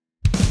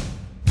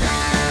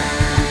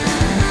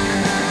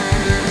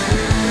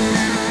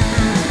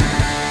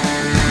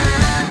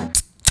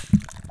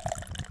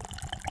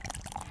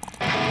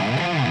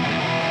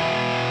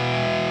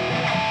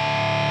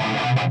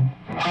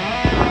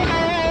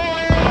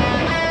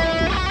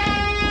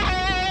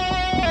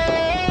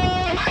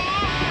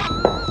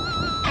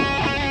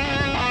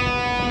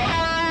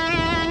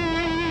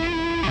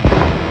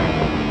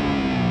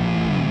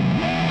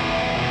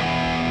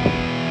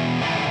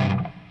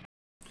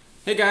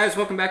Hey guys,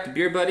 welcome back to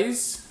Beer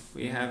Buddies.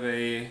 We have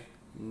a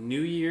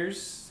New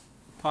Year's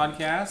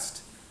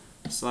podcast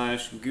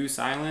 / Goose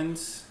Island.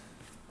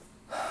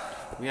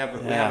 We have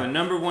a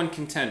number one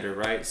contender,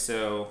 right?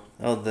 So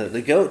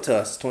the GOAT to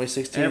us,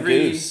 2016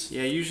 Goose.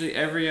 Yeah, usually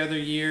every other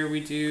year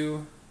we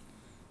do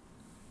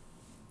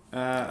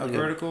a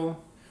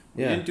vertical.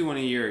 We didn't do one a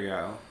year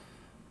ago.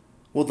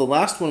 Well, the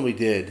last one we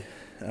did,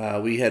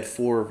 we had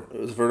four. It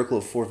was a vertical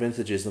of 4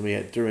 vintages, and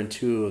we threw in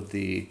 2 of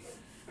the.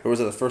 Or was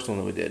it the first one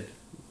that we did?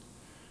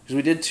 Because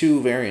we did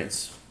 2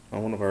 variants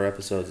on one of our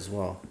episodes as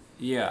well.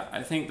 Yeah,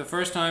 I think the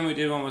first time we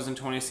did one was in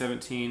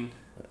 2017.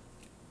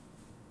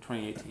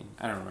 2018.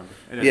 I don't remember.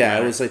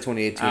 It was like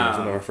 2018. It was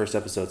one of our first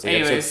episodes. Like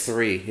episode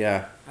 3,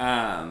 yeah.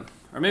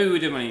 Or maybe we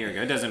did one a year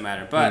ago. It doesn't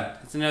matter. But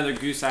it's another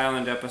Goose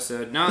Island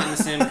episode, not in the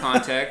same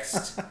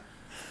context.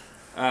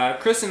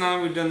 Chris and I,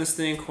 we've done this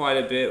thing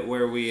quite a bit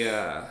where we've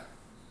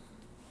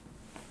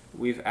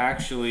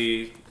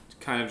actually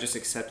kind of just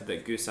accepted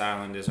that Goose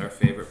Island is our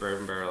favorite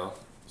bourbon barrel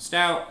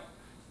stout.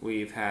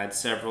 We've had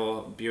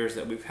several beers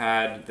that we've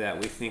had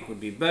that we think would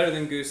be better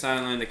than Goose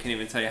Island. I can't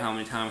even tell you how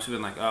many times we've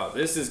been like, oh,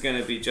 this is going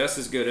to be just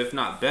as good, if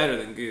not better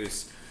than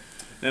Goose.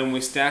 Then when we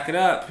stack it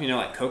up,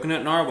 like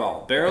Coconut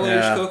Narwhal.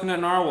 Barrel-aged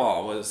Coconut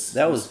Narwhal was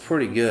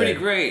pretty good. Pretty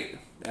great.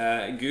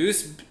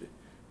 Goose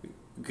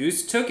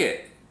took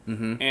it.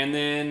 Mm-hmm. And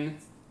then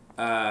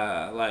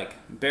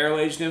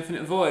Barrel-aged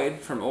Infinite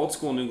Void from Old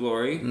School New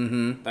Glory.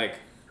 Mm-hmm.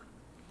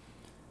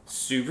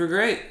 Super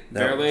great.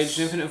 Barrel-aged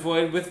Infinite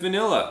Void with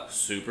vanilla.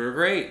 Super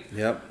great.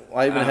 Yep.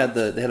 I even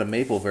they had a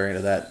maple variant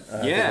of that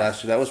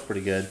last year. That was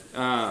pretty good.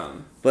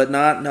 But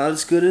not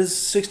as good as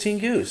 16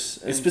 Goose.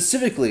 And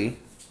specifically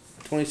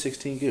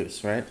 2016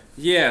 Goose, right?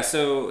 Yeah,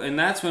 and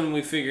that's when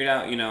we figured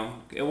out,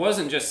 it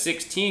wasn't just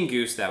 16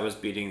 Goose that was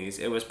beating these.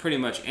 It was pretty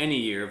much any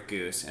year of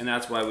Goose. And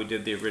that's why we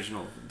did the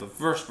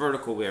first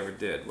vertical we ever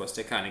did was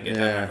to kind of get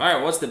down. All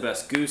right, what's the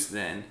best Goose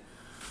then?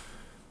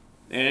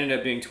 And it ended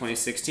up being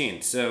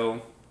 2016.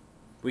 So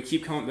we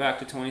keep coming back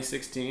to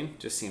 2016.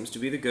 Just seems to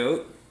be the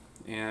GOAT.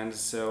 And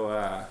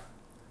so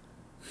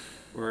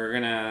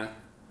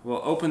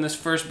we'll open this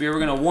first beer.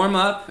 We're going to warm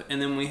up,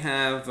 and then we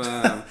have...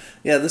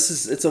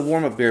 it's a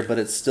warm-up beer, but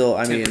it's still,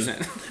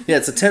 10%.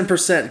 It's a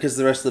 10% because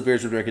the rest of the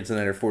beers we're drinking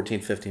tonight are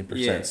 14, 15%.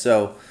 Yeah.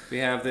 So we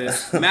have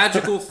this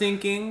Magical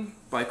Thinking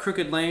by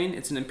Crooked Lane.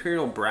 It's an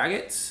Imperial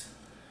Braggot.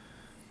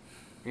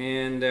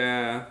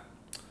 And...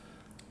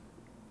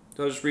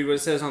 So I'll just read what it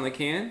says on the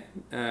can.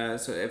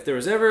 So if there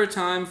was ever a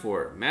time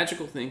for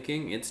magical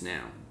thinking, it's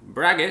now.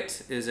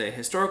 Braggot is a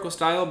historical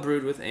style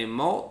brewed with a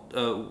malt.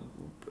 Of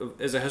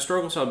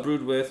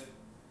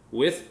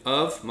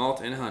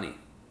malt and honey.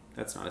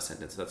 That's not a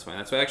sentence. That's fine.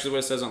 That's actually what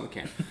it says on the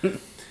can.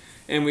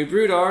 And we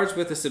brewed ours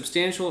with a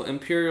substantial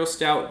imperial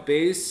stout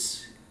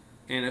base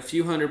and a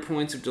few hundred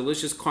points of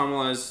delicious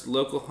caramelized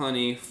local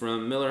honey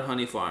from Miller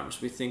Honey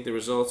Farms. We think the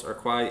results are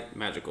quite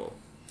magical.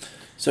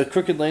 So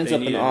Crooked Lane's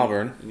up in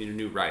Auburn. They need a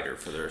new writer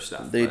for their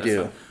stuff. They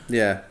do.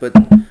 Yeah, but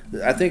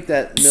I think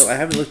that I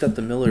haven't looked up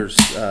the Miller's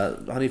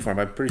Honey Farm.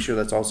 I'm pretty sure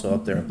that's also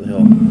up there up the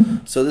hill.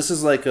 So this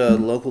is like a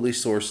locally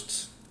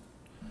sourced,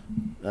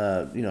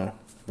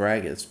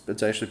 brag.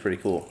 It's actually pretty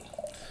cool.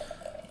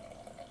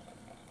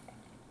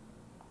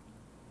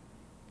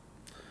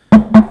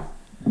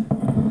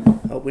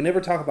 We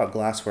never talk about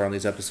glassware on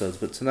these episodes,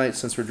 but tonight,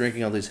 since we're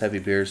drinking all these heavy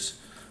beers,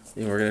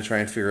 we're going to try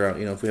and figure out,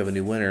 if we have a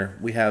new winner.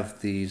 We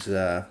have these...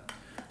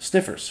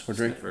 Sniffers.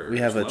 We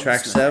have a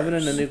Track 7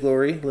 and a New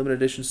Glory limited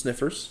edition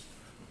Sniffers.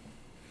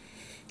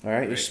 All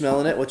right, you're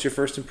smelling it. What's your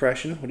first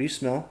impression? What do you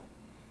smell?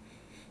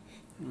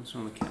 I'm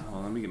smelling the can. Hold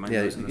on, let me get my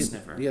nose in the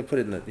sniffer. Yeah, put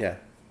it in it.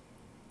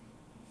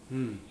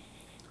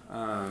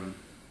 A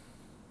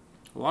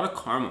lot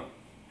of caramel.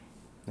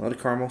 A lot of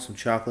caramel, some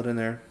chocolate in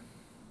there.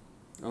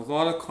 A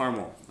lot of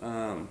caramel.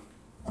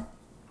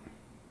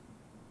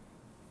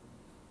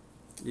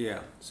 Yeah,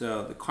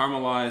 so the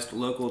caramelized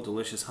local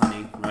delicious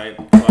honey, right?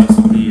 Plus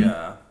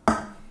the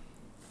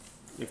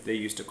if they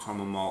used a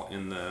caramel malt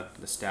in the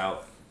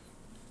stout,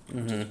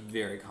 which is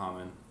very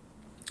common.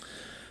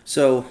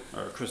 So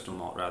or crystal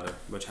malt rather,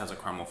 which has a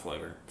caramel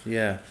flavor.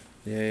 Yeah.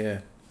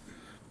 You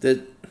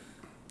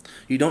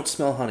don't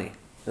smell honey.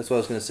 That's what I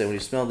was going to say. When you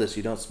smell this,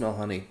 you don't smell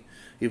honey,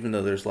 even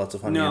though there's lots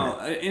of honey in it.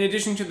 No, in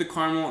addition to the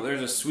caramel,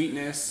 there's a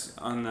sweetness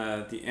on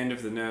the end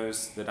of the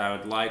nose that I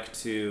would like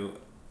to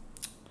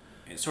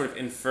sort of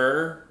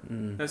infer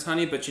as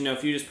honey, but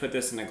if you just put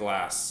this in a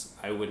glass,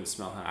 I wouldn't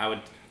smell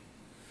honey.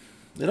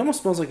 It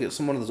almost smells like it's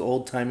some one of those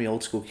old-timey,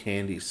 old-school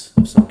candies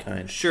of some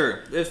kind.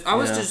 Sure. If I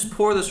was to just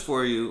pour this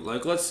for you,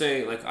 let's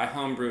say, I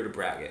homebrewed a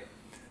Braggot.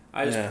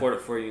 I just poured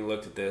it for you and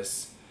looked at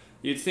this.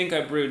 You'd think I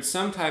brewed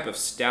some type of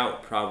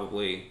stout,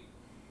 probably.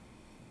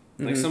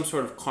 Like some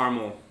sort of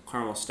caramel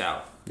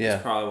stout. Yeah.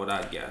 That's probably what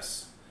I'd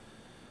guess.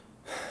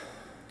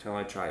 Until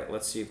I try it.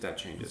 Let's see if that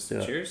changes.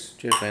 Cheers.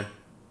 Cheers, man.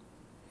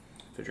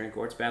 If I drink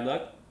or it's bad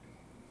luck.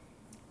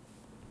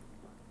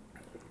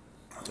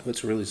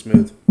 It's really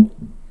smooth.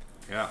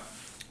 Yeah.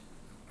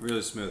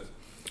 Really smooth.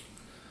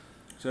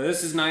 So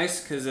this is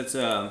nice because it's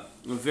a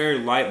very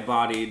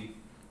light-bodied,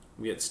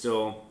 yet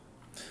still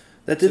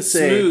That did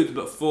say smooth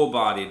but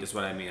full-bodied is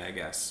what I mean, I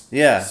guess.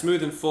 Yeah.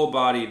 Smooth and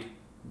full-bodied,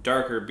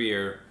 darker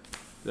beer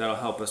that'll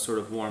help us sort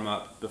of warm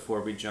up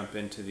before we jump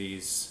into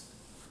these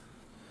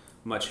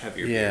much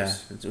heavier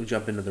beers. Yeah, we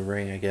jump into the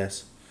ring, I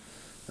guess.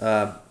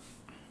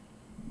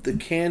 The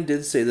can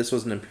did say this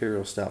was an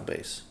Imperial Stout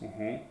base.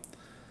 Mm-hmm.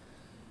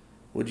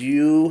 Would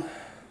you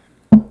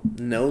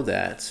know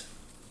that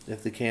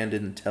if the can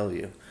didn't tell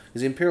you?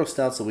 Because the Imperial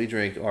Stouts that we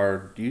drink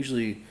are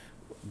usually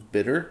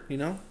bitter,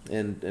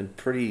 and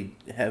pretty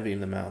heavy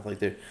in the mouth. Like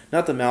they're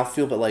not the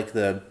mouthfeel, but like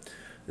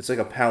it's like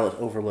a palate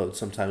overload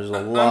sometimes.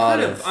 There's a lot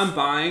of... I'm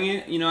buying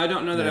it. I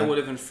don't know that I would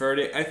have inferred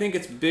it. I think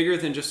it's bigger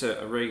than just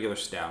a regular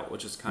stout,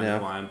 which is kind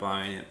of why I'm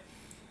buying it.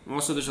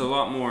 Also, there's a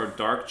lot more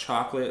dark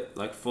chocolate,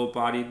 like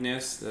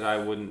full-bodiedness, that I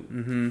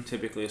wouldn't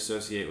typically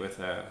associate with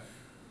a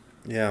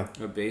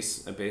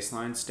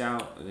baseline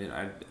stout.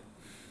 I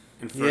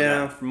infer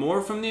that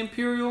more from the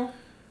Imperial.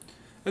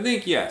 I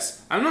think,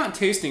 yes. I'm not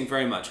tasting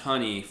very much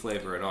honey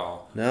flavor at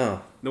all.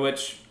 No.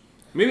 Which,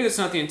 maybe that's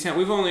not the intent.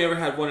 We've only ever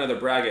had one other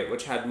braggot,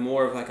 which had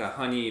more of like a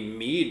honey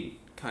mead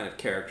kind of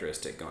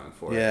characteristic going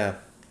for it. Yeah.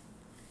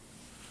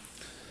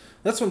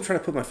 That's what I'm trying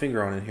to put my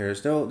finger on in here.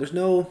 There's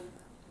no...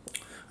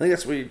 I think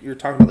that's what you're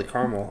talking about, the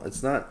caramel.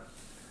 It's not...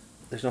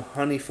 There's no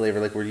honey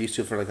flavor like we're used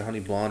to for like a honey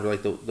blonde or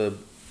like the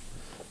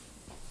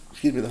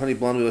honey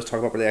blonde we always talk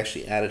about where they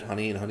actually added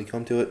honey and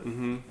honeycomb to it.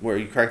 Mm-hmm. Where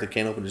you crack the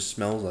can open and it just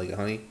smells like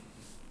honey.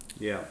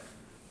 Yeah.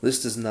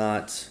 This does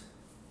not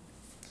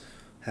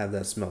have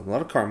that smell. A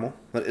lot of caramel.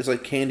 It's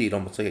like candied,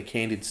 almost like a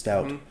candied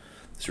stout. Mm-hmm.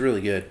 It's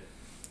really good.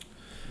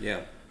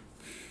 Yeah.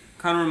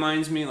 Kind of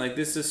reminds me, like,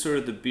 this is sort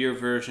of the beer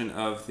version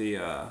of the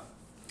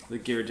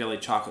Ghirardelli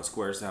chocolate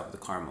squares that have the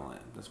caramel in.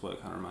 That's what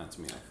it kind of reminds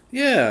me of.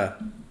 Yeah.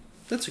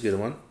 That's a good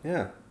one.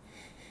 Yeah.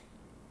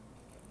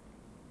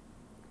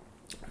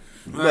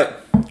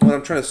 But what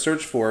I'm trying to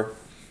search for,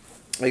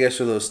 I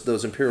guess, are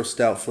those Imperial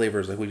Stout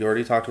flavors. Like we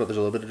already talked about, there's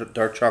a little bit of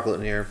dark chocolate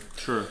in here.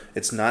 Sure.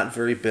 It's not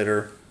very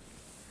bitter.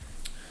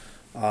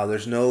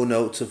 There's no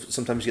notes of...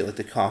 Sometimes you get like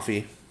the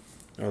coffee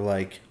or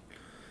like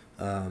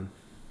a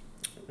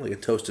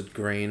toasted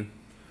grain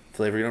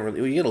flavor.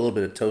 You get a little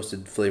bit of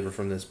toasted flavor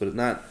from this, but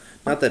not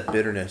that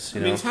bitterness. I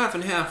mean, it's half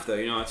and half though.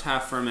 It's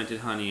half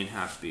fermented honey and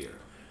half beer.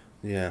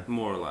 Yeah.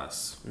 More or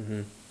less.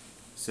 Mm-hmm.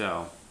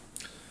 So.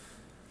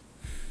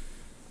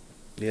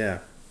 Yeah.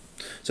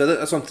 So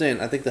that's what I'm saying.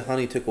 I think the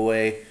honey took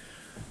away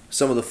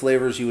some of the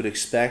flavors you would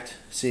expect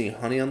seeing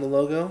honey on the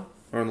logo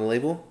or on the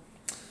label.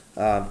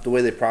 The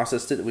way they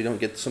processed it, we don't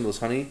get some of those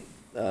honey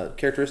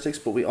characteristics,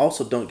 but we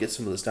also don't get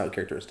some of the stout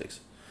characteristics.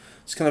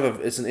 It's kind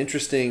of it's an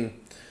interesting,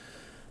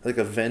 like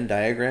a Venn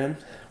diagram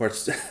where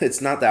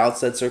it's not the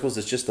outside circles,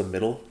 it's just the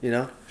middle.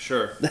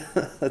 Sure.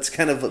 That's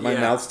kind of what my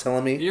mouth's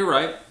telling me. You're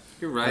right.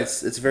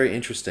 It's very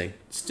interesting.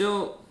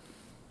 Still,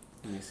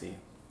 let me see.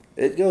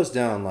 It goes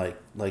down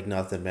like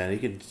nothing, man.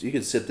 You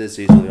could sip this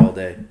easily all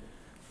day.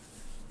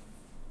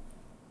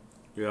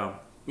 Yeah.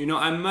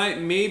 I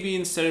might, maybe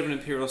instead of an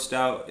Imperial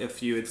Stout,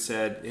 if you had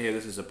said, hey,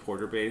 this is a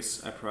porter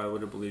base, I probably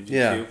would have believed you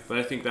too. But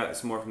I think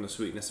that's more from the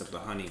sweetness of the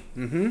honey.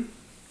 Mm-hmm.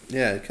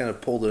 Yeah, it kind of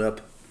pulled it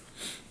up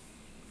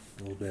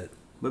a little bit.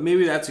 But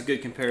maybe that's a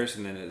good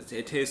comparison then.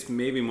 It tastes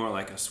maybe more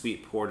like a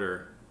sweet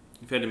porter.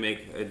 If you had to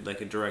make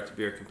a direct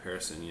beer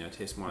comparison, it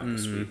tastes more like a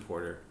sweet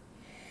porter.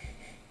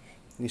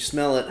 You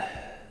smell it.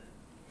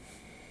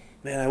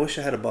 Man, I wish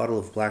I had a bottle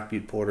of Black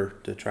Butte Porter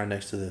to try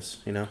next to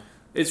this,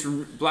 It's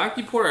Black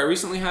Butte Porter. I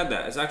recently had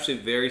that. It's actually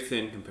very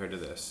thin compared to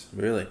this.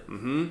 Really?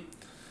 Mm-hmm.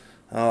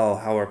 Oh,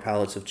 how our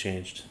palates have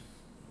changed.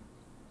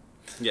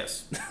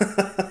 Yes.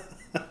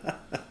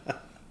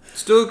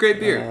 Still a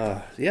great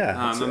beer. Yeah.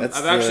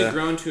 I've actually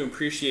grown to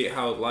appreciate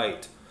how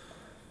light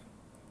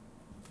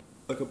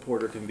like a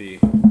porter can be.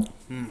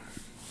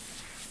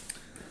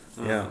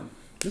 Yeah.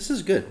 This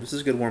is good. This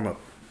is a good warm-up.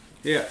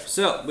 Yeah.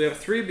 So, we have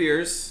 3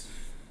 beers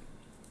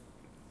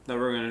that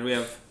we're going to... We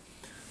have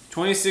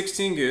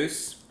 2016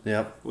 Goose.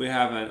 Yep. We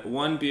have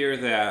one beer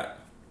that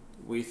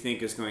we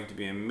think is going to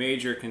be a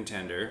major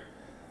contender,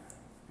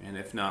 and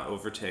if not,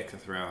 overtake the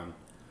throne.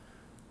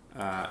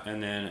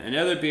 And then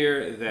another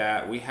beer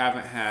that we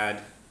haven't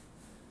had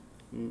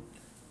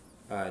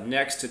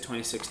next to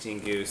 2016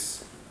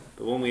 Goose,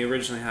 but when we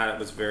originally had it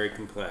was very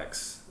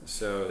complex.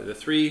 So the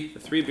three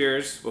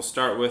beers we'll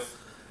start with.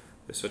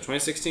 So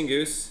 2016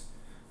 Goose,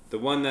 the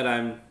one that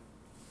I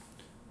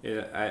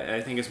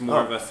think is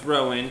more of a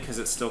throw in because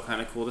it's still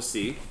kind of cool to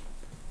see.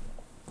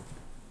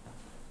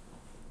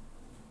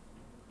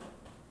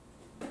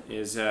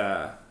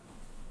 So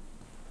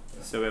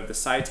we have the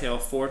Sightale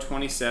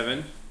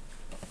 427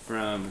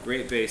 from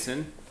Great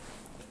Basin.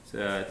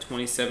 It's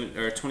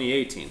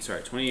 2018. Sorry,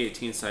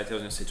 2018 Sightale. I was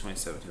going to say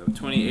 2017.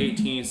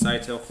 2018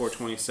 Sightale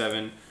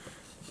 427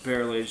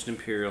 barrel aged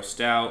Imperial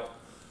Stout.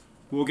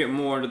 We'll get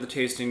more into the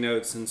tasting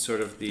notes and sort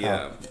of the.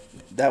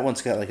 That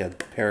one's got like a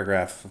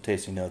paragraph of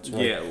tasting notes.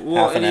 Really. Yeah,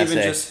 well, and even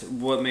just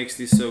what makes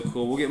these so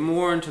cool. We'll get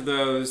more into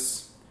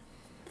those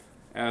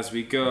as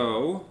we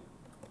go,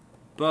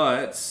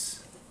 but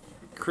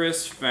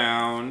Chris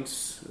found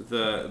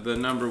the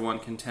number one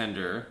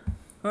contender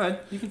Go ahead.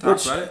 You can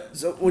talk about it.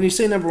 So when you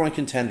say number one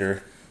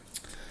contender,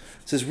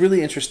 it's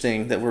really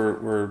interesting that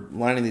we're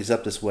lining these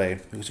up this way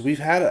because we've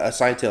had a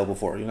Sightale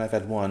before. You and I've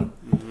had one,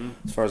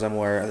 as far as I'm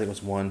aware. I think it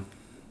was one,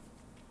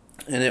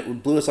 and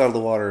it blew us out of the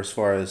water as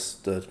far as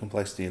the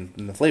complexity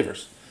and the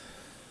flavors.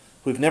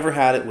 We've never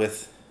had it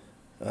with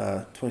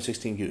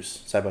 2016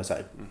 Goose side by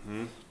side,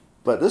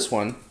 but this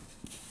one,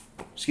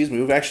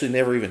 we've actually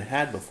never even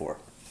had before.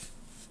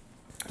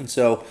 And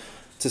so,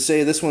 to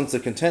say this one's the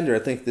contender, I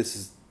think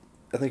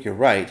you're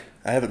right.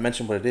 I haven't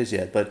mentioned what it is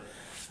yet, but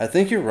I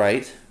think you're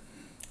right.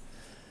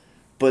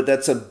 But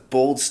that's a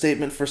bold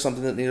statement for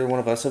something that neither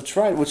one of us have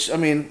tried. Which, I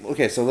mean,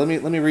 okay, so let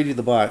me read you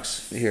the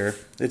box here.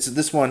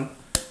 This one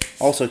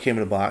also came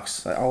in a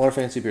box. All our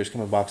fancy beers come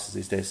in boxes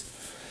these days.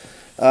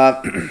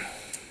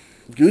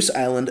 Goose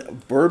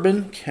Island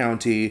Bourbon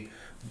County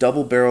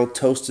Double Barrel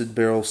Toasted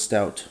Barrel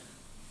Stout.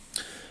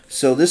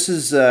 So this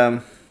is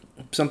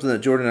something that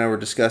Jordan and I were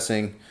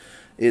discussing.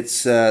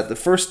 It's the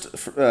first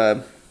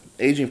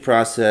aging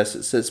process.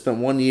 It says spent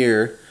 1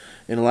 year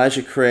in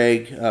Elijah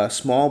Craig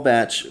small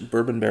batch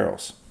bourbon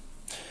barrels.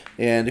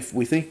 And if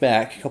we think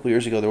back, a couple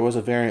years ago, there was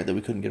a variant that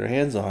we couldn't get our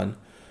hands on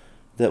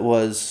that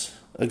was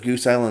a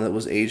Goose Island that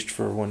was aged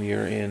for 1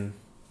 year in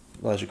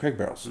Elijah Craig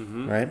barrels,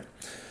 right?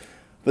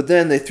 But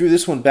then they threw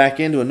this one back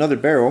into another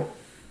barrel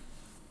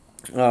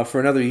for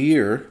another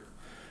year,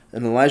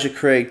 an Elijah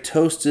Craig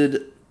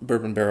toasted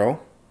bourbon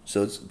barrel.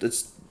 So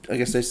it's I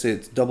guess they say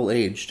it's double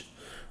aged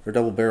or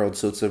double barreled.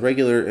 So it's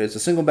a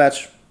single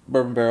batch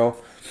bourbon barrel,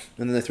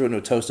 and then they threw it into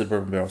a toasted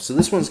bourbon barrel. So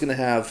this one's going to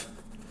have,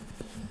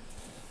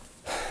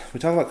 we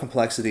talk about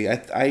complexity.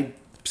 I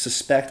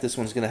suspect this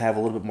one's going to have a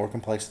little bit more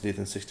complexity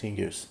than 16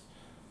 Goose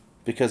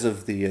because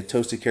of the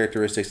toasted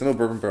characteristics. I know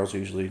bourbon barrels are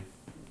usually,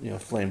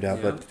 flamed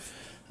out, but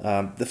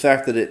the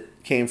fact that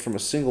it came from a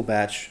single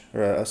batch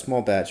or a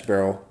small batch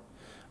barrel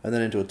and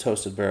then into a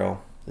toasted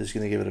barrel is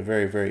going to give it a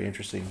very, very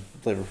interesting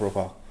flavor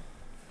profile.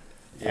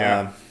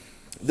 Yeah.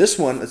 This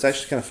one, it's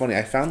actually kind of funny.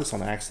 I found this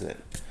on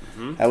accident.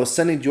 I was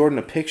sending Jordan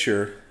a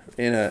picture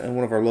in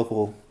one of our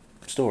local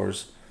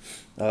stores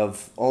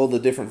of all the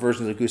different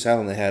versions of Goose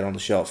Island they had on the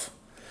shelf.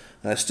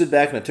 And I stood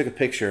back and I took a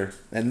picture,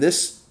 and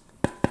this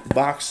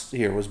box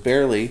here was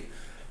barely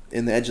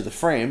in the edge of the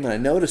frame, and I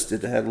noticed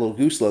it had a little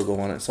Goose logo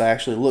on it, so I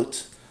actually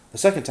looked the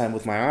second time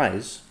with my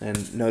eyes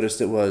and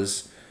noticed it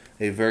was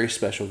a very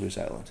special Goose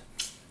Island.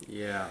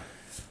 Yeah.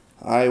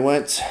 I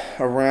went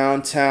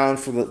around town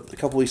for a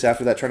couple weeks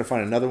after that trying to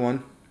find another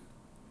one.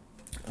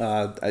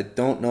 I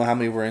don't know how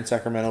many were in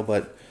Sacramento,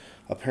 but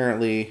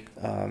apparently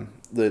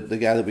the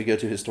guy that we go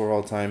to his store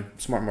all the time,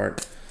 Smart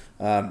Mart,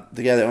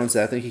 the guy that owns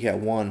that, I think he got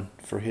one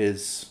for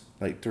his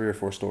 3 or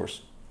 4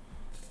 stores,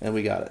 and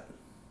we got it.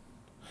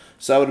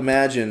 So I would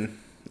imagine,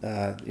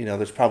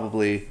 there's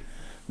probably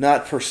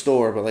not per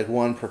store, but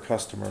one per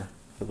customer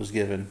that was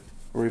given,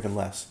 or even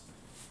less.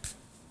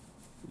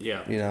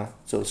 Yeah.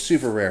 So it's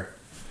super rare.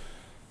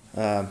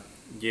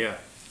 Yeah.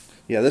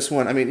 Yeah, this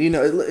one, I mean,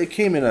 it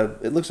came in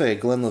it looks like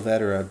a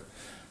Glenlivet or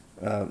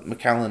a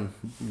Macallan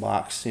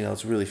box.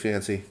 It's really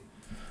fancy.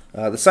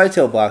 The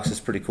Sightale box is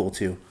pretty cool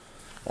too.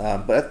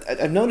 But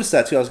I've noticed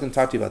that too. I was going to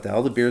talk to you about that.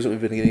 All the beers that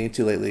we've been getting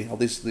into lately, all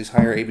these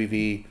higher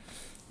ABV,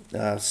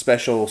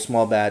 special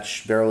small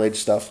batch barrel aged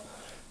stuff,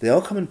 they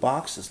all come in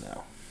boxes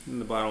now. In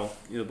the bottle.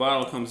 The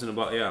bottle comes in a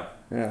bottle. Yeah.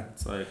 Yeah.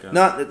 It's like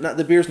not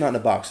the beer's not in a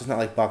box. It's not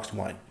like boxed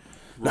wine.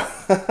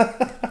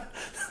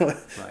 Right.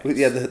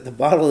 Yeah, the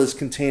bottle is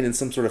contained in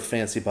some sort of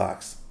fancy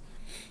box.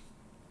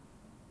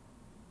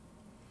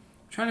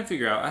 I'm trying to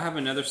figure out. I have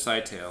another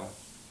Sightale.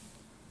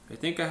 I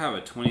think I have a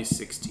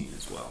 2016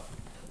 as well.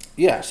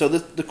 Yeah. So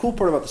the cool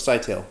part about the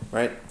Sightale,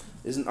 right?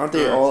 Aren't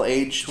they all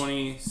aged?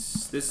 20.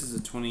 This is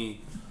a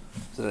 20.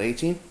 Is it an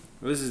 18?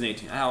 Well, this is an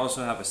 18. I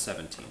also have a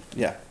 17.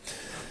 Yeah,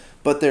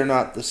 but they're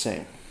not the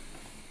same.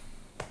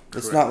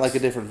 It's Correct. not like a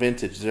different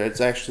vintage. It's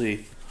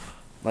actually.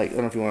 I don't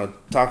know if you want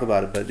to talk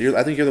about it, but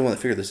I think you're the one that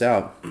figured this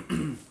out.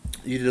 You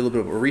did a little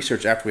bit of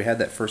research after we had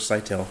that first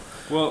Sightale.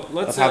 Well,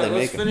 let's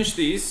finish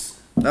these.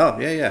 Oh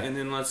yeah. And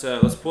then let's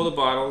pull the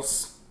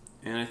bottles,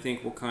 and I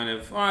think we'll kind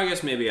of. I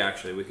guess maybe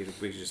actually we could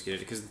just get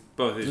it because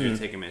both of these are going to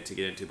take a minute to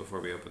get into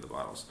before we open the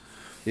bottles.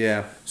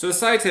 Yeah. So the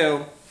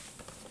Sightale,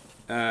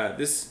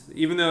 this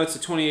even though it's a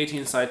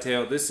 2018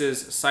 Sightale, this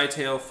is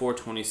Sightale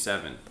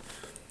 427.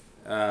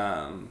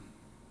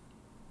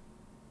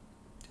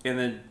 And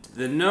then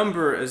the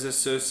number is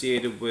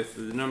associated with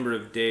the number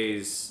of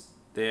days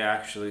they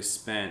actually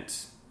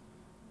spent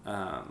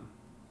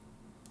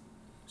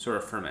sort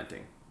of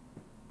fermenting.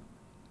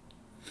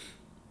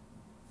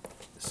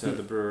 So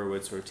the brewer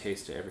would sort of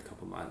taste it every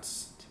couple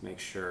months to make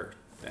sure.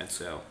 And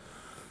so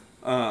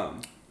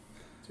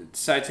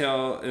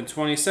Sightale in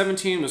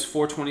 2017 was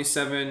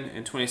 427.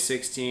 In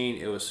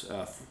 2016 it was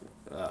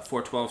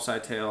 412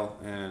 Sightale.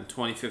 And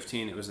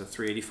 2015 it was a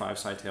 385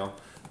 Sightale.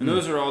 And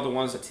those are all the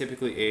ones that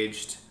typically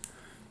aged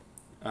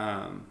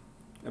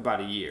about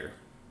a year.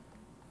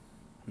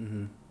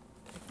 Mm-hmm.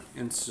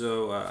 And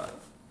so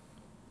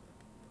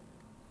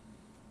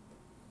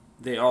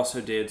they also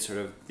did sort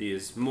of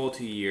these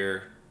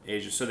multi-year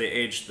ages. So they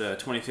aged the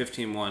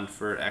 2015 one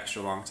for an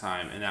extra long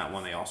time, and that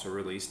one they also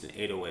released an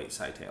 808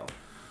 Sightale.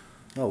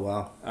 Oh,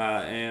 wow.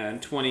 And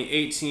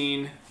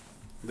 2018,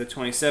 the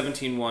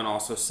 2017 one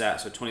also sat.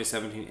 So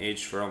 2017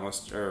 aged for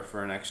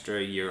for an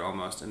extra year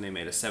almost, and they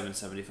made a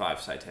 775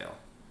 Sightale.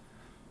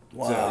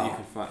 Wow. So you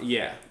can find,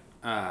 yeah.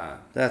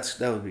 That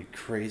would be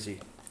crazy.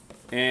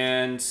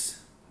 And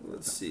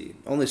let's see.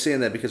 Only saying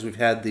that because we've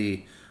had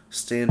the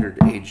standard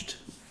aged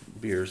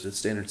beers, the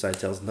standard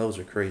Sightales, and those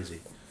are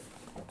crazy.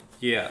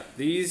 Yeah,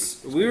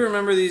 we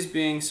remember these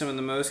being some of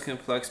the most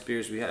complex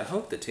beers we had. I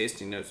hope the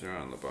tasting notes are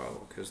on the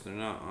bottle because they're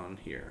not on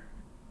here.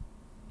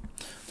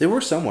 They were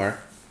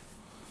somewhere.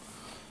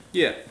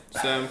 Yeah,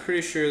 so I'm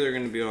pretty sure they're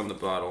going to be on the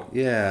bottle.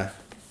 Yeah.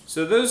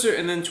 So those are,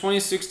 and then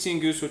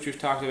 2016 Goose, which we've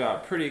talked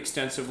about pretty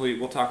extensively.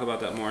 We'll talk about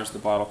that more as the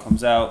bottle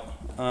comes out,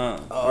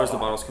 or as the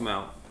bottles come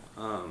out.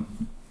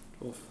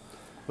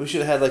 We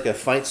should have had like a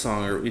fight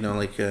song, or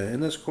like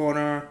in this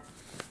corner,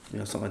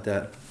 something like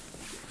that.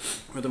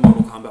 Or the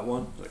Mortal Kombat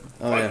one. Like,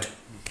 oh yeah,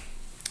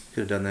 could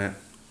have done that.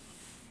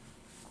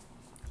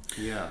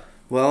 Yeah.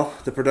 Well,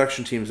 the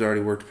production team's already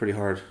worked pretty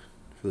hard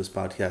for this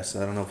podcast,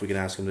 so I don't know if we can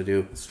ask them to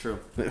do. It's true.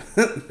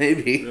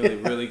 Maybe.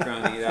 Really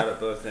grinding it out at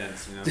both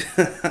ends,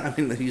 I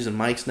mean, they're using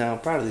mics now. I'm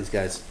proud of these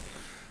guys.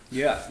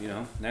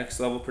 Yeah,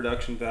 next level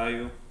production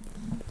value.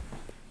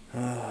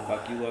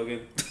 Fuck you,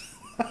 Logan.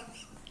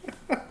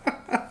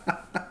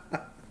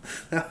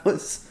 That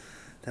was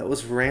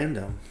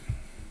random.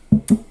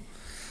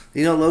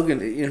 Logan,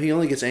 he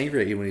only gets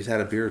angry at you when he's had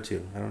a beer or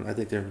two. I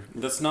think they're...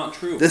 That's not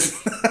true.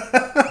 That's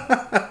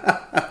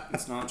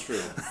not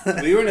true.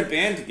 We were in a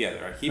band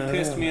together. He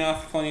pissed me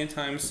off plenty of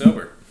times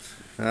sober.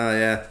 Oh,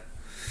 yeah.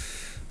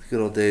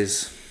 Good old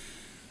days.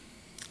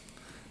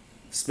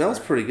 Smells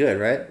pretty good,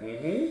 right?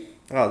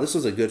 Mm-hmm. Oh, this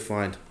was a good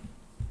find.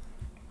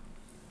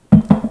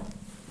 Good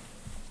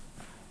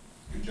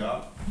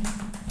job.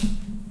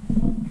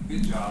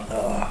 Good job.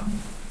 All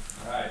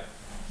right.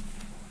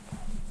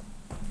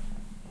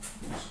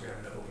 Just grab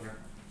an opener.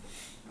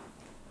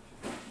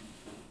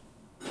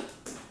 Would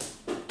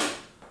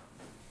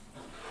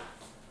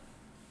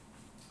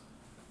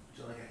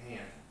you like a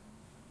hand?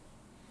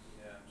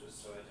 Yeah, just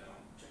so I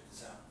don't. Check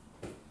this out.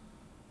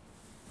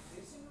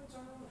 Tasting notes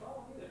aren't on the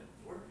bottle either.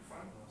 Where did you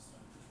find them last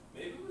time?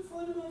 Maybe we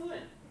find them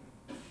online.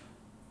 Here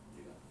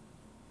you go.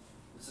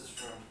 This is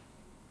from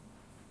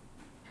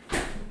my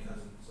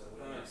cousin. So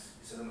Nice.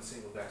 he said I'm a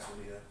single back, so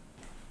we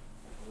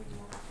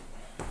more.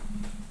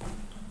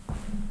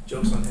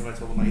 Jokes on him. I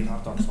told him I eat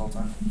hot dogs all the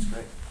time. It's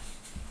great.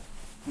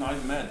 Not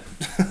even mad.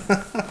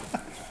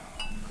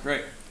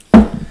 Great.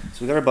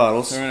 So we got our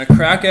bottles. So we're gonna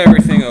crack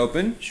everything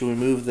open. Should we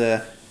move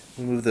the?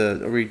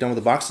 Are we done with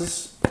the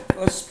boxes?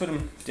 Let's put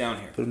them down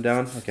here. Put them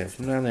down. Okay, put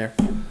them down there.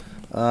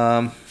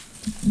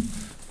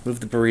 Move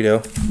the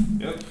burrito.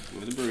 Yep.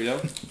 Move the burrito.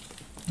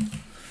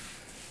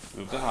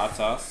 Move the hot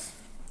sauce.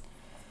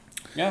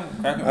 Yeah,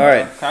 crack them. All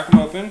right. Crack them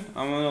open.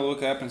 I'm gonna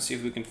look up and see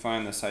if we can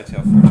find the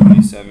Sightale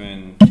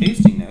 427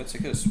 tasting notes. I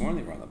could have sworn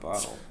they were on the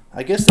bottle.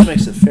 I guess that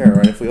makes it fair,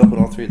 right? If we open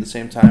all three at the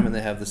same time and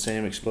they have the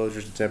same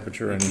exposures to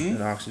temperature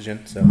and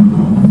oxygen, so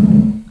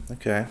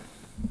okay.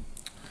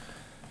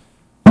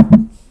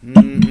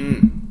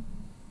 The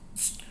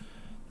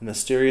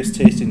mysterious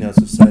tasting notes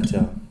of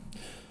Sightale.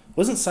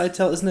 Wasn't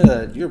Sightale? Isn't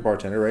it you're a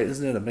bartender, right?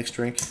 Isn't it a mixed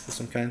drink of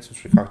some kind, some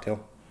sort of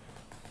cocktail?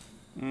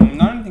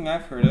 Not anything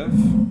I've heard of.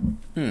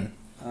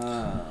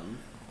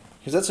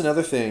 Because that's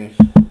another thing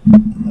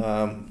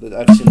that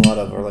I've seen a lot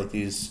of are like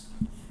these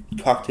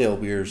cocktail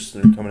beers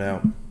that are coming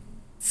out.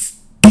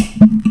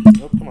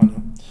 Oh, come on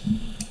now.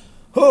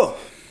 Oh,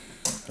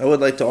 I would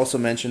like to also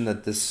mention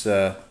that this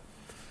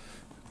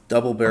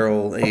double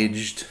barrel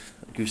aged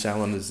Goose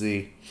Island is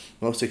the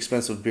most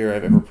expensive beer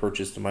I've ever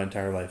purchased in my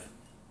entire life.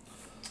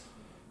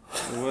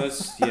 It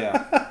was,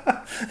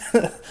 yeah.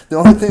 The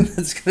only thing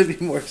that's going to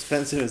be more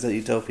expensive is at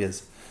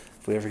Utopia's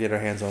if we ever get our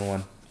hands on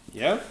one.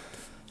 Yep.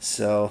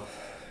 So,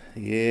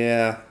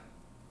 yeah.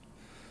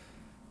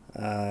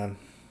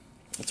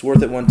 It's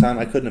worth it one time.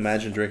 I couldn't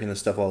imagine drinking this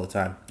stuff all the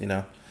time,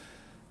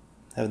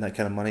 having that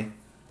kind of money.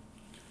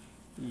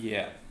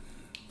 Yeah.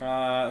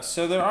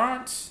 So there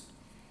aren't...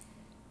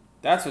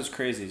 That's what's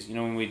crazy is,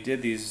 when we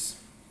did these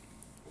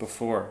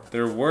before,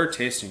 there were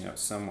tasting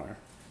notes somewhere.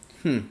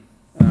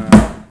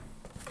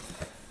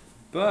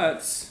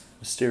 But...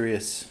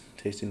 Mysterious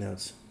tasting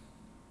notes.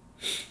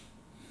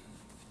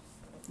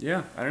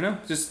 Yeah, I don't know.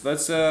 Just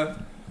let's...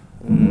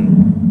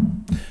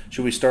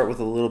 Should we start with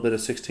a little bit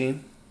of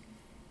 16?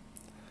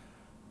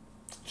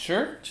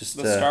 Sure. Just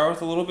let's start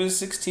with a little bit of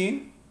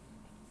 16.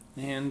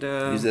 And...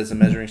 use it as a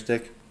measuring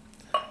stick.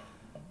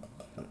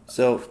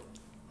 So,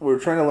 we're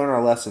trying to learn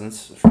our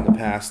lessons from the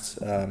past.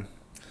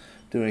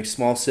 Doing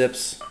small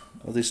sips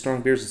of these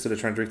strong beers instead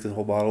of trying to drink the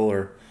whole bottle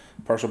or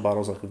partial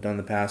bottles like we've done in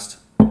the past.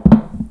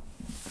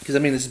 Because,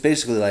 this is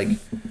basically like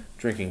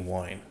drinking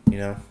wine,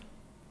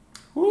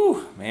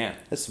 Whew, man.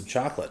 That's some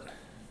chocolate.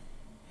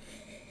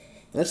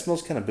 That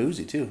smells kind of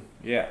boozy, too.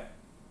 Yeah.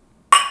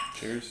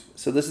 Cheers.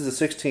 So this is a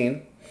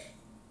 16.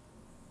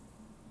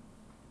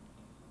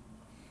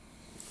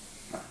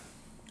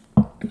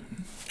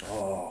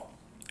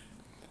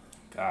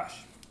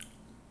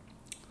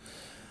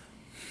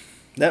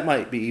 That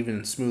might be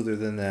even smoother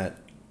than that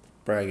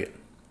Braggot.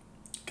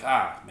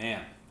 God,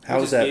 man. How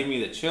It was just that? gave me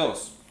the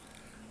chills.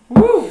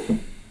 Woo!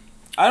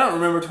 I don't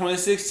remember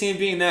 2016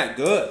 being that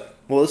good.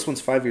 Well, this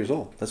one's 5 years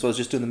old. That's what I was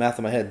just doing the math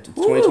in my head. It's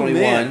Ooh,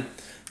 2021. man.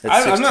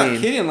 That's 16. I'm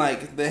not kidding.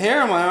 Like, the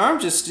hair on my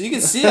arm just, you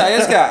can see it. I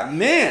just got,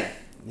 man.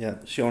 Yeah,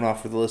 showing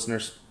off for the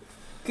listeners.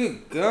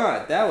 Good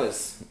God. That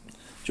was.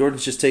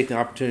 Jordan's just taking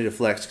the opportunity to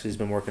flex because he's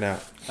been working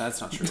out. That's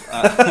not true.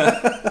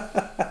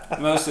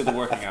 Mostly the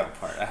working out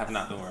part. I have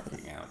not been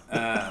working out.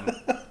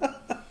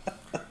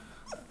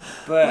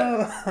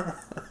 But,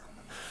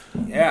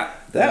 yeah.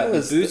 That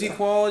was the boozy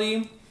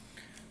quality.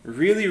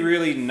 Really,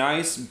 really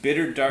nice,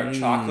 bitter, dark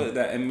chocolate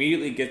that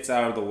immediately gets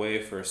out of the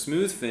way for a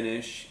smooth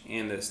finish.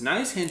 And this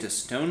nice hint of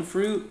stone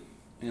fruit.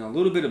 And a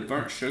little bit of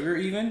burnt sugar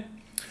even.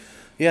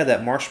 Yeah,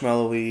 that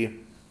marshmallowy,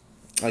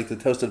 like the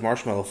toasted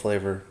marshmallow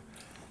flavor.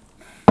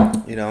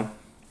 You know,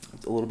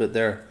 it's a little bit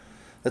there.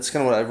 That's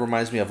kind of what it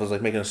reminds me of. It was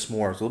like making a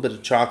s'more. It's a little bit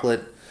of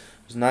chocolate.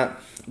 It's not,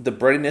 the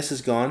breadiness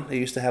is gone. It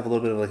used to have a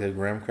little bit of like a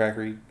graham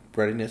crackery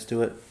breadiness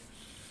to it.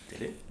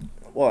 Did it?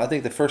 Well, I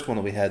think the first one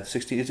that we had,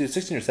 16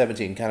 or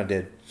 17, kind of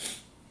did.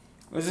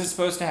 What is this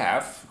supposed to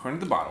have, according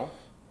to the bottle?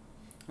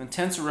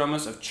 Intense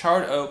aromas of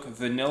charred oak,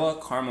 vanilla,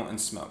 caramel, and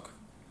smoke.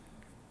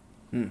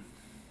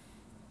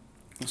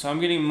 So I'm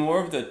getting more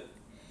of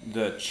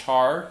the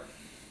char.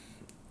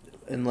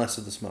 And less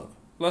of the smoke.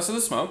 Less of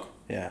the smoke.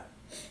 Yeah.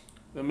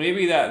 But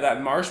maybe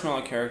that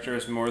marshmallow character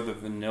is more the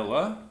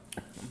vanilla.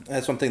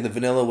 That's one thing, the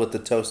vanilla with the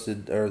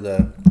toasted, or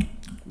the...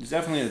 There's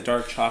definitely a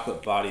dark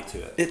chocolate body to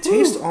it. It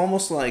tastes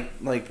almost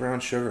like brown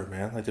sugar,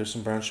 man. Like there's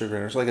some brown sugar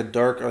in it. It's like a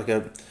dark, like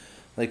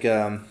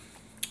a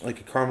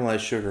caramelized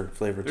sugar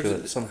flavor to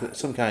it.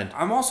 Some kind.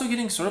 I'm also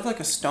getting sort of like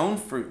a stone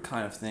fruit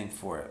kind of thing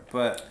for it,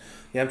 but...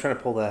 Yeah, I'm trying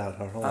to pull that out.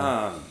 Hold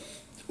on.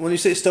 When you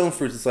say stone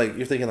fruits, it's like,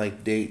 you're thinking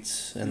like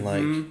dates and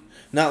like...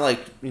 Not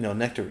like,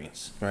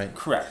 nectarines, right?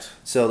 Correct.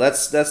 So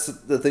that's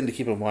the thing to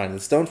keep in mind. The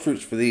stone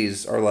fruits for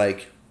these are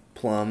like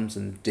plums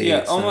and dates.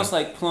 Yeah, almost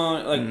like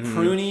plum, like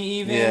pruny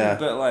even, Yeah.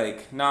 but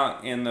like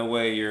not in the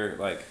way you're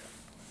like,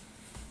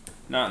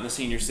 not in the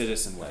senior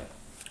citizen way.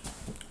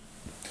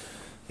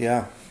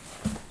 Yeah.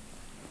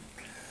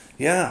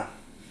 Yeah.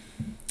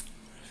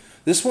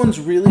 This one's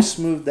really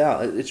smoothed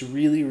out. It's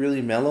really,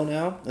 really mellow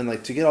now. And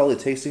like to get all the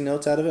tasting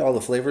notes out of it, all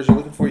the flavors you're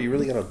looking for, you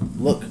really gotta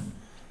look,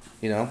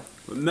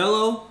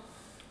 Mellow,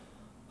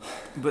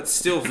 but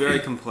still very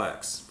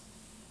complex.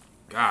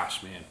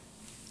 Gosh, man.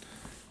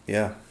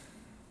 Yeah.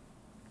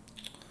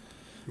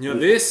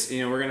 This,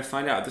 we're going to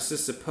find out. This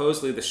is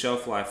supposedly the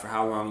shelf life for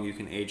how long you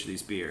can age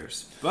these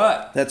beers.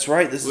 But... That's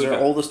right. This is our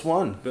oldest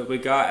one. But we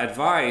got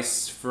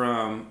advice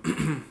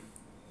from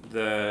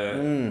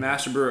the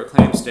Master Brewer at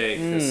Clam Steak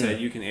that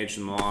said you can age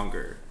them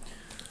longer.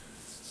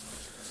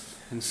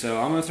 And so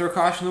I'm going to throw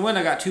caution in the wind.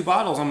 I got 2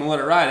 bottles. I'm going to let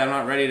it ride. I'm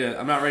not ready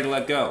to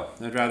let go.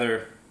 I'd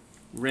rather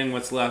wring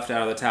what's left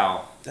out of the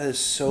towel. That is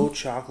so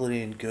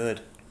chocolatey and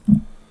good. All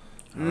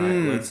right,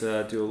 let's do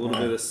a little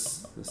bit of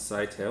this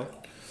side tail.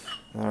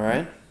 All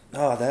right.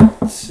 Oh,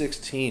 that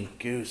 16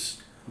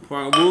 goose. I'm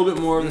pouring a little bit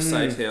more of the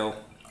side tail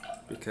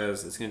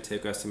because it's going to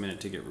take us a minute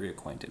to get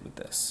reacquainted with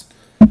this.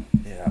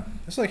 Yeah.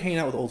 It's like hanging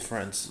out with old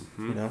friends,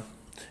 And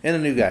a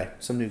new guy.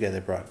 Some new guy they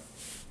brought.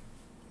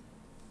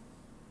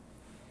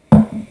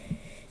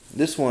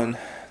 This one,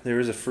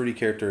 there is a fruity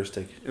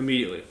characteristic.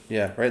 Immediately.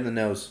 Yeah, right in the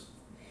nose.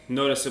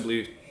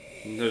 Noticeably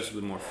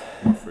more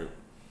fruit.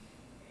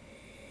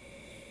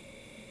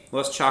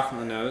 Less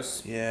chocolate in the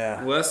nose.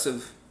 Yeah. Less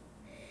of...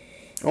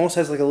 Almost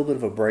has like a little bit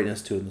of a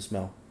brightness to it in the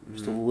smell.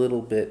 Just a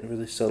little bit,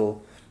 really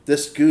subtle.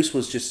 This goose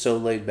was just so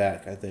laid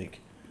back, I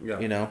think.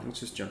 Yeah. Let's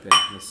just jump in.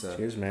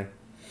 Cheers, man.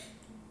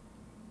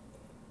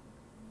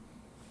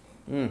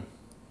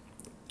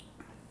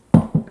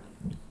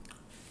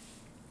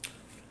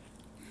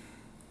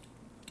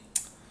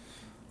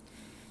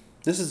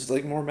 This is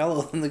like more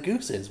mellow than the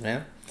goose is,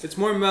 man. It's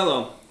more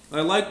mellow.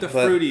 I like the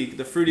fruity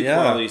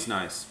yeah. quality's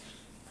nice.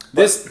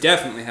 This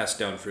definitely has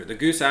stone fruit. The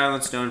Goose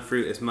Island stone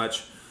fruit is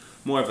much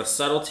more of a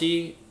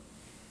subtlety.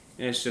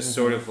 And it's just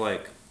sort of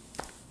like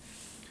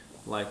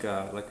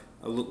a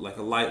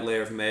light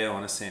layer of mayo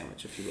on a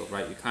sandwich, if you will,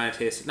 right? You kind of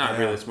taste it. Not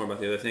really. It's more about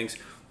the other things.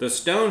 The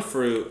stone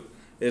fruit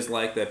is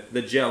like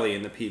the jelly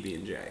in the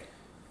PB&J.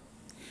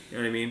 You know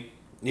what I mean?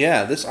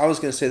 Yeah. I was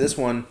gonna say this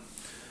one,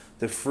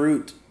 the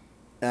fruit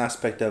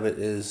aspect of it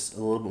is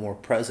a little bit more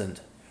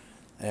present,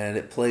 and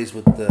it plays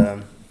with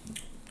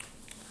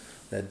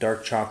that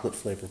dark chocolate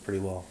flavor pretty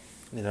well.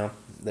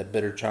 That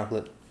bitter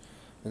chocolate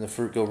and the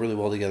fruit go really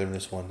well together in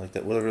this one. Like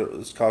that, whatever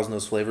is causing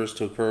those flavors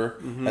to occur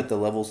at the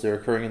levels they're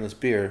occurring in this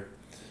beer,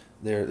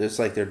 it's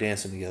like they're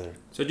dancing together.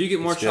 So do you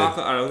get more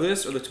chocolate out of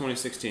this or the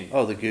 2016?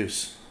 Oh, the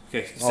goose.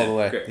 Okay, all the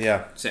way. Great.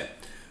 Yeah. Same.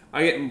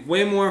 I get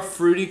way more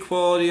fruity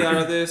quality out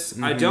of this.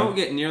 I don't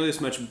get nearly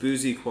as much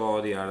boozy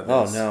quality out of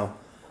this. Oh,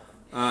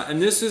 no. And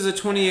this is a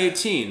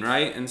 2018,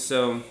 right? And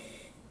so...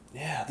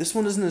 Yeah, this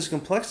one isn't as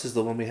complex as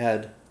the one we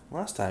had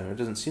last time. It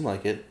doesn't seem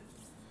like it.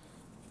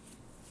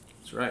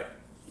 That's right.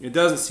 It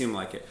doesn't seem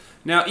like it.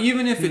 Now,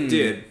 even if it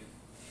did,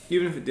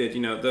 Even if it did,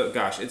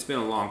 it's been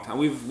a long time.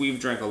 We've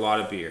drank a lot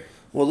of beer.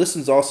 Well, this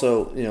one's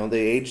also,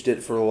 they aged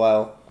it for a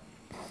while.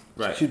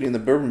 Right. Excuse me, in the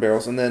bourbon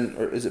barrels, and then,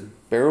 or is it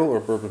barrel or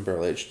bourbon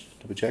barrel aged?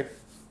 Did we check?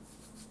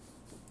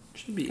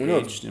 Should be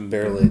aged in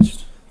barrel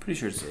aged. Pretty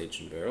sure it's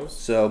aged in barrels.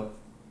 So,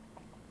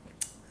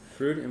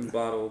 brewed and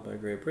bottled by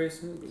Great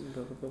Braces.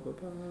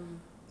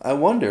 I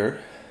wonder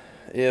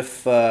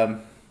if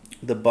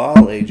the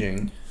bottle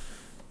aging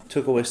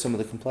took away some of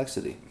the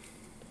complexity.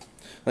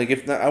 Like,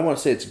 if not, I want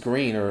to say it's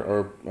green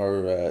or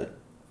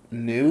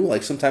new.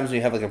 Like, sometimes when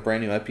you have like a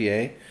brand new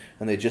IPA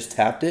and they just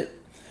tapped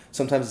it,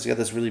 sometimes it's got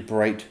this really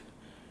bright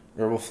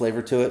herbal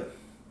flavor to it.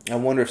 I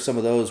wonder if some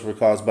of those were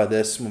caused by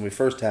this when we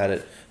first had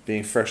it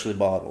being freshly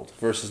bottled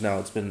versus now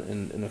it's been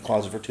in the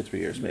closet for 2-3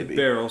 years maybe.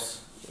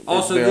 Barrels.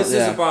 Also, this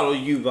is a bottle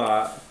you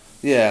bought.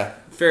 Yeah.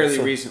 Fairly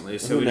recently,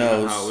 so we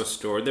don't know how it was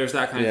stored. There's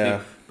that kind of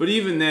thing. But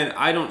even then,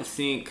 I don't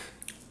think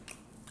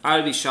I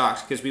would be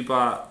shocked because I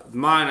bought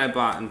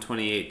in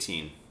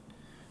 2018.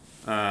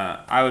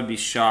 I would be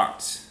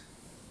shocked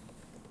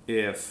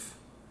if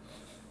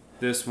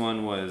this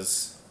one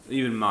was,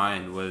 even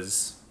mine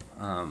was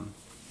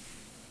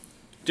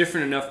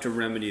different enough to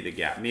remedy the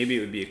gap. Maybe it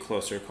would be a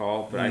closer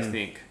call, but I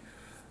think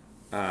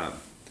kind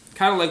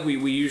of like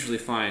we usually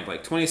find,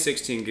 like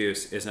 2016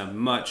 Goose is a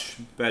much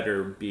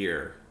better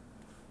beer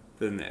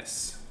than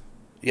this.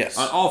 Yes.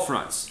 On all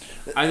fronts.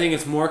 I think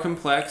it's more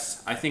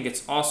complex. I think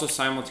it's also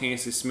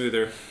simultaneously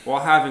smoother while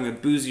having a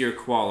boozier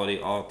quality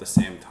all at the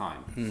same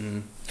time. Mm-hmm.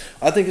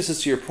 I think this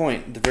is to your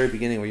point at the very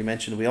beginning where you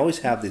mentioned we always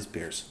have these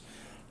beers.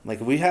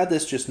 Like, if we had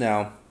this just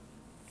now,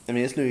 I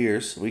mean, it's New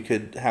Year's. We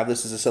could have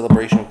this as a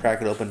celebration. We'll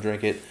crack it open,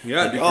 drink it.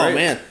 Yeah, like, oh,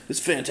 man, it's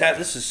fantastic.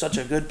 This is such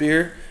a good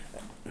beer.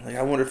 Like,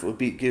 I wonder if it would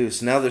beat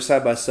Goose. Now they're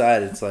side by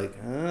side. It's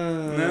like,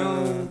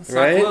 no, it's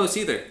right? not close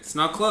either. It's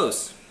not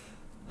close.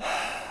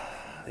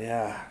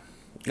 Yeah.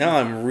 Now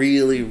I'm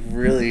really,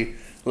 really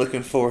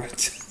looking forward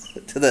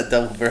to that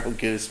double barrel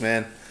Goose,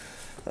 man.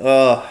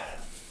 Oh.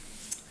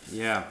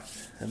 Yeah.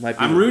 It might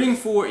be I'm rooting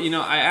for,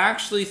 I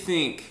actually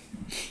think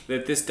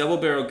that this double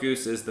barrel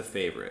Goose is the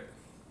favorite.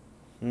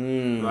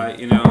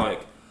 Right?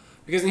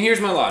 Because, and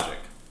here's my logic.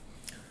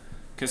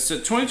 Because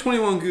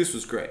 2021 Goose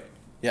was great.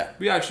 Yeah.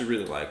 We actually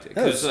really liked it.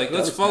 Because,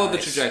 let's follow the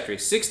trajectory.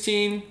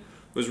 16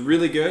 was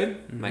really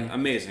good. Mm-hmm.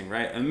 Amazing,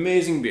 right?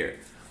 Amazing beer.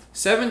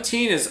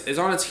 17 is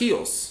on its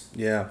heels.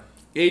 Yeah.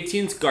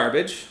 18's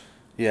garbage.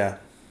 Yeah.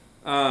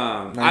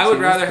 I would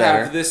rather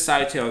have this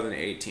side tail than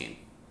 18.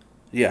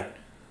 Yeah.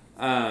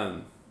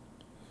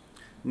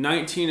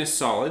 19 is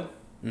solid.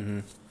 Mm-hmm.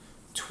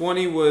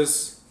 20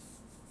 was...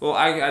 Well,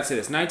 I'd say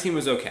this. 19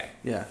 was okay.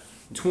 Yeah.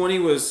 20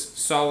 was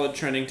solid,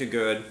 trending to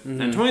good.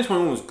 Mm-hmm. And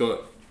 2021 was good.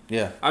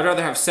 Yeah. I'd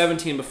rather have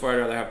 17 before I'd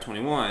rather have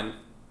 21.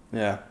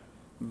 Yeah.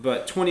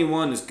 But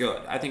 21 is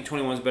good. I think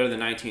 21 is better than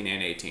 19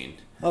 and 18.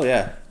 Oh,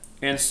 yeah.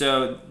 And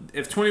so,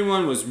 if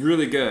 21 was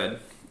really good,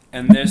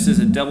 and this is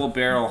a double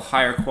barrel,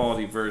 higher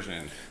quality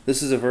version.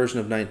 This is a version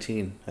of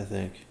 19, I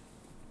think.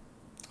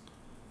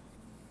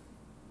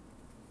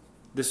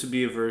 This would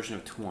be a version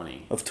of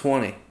 20. Of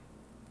 20.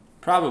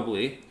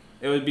 Probably.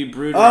 It would be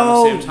brewed around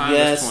the same time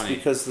as 20.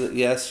 Because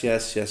yes,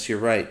 you're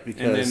right.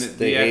 Because and then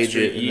they age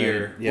it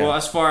year. And then, yeah. Well,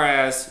 as far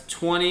as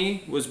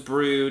 20 was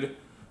brewed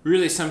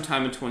really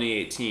sometime in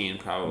 2018,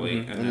 probably,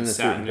 mm-hmm. and then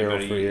sat in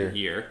about a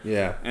year.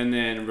 Yeah. And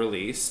then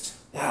released.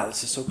 Yeah,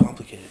 this is so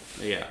complicated.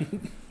 Yeah.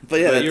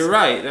 But you're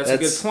right. That's a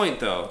good point,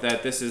 though,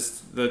 that this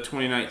is the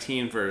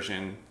 2019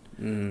 version.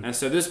 Mm. And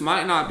so this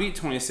might not beat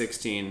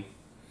 2016.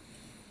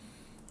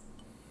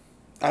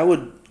 I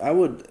would.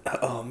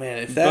 Oh man,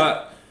 if that.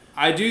 But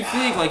I do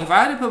think, if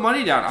I had to put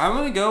money down, I'm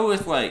gonna go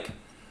with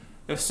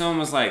if someone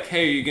was like,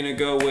 "Hey, are you gonna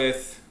go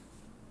with?"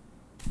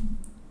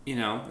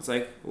 It's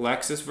like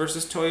Lexus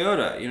versus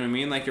Toyota. You know what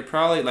I mean? You're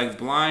probably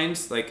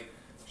blinds.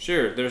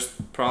 Sure, there's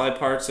probably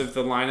parts of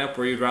the lineup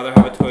where you'd rather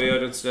have a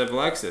Toyota instead of a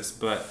Lexus.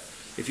 But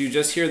if you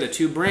just hear the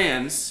two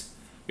brands,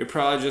 you're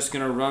probably just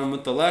gonna run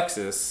with the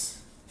Lexus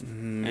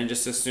and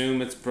just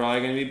assume it's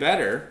probably gonna be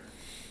better.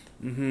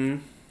 Mm-hmm.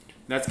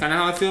 That's kind of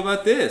how I feel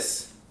about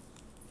this.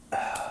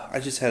 I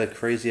just had a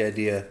crazy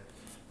idea.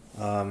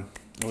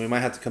 We might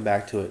have to come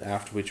back to it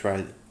after we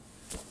try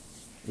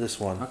this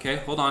one. Okay,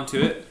 hold on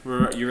to it.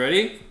 You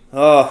ready?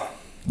 I'm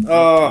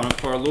going to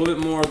pour a little bit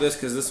more of this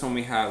because this one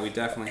we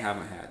definitely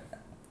haven't had.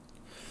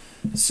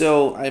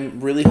 So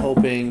I'm really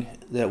hoping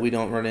that we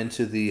don't run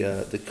into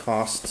the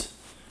cost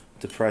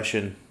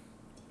depression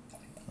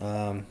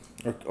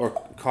or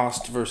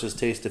cost versus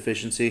taste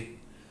efficiency.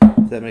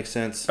 If that makes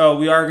sense. Oh,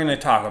 we are going to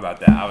talk about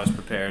that. I was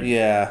prepared.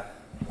 Yeah.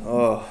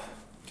 Oh.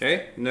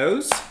 Okay,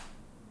 nose.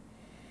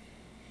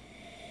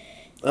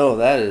 Oh,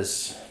 that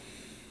is...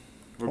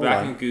 We're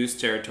back in Goose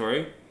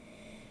territory.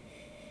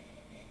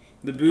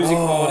 The boozy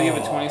quality of a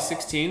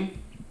 2016.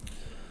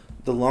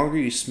 The longer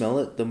you smell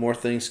it, the more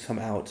things come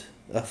out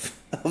of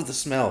the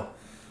smell.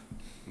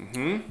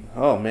 Mm-hmm.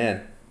 Oh,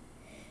 man.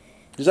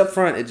 Because up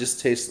front, it just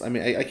tastes... I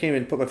mean, I can't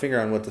even put my finger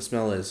on what the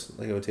smell is.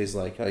 It would taste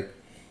like.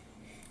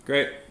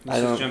 Great.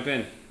 Let's just jump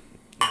in.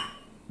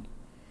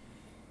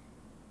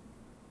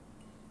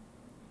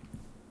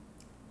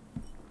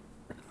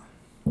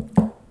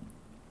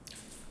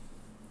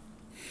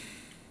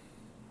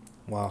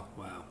 Wow.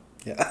 Wow.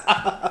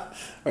 Yeah.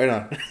 Right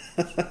on.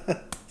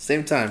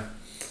 Same time.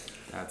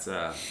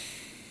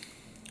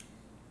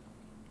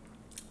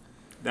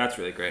 That's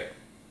really great.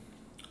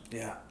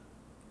 Yeah.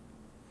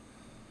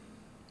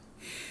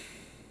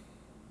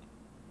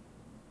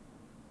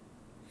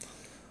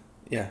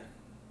 Yeah.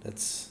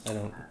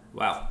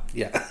 Wow.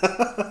 Yeah.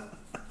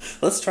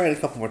 Let's try it a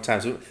couple more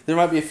times. There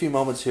might be a few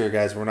moments here,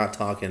 guys, where we're not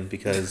talking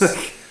because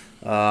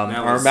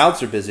our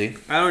mouths are busy.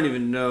 I don't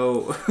even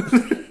know.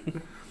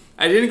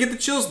 I didn't get the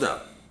chills, though.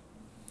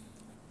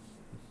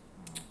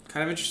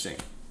 Kind of interesting.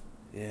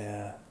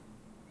 Yeah.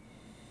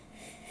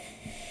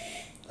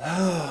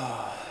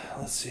 Oh,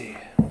 let's see.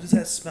 What does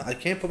that smell? I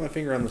can't put my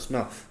finger on the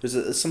smell.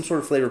 There's some sort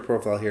of flavor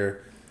profile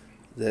here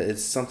that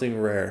it's something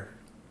rare.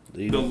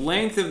 The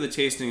length of the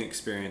tasting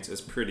experience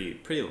is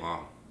pretty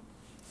long.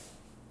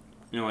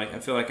 You know, like I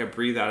feel like I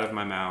breathe out of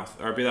my mouth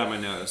or I breathe out of my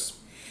nose,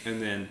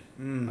 and then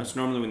that's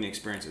normally when the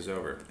experience is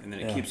over, and then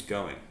it keeps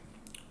going.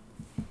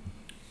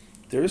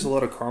 There is a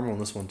lot of caramel in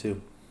this one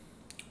too.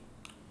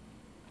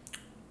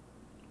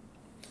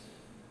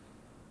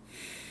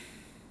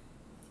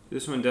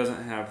 This one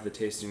doesn't have the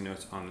tasting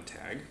notes on the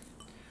tag.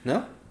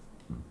 No?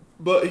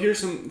 But here's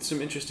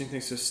some interesting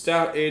things. So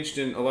stout aged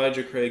in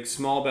Elijah Craig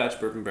small batch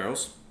bourbon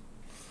barrels.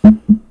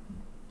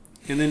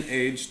 And then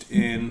aged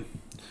in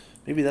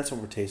maybe that's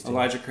what we're tasting.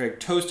 Elijah Craig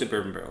toasted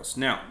bourbon barrels.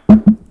 Now,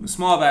 the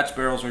small batch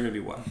barrels are going to be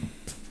what?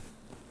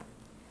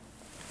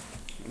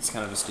 It's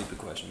kind of a stupid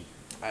question.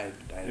 They're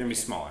going to be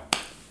smaller.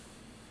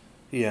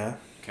 Yeah.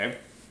 Okay.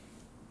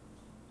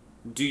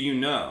 Do you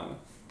know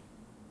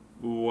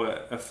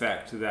what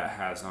effect that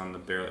has on the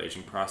barrel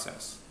aging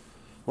process?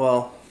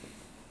 Well,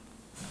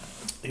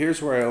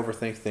 here's where I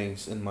overthink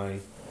things and my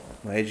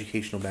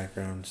educational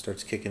background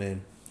starts kicking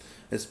in.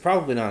 It's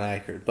probably not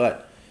accurate,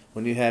 but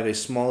when you have a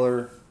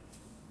smaller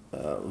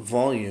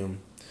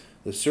volume,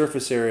 the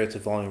surface area to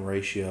volume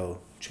ratio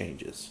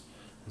changes.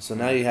 And so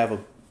now if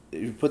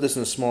you put this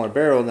in a smaller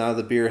barrel, now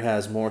the beer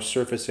has more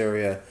surface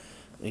area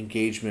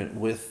engagement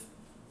with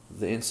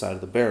the inside of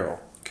the barrel.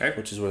 Okay.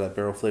 Which is where that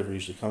barrel flavor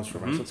usually comes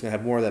from. Mm-hmm. So it's going to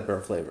have more of that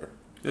barrel flavor.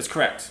 That's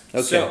correct.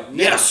 Okay. So,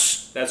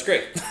 yes! That's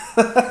great.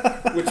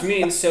 Which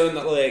means, so in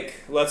the,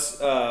 let's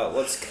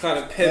kind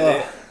of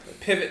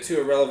pivot to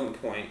a relevant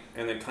point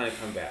and then kind of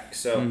come back.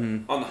 So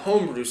on the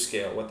homebrew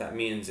scale, what that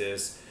means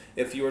is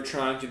if you were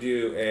trying to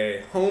do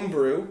a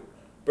homebrew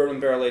bourbon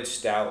barrel aged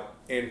stout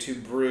and to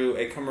brew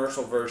a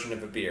commercial version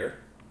of a beer,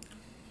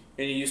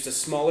 and you used a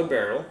smaller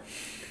barrel,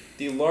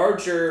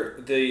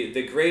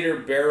 the greater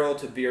barrel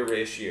to beer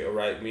ratio,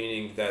 right?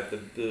 Meaning that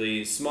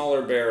the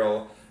smaller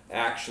barrel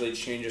actually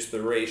changes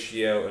the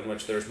ratio in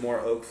which there's more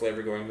oak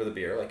flavor going to the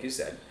beer, like you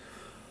said.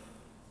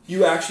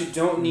 You actually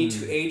don't need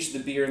to age the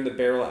beer in the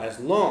barrel as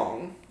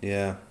long.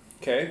 Yeah.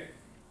 Okay?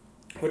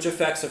 Which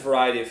affects a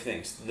variety of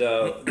things.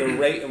 The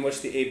rate in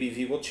which the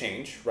ABV will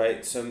change,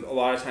 right? So a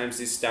lot of times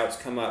these stouts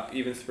come up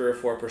even 3 or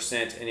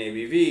 4% in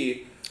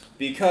ABV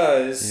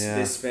because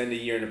they spend a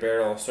year in a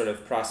barrel sort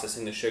of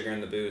processing the sugar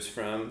and the booze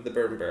from the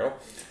bourbon barrel.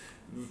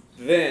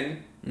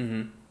 Then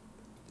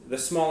the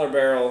smaller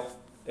barrel,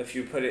 if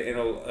you put it in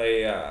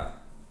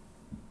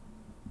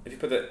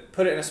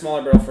put it in a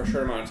smaller barrel for a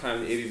short amount of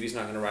time, the ABV is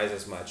not going to rise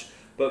as much.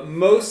 But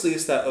mostly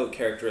it's that oak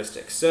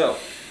characteristic. So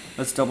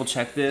let's double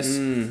check this.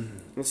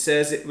 It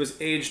says it was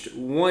aged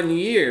 1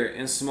 year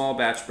in small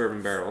batch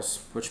bourbon barrels,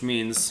 which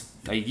means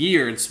a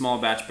year in small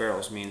batch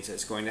barrels means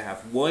it's going to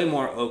have way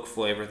more oak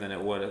flavor than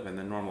it would have in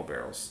the normal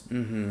barrels.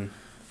 Mm-hmm.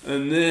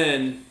 And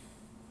then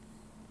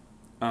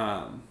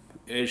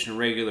aged in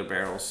regular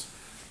barrels,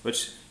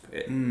 which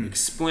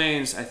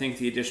explains, I think,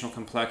 the additional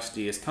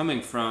complexity is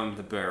coming from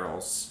the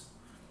barrels.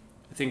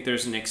 I think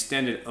there's an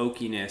extended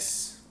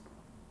oakiness.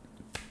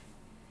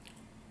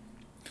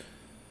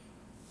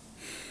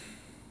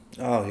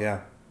 Oh,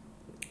 yeah.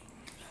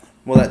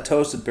 Well, that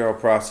toasted barrel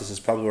process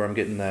is probably where I'm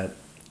getting that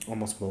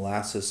almost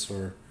molasses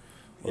or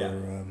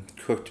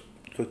cooked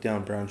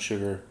down brown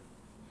sugar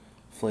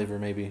flavor,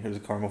 maybe. There's a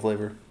caramel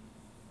flavor.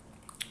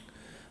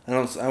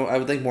 I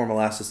would think more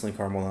molasses than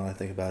caramel now I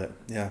think about it.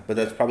 Yeah, but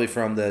that's probably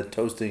from the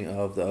toasting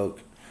of the oak.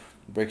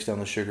 It breaks down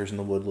the sugars in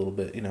the wood a little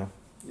bit, you know.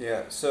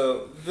 Yeah,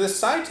 so the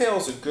Sidetail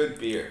is a good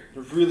beer. A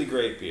really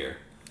great beer.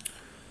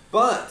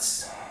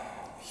 But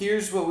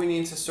here's what we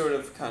need to sort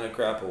of kind of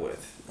grapple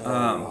with.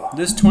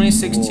 This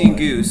 2016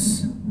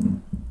 Goose,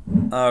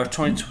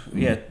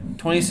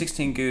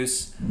 2016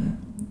 Goose,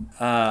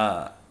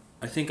 I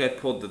think I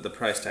pulled the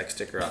price tag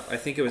sticker up. I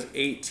think it was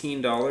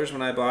 $18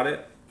 when I bought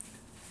it.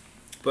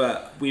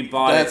 But we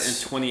bought it in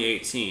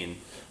 2018.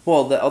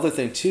 Well, the other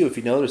thing, too, if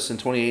you notice, in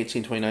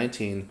 2018,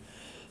 2019,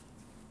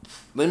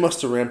 they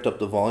must have ramped up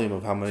the volume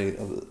of how many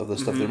of the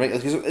stuff they're making.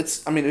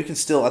 Because we can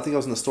still, I think I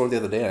was in the store the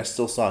other day and I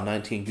still saw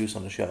 19 Goose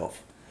on the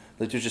shelf.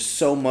 Like, there's just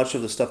so much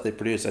of the stuff they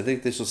produce. I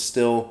think this was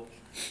still,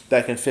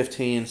 back in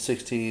 15,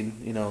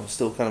 16,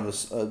 still kind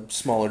of a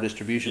smaller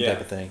distribution type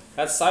of thing.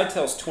 That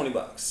Sidetail's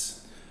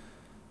 $20.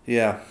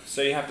 Yeah.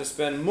 So you have to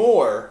spend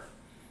more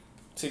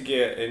to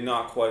get a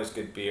not quite as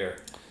good beer.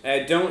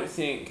 And I don't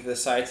think the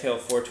Sidetail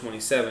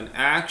 427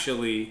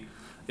 actually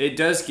it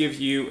does give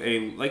you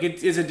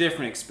it is a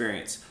different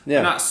experience. Yeah.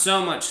 But not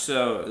so much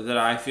so that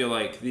I feel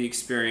like the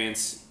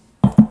experience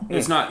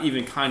is not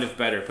even kind of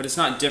better, but it's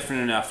not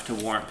different enough to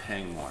warrant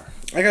paying more.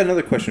 I got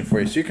another question for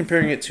you. So you're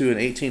comparing it to an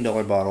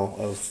 $18 bottle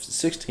of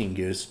 16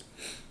 Goose.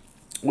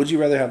 Would you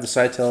rather have the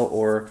Sitel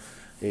or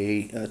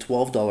a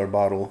 $12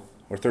 bottle,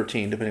 or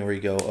 13, depending where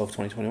you go, of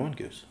 2021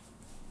 Goose?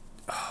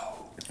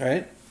 Oh. All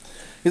right?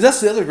 Because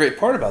that's the other great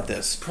part about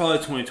this. Probably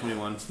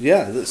 2021.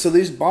 Yeah, so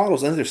these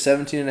bottles, I think they're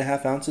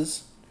 17.5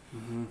 ounces,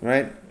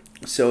 right?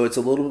 So it's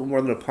a little bit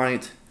more than a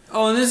pint.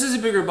 Oh, and this is a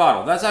bigger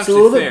bottle. That's It's actually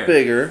a little fair. bit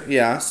bigger,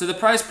 yeah. So the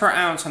price per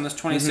ounce on this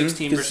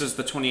 2016 versus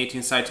the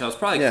 2018 Sitel is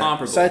probably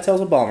comparable.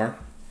 Sitel's a bomber,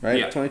 right?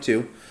 Yeah.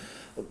 22.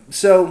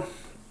 So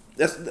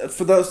that's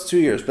for those 2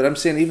 years. But I'm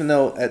saying even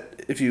though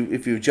if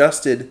you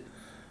adjusted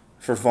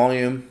for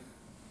volume,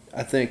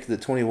 I think the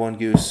 21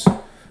 Goose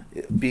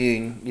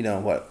being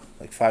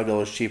like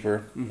 $5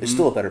 cheaper is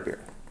still a better beer.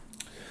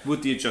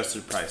 With the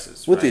adjusted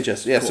prices. With right? the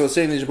adjusted, yeah. Cool. So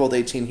saying these are both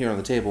 18 here on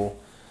the table.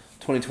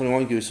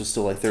 2021 Goose was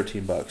still like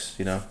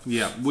 $13,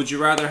 Yeah. Would you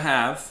rather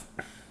have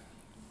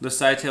the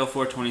Sitel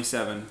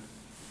 427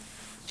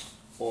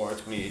 or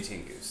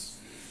 2018 Goose?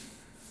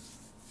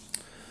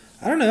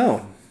 I don't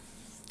know.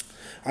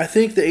 I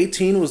think the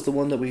 18 was the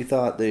one that we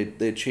thought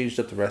they changed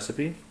up the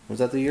recipe. Was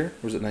that the year?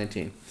 Or was it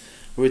 19?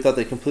 Where we thought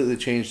they completely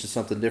changed to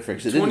something different.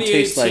 Because it didn't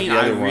taste like the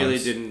other ones. I really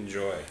didn't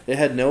enjoy. It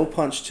had no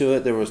punch to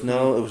it. There was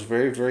no... It was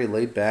very, very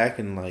laid back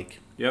and like...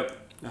 Yep.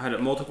 I had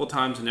it multiple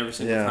times, and every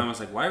single time I was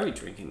like, why are we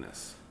drinking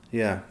this?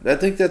 Yeah. I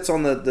think that's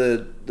on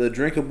the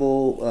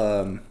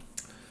drinkable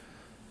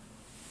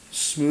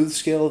smooth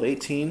scale of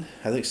 18.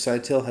 I think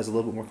Sitel has a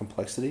little bit more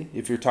complexity.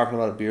 If you're talking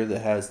about a beer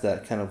that has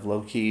that kind of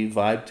low-key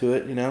vibe to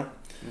it,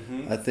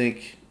 I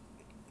think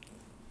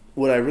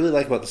what I really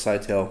like about the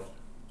Sitel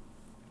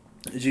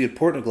is you could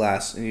pour it in a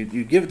glass and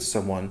you give it to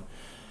someone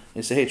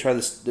and say, hey, try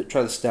this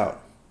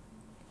stout.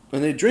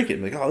 And they drink it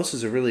and like, oh, this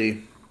is a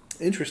really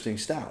interesting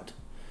stout.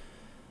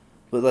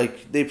 But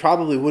like they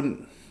probably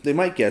wouldn't, they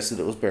might guess that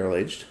it was barrel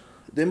aged.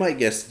 They might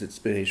guess that it's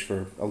been aged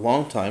for a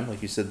long time.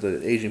 Like you said,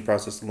 the aging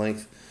process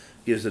length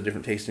gives it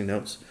different tasting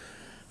notes.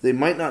 They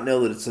might not know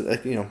that it's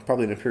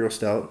probably an imperial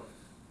stout,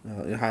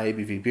 a high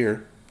ABV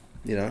beer.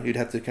 You'd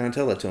have to kind of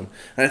tell that to them.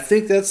 And I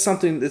think that's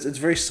something that's it's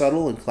very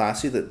subtle and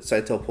classy that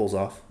Sitel pulls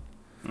off.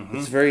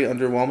 It's very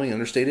underwhelming,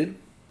 understated.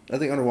 I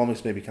think underwhelming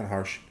is maybe kind of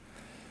harsh,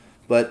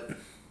 but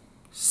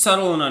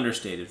subtle and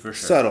understated for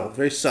sure. Subtle,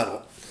 very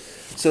subtle.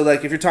 So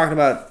like if you're talking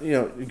about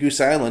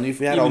Goose Island, you've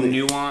had even all the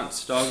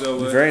nuanced. I'll go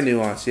with very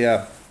nuanced,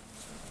 yeah.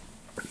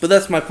 But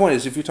that's my point.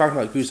 Is if you're talking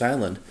about Goose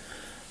Island,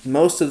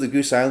 most of the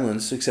Goose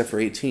Islands, except for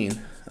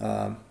 18,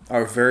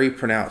 are very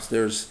pronounced.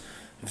 There's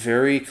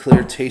very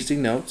clear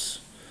tasting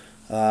notes.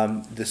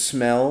 The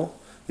smell,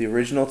 the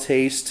original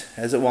taste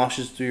as it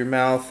washes through your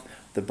mouth,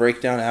 the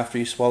breakdown after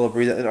you swallow,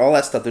 breathe, and all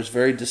that stuff. There's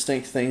very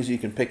distinct things you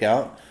can pick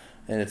out,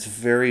 and it's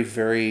very,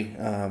 very.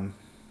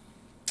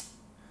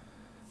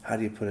 How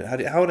do you put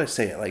it? How would I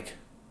say it? Like,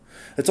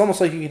 it's almost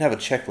like you can have a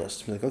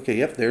checklist. Like, okay,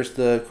 yep, there's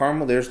the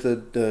caramel, there's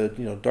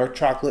the dark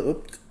chocolate.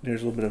 Oops,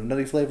 there's a little bit of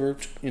nutty flavor.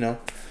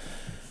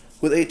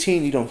 With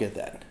 18, you don't get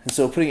that, and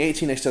so putting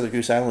 18 next to other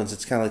Goose Islands,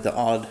 it's kind of like the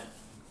odd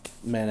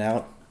man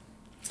out.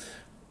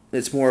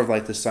 It's more of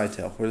like the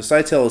Sitel, where the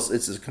Sitel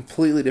it's a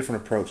completely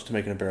different approach to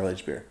making a barrel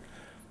aged beer,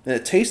 and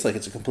it tastes like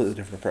it's a completely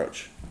different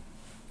approach.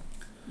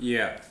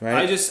 Yeah,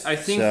 right. I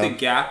think the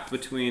gap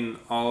between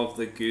all of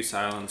the Goose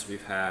Islands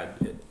we've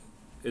had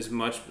is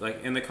much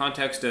like in the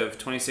context of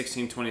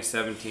 2016,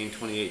 2017,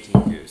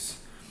 2018 Goose.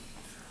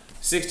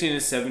 16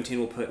 and 17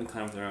 will put in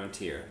kind of their own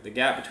tier. The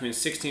gap between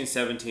 16,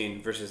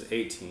 17 versus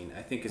 18,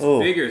 I think, is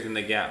bigger than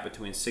the gap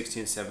between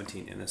 16,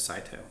 17 and the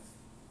Sitel.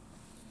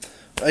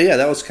 Yeah,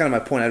 that was kind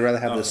of my point. I'd rather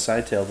have the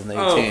Sitel than the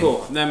 18.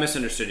 Oh, cool. I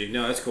misunderstood you.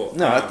 No, that's cool.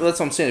 No, that's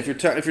what I'm saying. If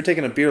you're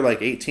taking a beer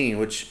like 18,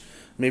 which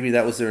maybe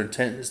that was their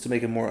intent, is to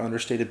make a more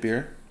understated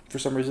beer for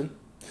some reason,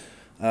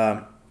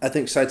 I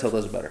think Sitel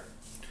does it better.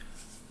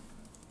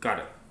 Got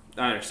it.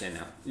 I understand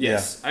now.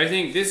 Yes. Yeah. I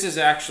think this is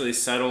actually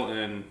subtle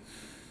and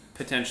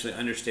potentially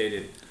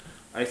understated.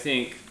 I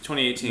think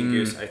 2018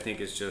 Goose, I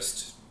think, is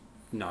just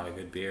not a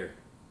good beer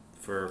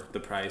for the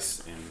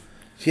price.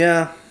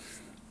 Yeah.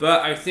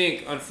 But I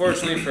think,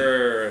 unfortunately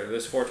for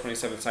this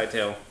 427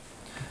 Sitel,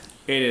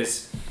 it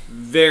is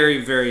very,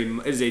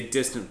 it is a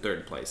distant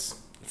third place.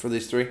 For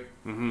these three?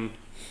 Mm-hmm.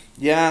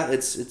 Yeah,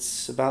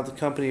 it's about the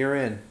company you're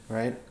in,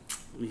 right?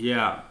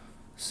 Yeah.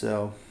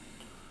 So,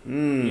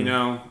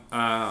 yeah.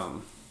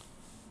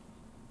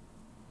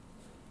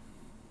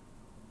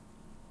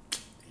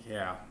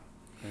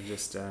 I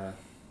just,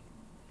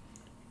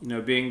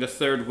 being the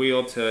third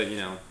wheel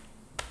to,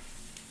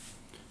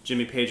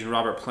 Jimmy Page and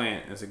Robert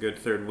Plant is a good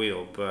third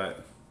wheel,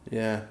 but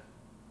yeah,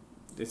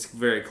 it's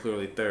very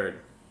clearly third.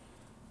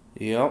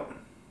 Yep.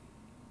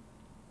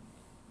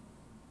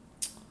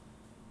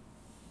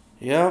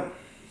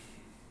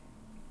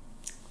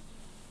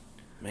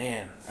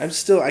 Man,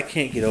 I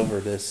can't get over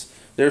this.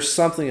 There's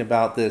something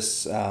about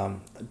this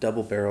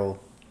double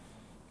barrel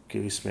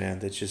Goose, man,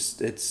 that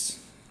just,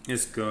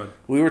 It's good.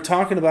 We were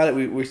talking about it.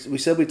 We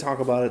said we'd talk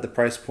about it, the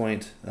price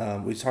point.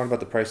 We talked about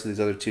the price of these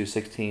other two,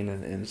 16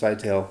 and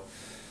Sidetail.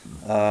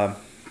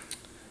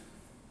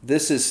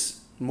 This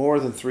is more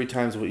than 3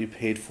 times what you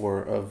paid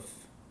for of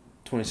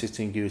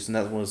 2016 Goose, and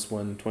that was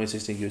when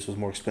 2016 Goose was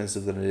more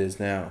expensive than it is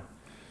now.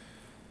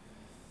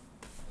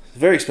 It's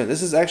very expensive.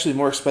 This is actually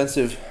more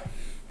expensive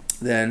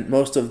than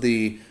most of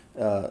the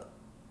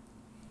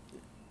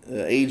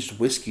aged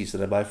whiskeys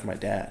that I buy for my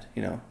dad.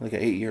 You know, like an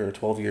 8-year or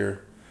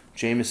 12-year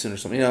Jameson or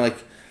something. You know, like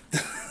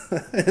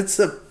it's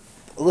a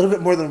little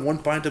bit more than 1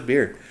 pint of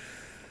beer,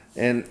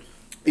 and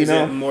is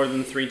it more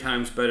than 3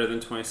 times better than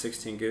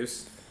 2016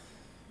 Goose?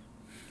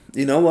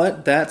 You know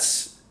what?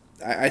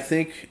 I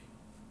think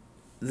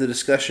the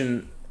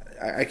discussion.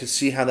 I could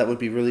see how that would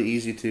be really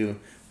easy to.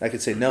 I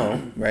could say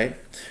no, right?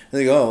 And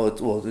they go,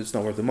 oh, it's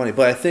not worth the money.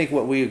 But I think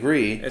what we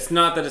agree. It's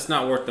not that it's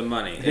not worth the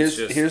money. Here's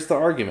the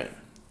argument.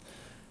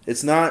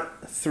 It's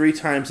not 3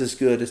 times as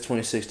good as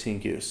 2016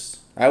 Goose.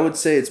 I would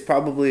say it's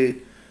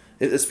probably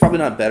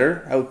not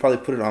better. I would probably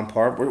put it on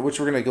par, which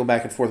we're going to go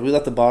back and forth. We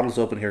left the bottles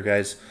open here,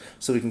 guys,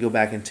 so we can go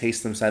back and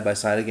taste them side by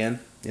side again.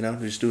 You know,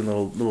 we're just doing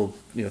little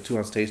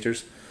 2-ounce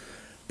tasters.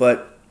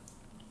 But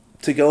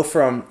to go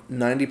from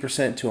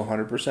 90% to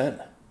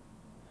 100%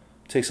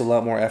 takes a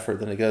lot more effort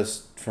than it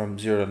goes from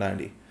 0 to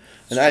 90.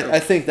 And I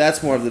think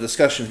that's more of the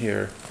discussion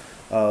here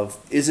of,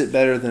 is it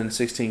better than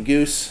 16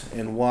 Goose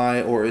and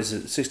why, or is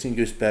it 16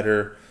 Goose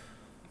better?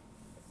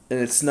 And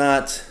it's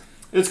not...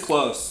 It's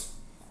close.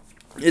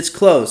 It's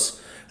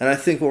close. And I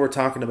think what we're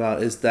talking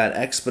about is that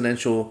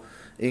exponential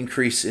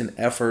increase in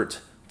effort,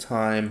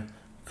 time,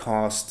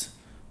 cost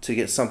to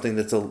get something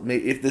that's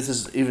if this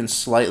is even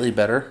slightly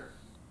better.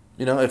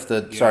 You know,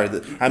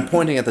 I'm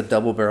pointing at the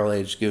double barrel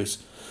aged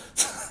Goose.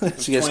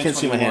 So you guys can't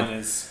see my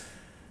hand.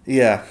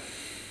 Yeah.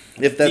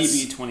 If that's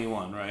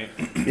DB21, right?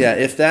 Yeah,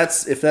 if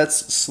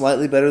that's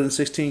slightly better than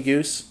 16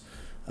 Goose,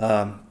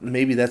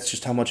 maybe that's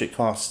just how much it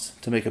costs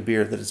to make a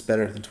beer that is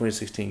better than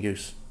 2016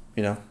 Goose.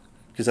 You know,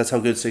 because that's how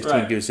good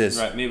 16 Goose is.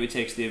 Right. Maybe it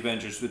takes the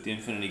Avengers with the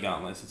Infinity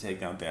Gauntlets to take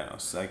down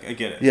Thanos. Like, I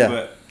get it. Yeah.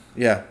 But,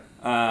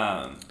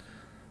 yeah.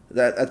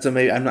 That's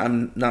amazing.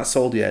 I'm not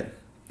sold yet,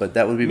 but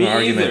that would be my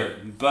argument. Me either.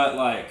 But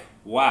like,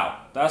 wow,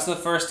 that's the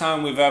first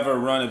time we've ever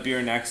run a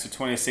beer next to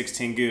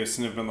 2016 Goose,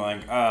 and have been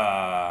like,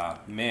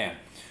 man.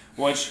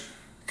 Which,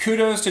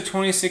 kudos to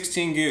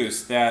 2016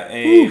 Goose, that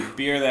a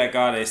beer that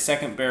got a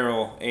second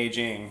barrel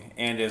aging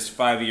and is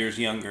 5 years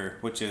younger,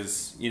 which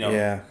is,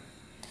 Yeah.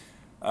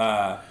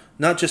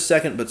 Not just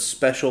second, but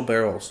special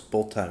barrels,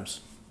 both times.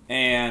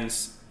 And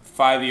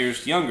 5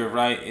 years younger,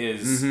 right,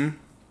 is in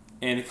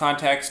the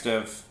context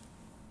of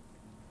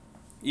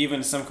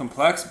even some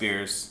complex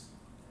beers,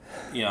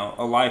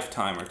 a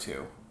lifetime or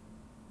two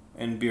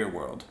in beer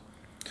world.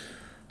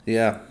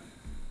 Yeah.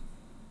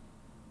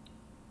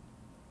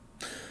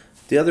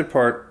 The other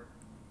part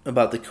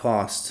about the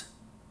cost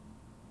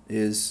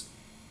is,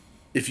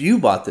 if you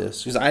bought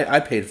this, because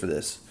I paid for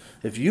this,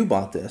 if you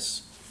bought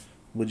this,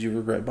 would you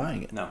regret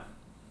buying it? No.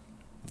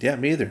 Yeah,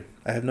 me either.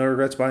 I have no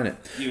regrets buying it.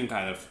 Even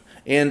kind of.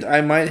 And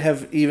I might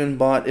have even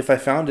bought, if I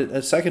found it,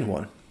 a second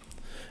one.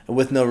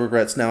 With no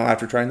regrets now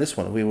after trying this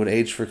one. We would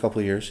age for a couple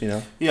of years,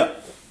 Yeah.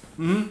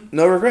 Mm-hmm.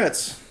 No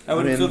regrets. I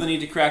wouldn't feel the need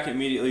to crack it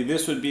immediately.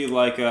 This would be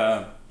like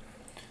I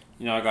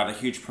got a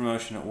huge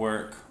promotion at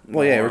work.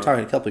 Well, yeah, we're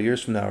talking a couple of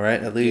years from now,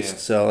 right? At least. Yeah.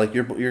 So, like,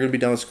 you're going to be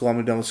done with school, I'm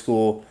going to be done with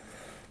school.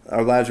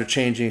 Our lives are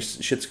changing,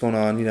 shit's going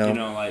on,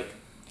 like,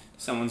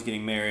 someone's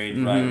getting married,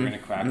 right? We're going to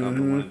crack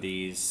open one of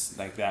these,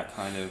 like that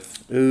kind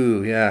of...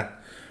 Ooh, yeah.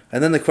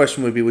 And then the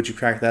question would be, would you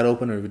crack that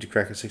open, or would you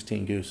crack a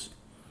 16 Goose?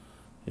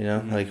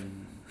 Like...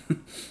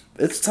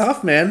 It's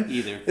tough, man.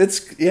 Either.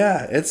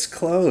 It's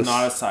close.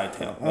 Not a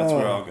Sidetail. That's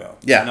where I'll go.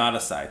 Yeah. Not a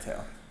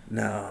Sidetail.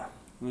 No.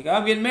 Like,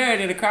 I'm getting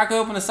married and I crack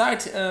open a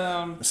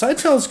Sidetail.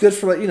 Sidetail is good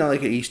for,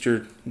 like an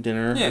Easter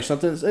dinner or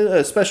something. It's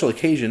a special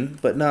occasion,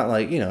 but not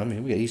like, we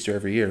get Easter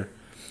every year.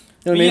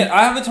 You know what I mean? Yeah,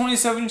 I have a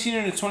 2017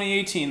 and a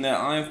 2018 that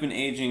I've been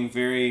aging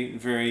very,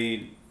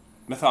 very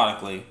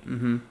methodically.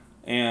 Mm-hmm.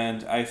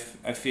 And I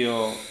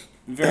feel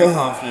very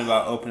confident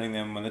about opening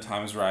them when the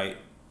time is right.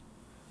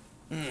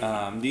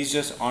 These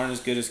just aren't as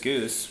good as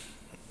Goose.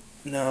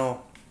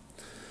 No.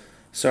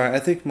 Sorry, I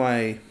think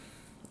my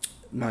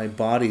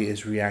body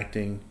is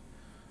reacting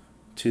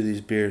to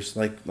these beers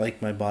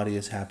like my body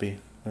is happy.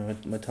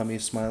 My tummy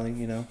is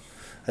smiling,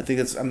 I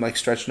think I'm like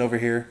stretching over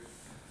here.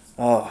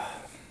 Oh,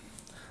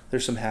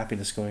 there's some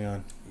happiness going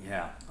on.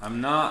 Yeah, I'm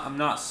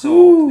not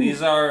sold. Ooh.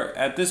 These are,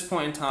 at this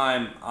point in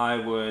time, I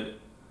would...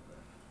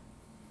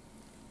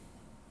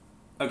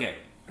 Okay.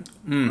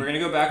 We're going to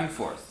go back and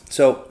forth.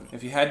 So,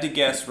 if you had to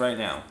guess right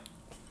now,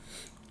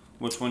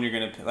 which one you're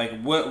going to pick,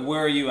 like, where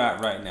are you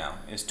at right now?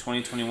 Is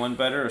 2021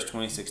 better or is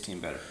 2016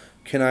 better?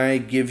 Can I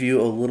give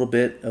you a little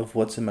bit of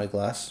what's in my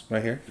glass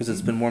right here? Because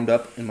it's been warmed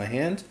up in my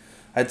hand.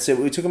 I'd say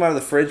we took them out of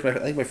the fridge. I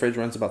think my fridge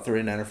runs about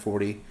 39 or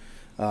 40.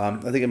 I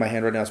think in my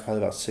hand right now it's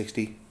probably about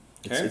 60.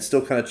 Okay. It's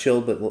still kind of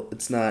chilled, but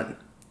it's not...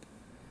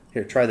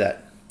 Here, try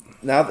that.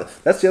 Now,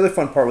 that's the other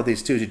fun part with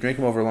these, too. Is you drink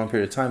them over a long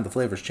period of time, the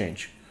flavors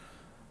change.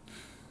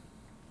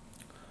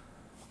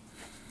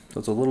 So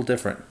it's a little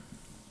different.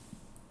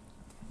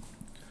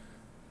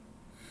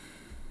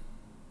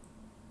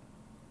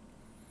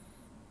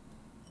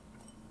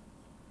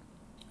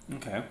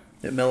 Okay.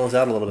 It mellows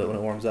out a little bit when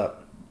it warms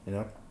up, you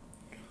know?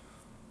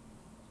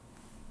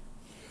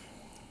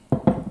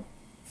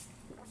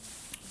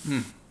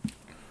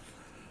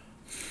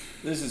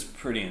 This is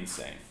pretty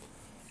insane.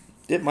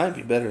 It might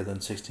be better than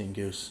 16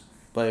 Goose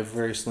by a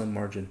very slim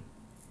margin.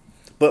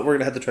 But we're going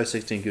to have to try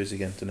 16 Goose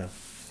again to know.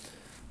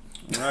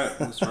 All right,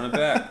 let's run it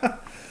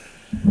back.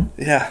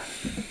 Yeah.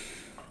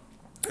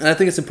 And I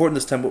think it's important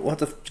this time. We'll have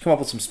to come up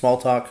with some small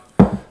talk.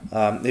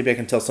 Maybe I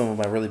can tell some of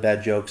my really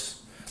bad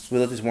jokes. So we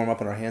let these warm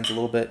up in our hands a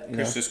little bit.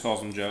 Chris just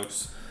calls them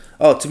jokes.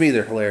 Oh, to me,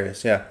 they're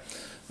hilarious, yeah.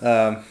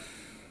 I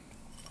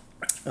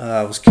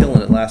was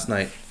killing it last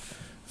night.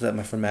 I was at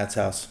my friend Matt's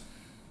house.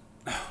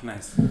 Oh,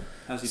 nice.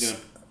 How's he doing?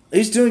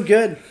 He's doing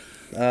good.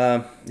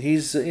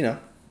 He's, he and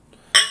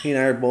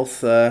I are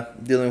both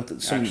dealing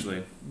with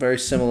some very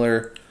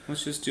similar...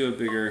 Let's just do a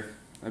bigger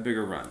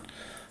run.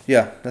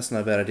 Yeah, that's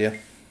not a bad idea.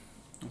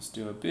 Let's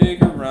do a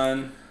bigger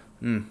run.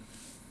 And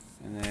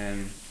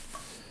then,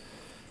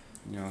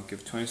 give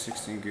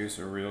 2016 Goose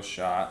a real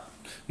shot.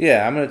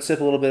 Yeah, I'm going to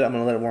sip a little bit. I'm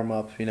going to let it warm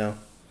up,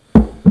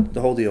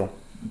 The whole deal.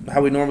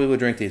 How we normally would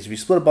drink these. If you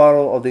split a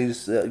bottle of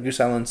these Goose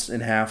Islands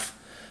in half,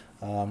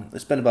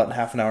 spend about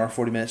half an hour,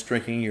 40 minutes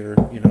drinking your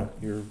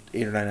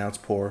 8 or 9 ounce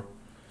pour.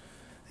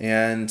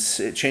 And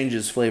it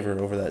changes flavor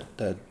over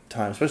that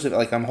time. Especially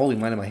if, I'm holding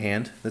mine in my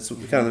hand. That's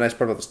kind of the nice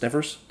part about the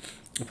Sniffers.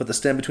 I put the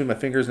stem between my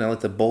fingers and I let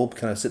the bulb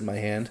kind of sit in my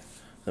hand.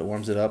 That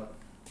warms it up.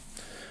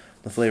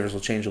 The flavors will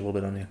change a little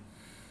bit on you.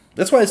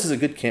 That's why this is a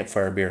good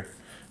campfire beer.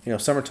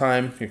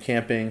 Summertime, you're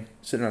camping,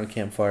 sitting around a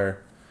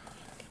campfire.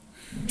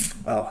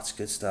 Oh, it's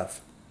good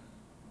stuff.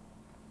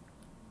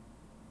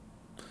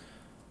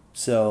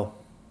 So,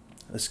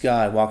 this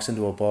guy walks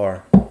into a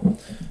bar.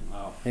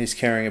 Wow. And he's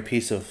carrying a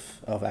piece of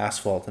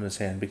asphalt in his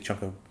hand. Big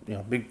chunk of,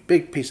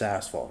 big piece of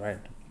asphalt, right?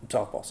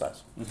 Softball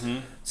size. Mm-hmm.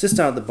 Sits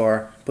down at the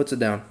bar, puts it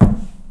down.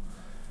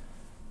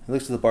 He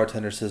looks at the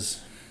bartender,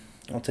 says,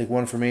 "I'll take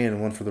one for me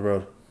and one for the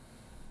road."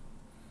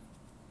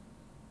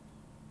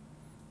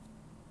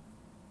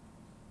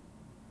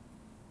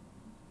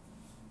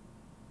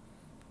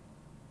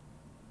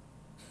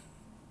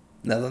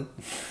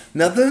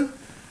 Nothing?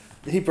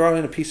 He brought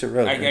in a piece of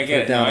road and put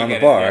it down on the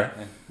bar.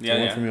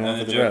 Yeah, one for me, one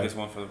for the road.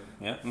 One for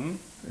mm-hmm.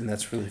 And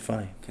that's really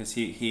funny. Because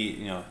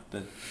he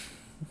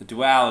the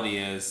duality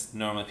is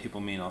normally people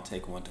mean I'll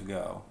take one to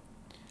go,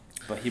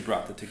 but he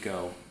brought the to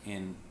go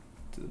in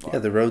to the bar. Yeah,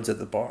 the road's at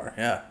the bar.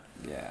 Yeah.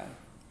 Yeah.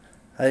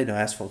 I didn't know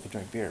asphalt could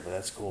drink beer, but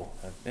that's cool.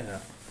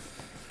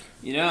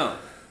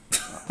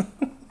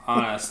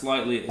 On a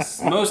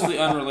mostly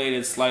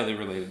unrelated, slightly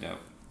related note.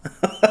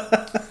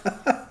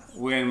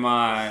 When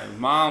my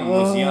mom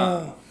was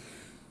young,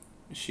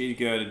 she'd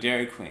go to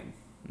Dairy Queen,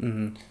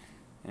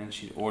 and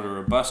she'd order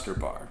a Buster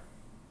bar.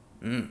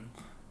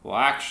 Well,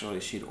 actually,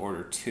 she'd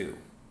order 2.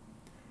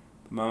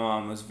 My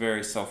mom was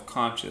very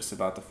self-conscious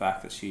about the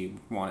fact that she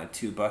wanted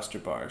 2 Buster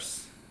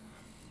bars.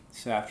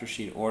 So after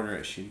she'd order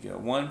it, she'd go,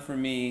 1 for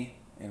me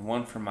and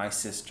 1 for my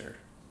sister.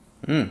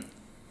 And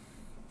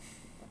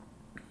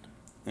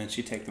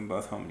she'd take them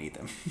both home and eat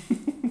them.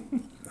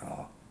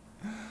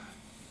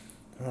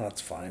 Oh,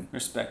 that's fine.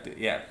 Respect it,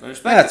 yeah.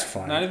 That's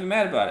fine. Not even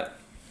mad about it.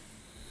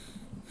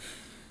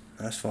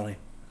 That's funny.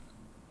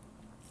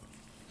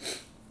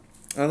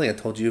 I don't think I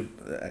told you.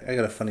 I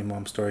got a funny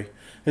mom story.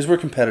 Because we're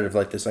competitive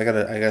like this. I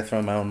gotta throw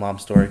in my own mom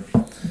story.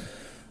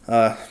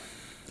 Are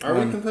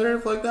we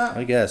competitive like that?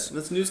 I guess.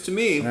 That's news to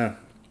me. Yeah.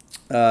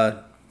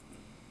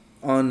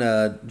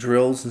 On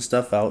drills and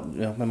stuff out.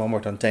 My mom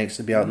worked on tanks.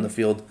 She'd be out in the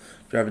field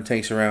driving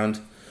tanks around.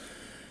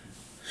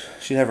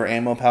 She'd have her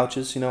ammo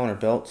pouches, on her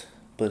belt.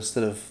 But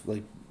instead of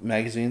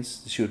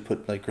magazines, she would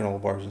put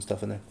granola bars and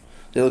stuff in there.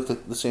 They look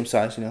like the same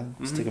size,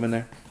 stick them in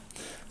there.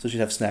 So she'd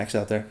have snacks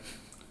out there.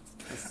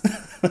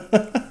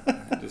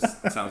 It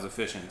just sounds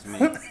efficient to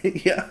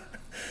me. Yeah.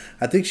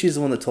 I think she's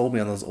the one that told me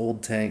on those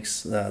old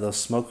tanks, those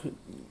smoke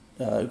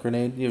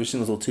grenade. You ever seen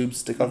those little tubes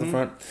stick out the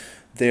front?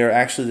 They're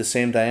actually the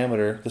same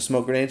diameter. The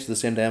smoke grenades are the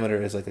same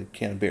diameter as a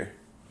can of beer.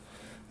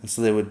 And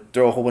so they would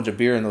throw a whole bunch of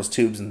beer in those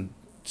tubes and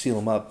seal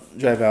them up,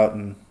 drive out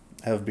and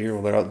have beer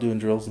while they're out doing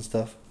drills and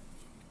stuff.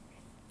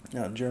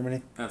 Out in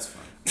Germany. That's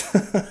fun.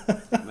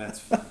 That's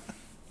fun.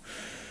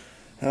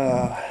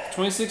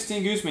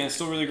 2016 Goose Man is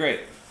still really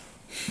great.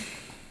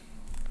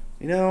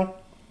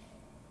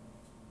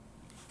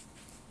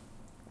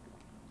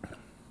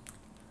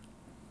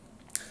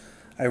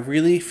 I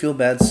really feel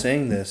bad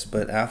saying this,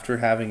 but after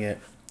having it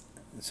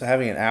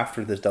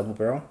after this double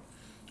barrel,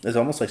 it's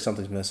almost like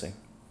something's missing.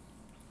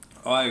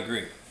 Oh, I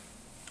agree.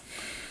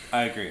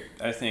 I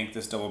think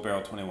this double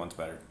barrel 21's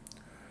better.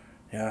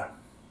 Yeah.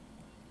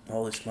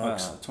 Holy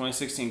smokes.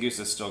 2016 Goose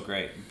is still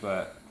great,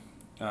 but...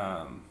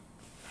 Well,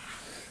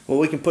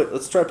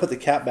 let's try to put the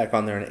cap back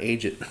on there and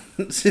age it.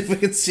 See if we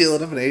can seal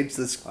it up and age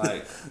this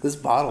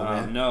bottle,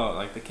 man.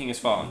 No, the king has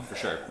fallen, for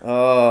sure.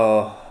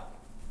 Oh.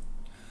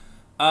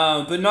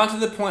 But not to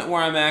the point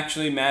where I'm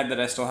actually mad that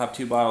I still have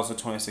 2 bottles of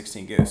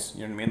 2016 Goose.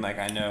 You know what I mean? Like,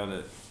 I know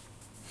that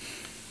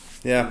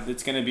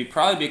it's going to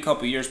probably be a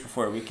couple years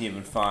before we can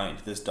even find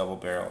this double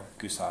barrel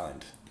Goose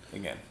Island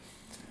again.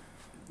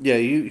 Yeah,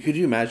 could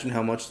you imagine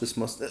how much this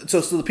must... So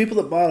the people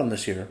that bought them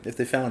this year, if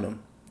they found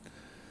them,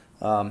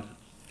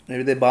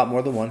 maybe they bought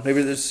more than one.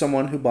 Maybe there's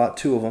someone who bought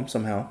 2 of them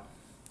somehow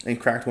and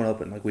cracked one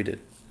open like we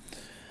did.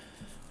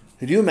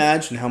 Could you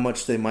imagine how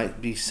much they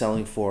might be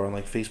selling for on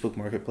like Facebook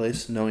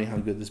Marketplace, knowing how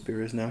good this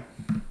beer is now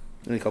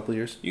in a couple of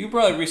years? You could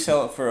probably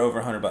resell it for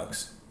over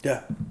 $100.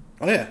 Yeah.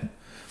 Oh yeah.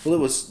 Well,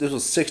 this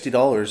was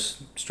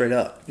 $60 straight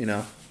up. You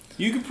know.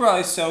 You could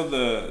probably sell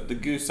the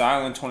Goose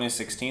Island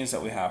 2016s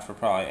that we have for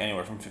probably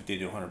anywhere from $50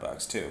 to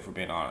 $100 too, if we're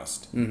being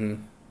honest.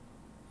 Mm-hmm.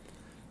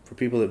 For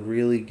people that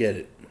really get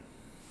it.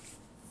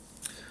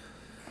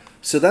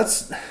 So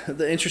that's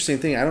the interesting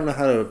thing. I don't know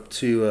how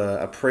to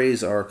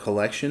appraise our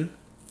collection,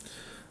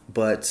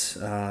 but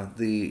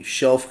the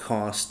shelf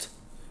cost,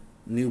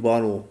 new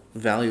bottle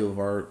value of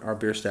our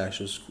beer stash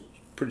is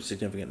pretty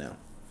significant now.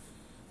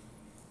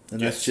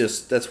 And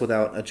that's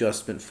without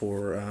adjustment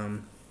for,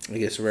 I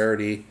guess,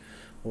 rarity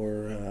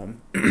or,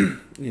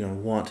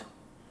 want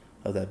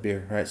of that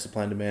beer, right?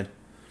 Supply and demand.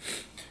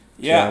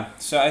 Yeah.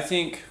 So I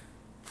think,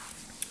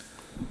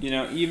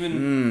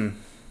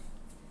 even...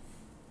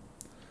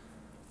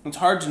 It's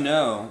hard to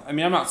know. I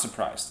mean, I'm not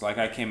surprised. Like,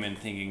 I came in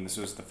thinking this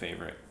was the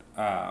favorite.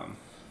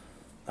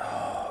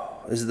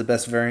 Is it the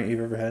best variant you've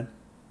ever had?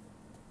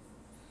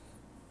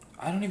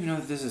 I don't even know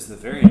if this is the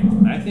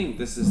variant. I think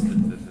this is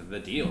the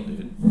deal,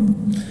 dude.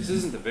 This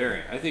isn't the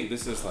variant. I think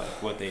this is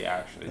like what they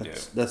actually do.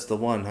 That's the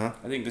one, huh?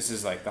 I think this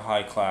is like the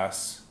high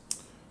class.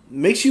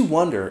 Makes you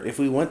wonder if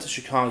we went to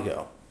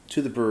Chicago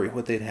to the brewery,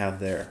 what they'd have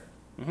there.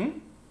 Mm-hmm.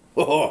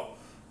 Oh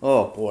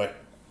boy.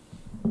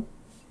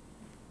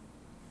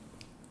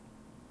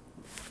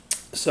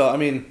 So I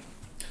mean,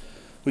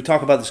 we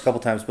talk about this a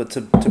couple times, but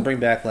to bring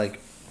back like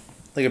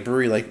a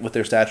brewery like with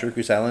their stature,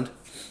 Goose Island,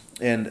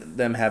 and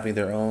them having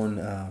their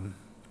own,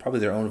 probably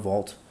their own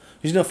vault.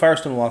 Because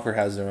Firestone Walker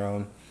has their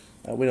own.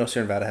 We know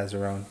Sierra Nevada has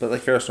their own, but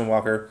like Firestone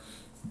Walker,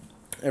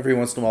 every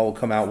once in a while will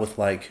come out with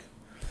like,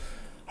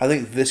 I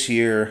think this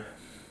year,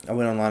 I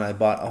went online, I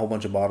bought a whole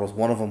bunch of bottles.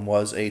 One of them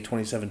was a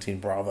 2017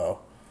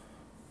 Bravo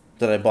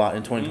that I bought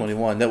in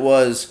 2021 that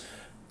was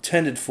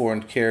tended for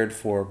and cared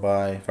for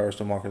by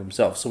Firestone Walker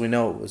themselves. So we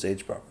know it was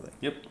aged properly.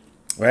 Yep.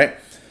 Right?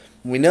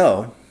 We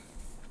know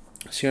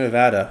Sierra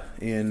Nevada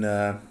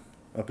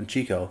up in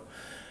Chico,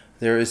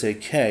 there is a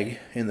keg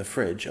in the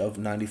fridge of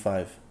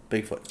 95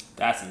 Bigfoot.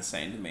 That's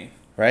insane to me.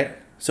 Right?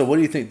 So what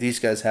do you think these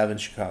guys have in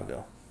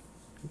Chicago?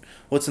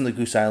 What's in the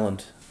Goose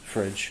Island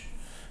fridge?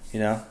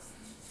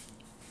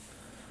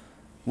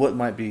 What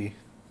might be...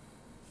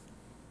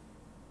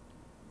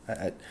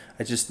 I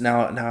just...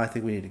 Now I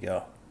think we need to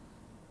go.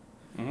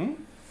 Mm-hmm.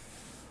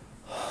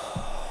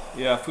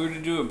 Yeah, if we were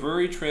to do a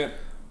brewery trip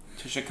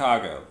to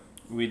Chicago,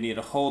 we'd need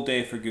a whole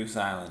day for Goose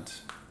Island.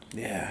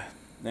 Yeah.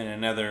 Then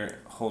another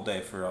whole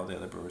day for all the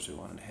other brewers we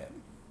wanted to hit.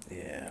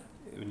 Yeah.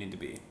 It would need to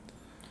be.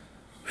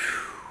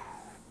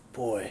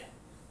 Boy.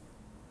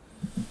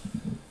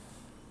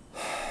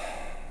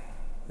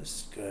 This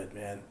is good,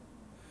 man.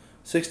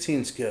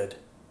 16's good.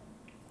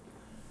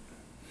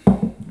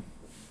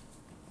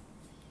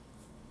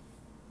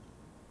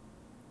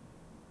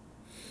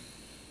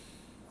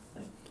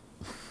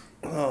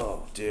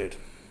 Oh, dude.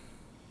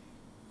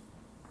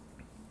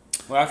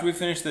 Well, after we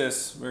finish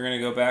this, we're going to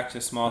go back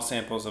to small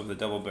samples of the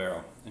double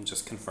barrel and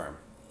just confirm.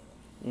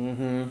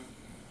 Mm-hmm.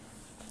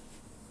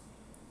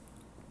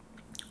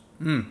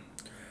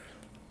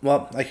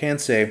 Well, I can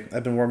say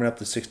I've been warming up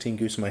the 16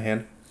 Goose in my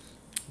hand.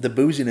 The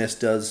booziness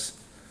does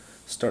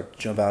start to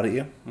jump out at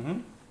you. Mm-hmm.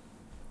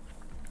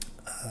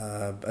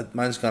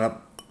 Mine's gone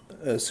up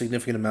a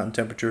significant amount in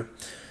temperature,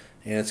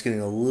 and it's getting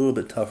a little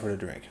bit tougher to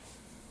drink.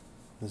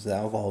 Because the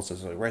alcohol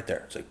is like right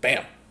there. It's like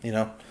bam,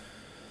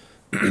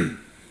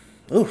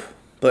 Oof.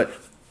 But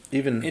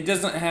even it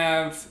doesn't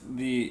have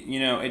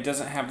it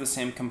doesn't have the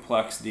same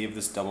complexity of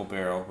this double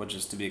barrel, which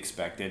is to be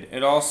expected.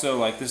 It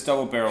also this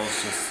double barrel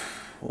is just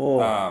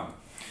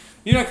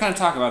kind of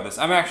talk about this.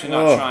 I'm actually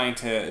not trying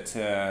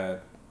to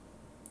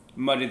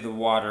muddy the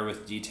water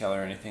with detail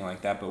or anything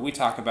like that, but we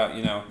talk about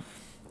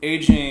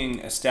aging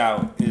a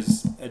stout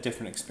is a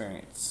different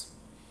experience.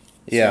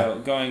 Yeah. So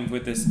going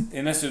with this,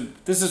 and this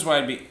is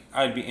why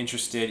I'd be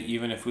interested,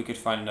 even if we could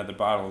find another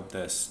bottle of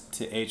this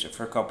to age it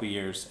for a couple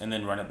years and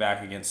then run it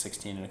back against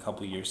 16 in a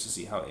couple years to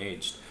see how it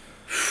aged.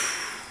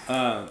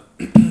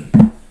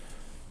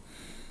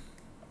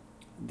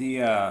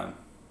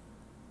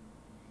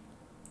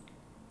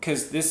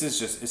 Because this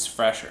is it's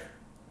fresher,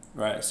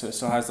 right? So it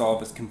still has all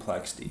of its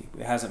complexity.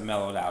 It hasn't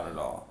mellowed out at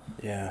all.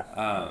 Yeah.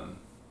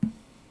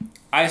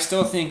 I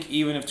still think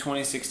even if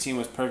 2016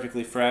 was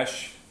perfectly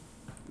fresh,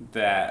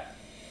 that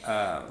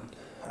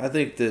I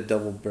think the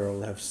double barrel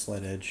will have a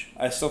slight edge.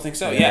 I still think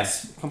so. Yeah.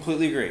 Yes,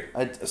 completely agree.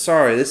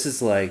 Sorry, this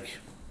is I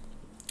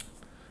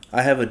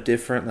have a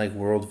different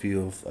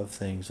worldview of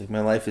things. My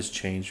life has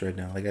changed right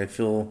now. I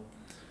feel.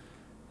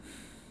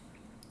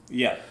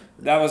 Yeah.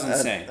 That was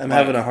insane. I'm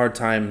having a hard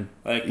time.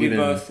 Like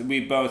we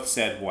both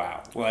said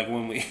wow. Like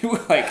when we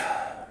like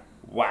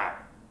wow.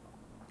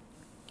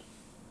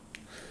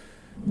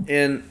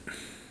 And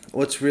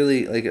what's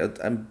really like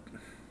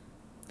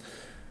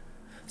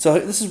so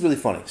this is really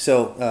funny.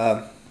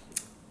 So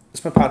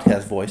it's my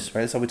podcast voice,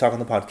 right? That's how we talk on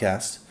the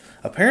podcast.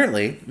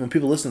 Apparently, when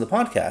people listen to the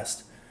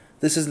podcast,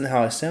 this isn't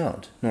how I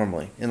sound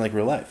normally in like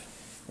real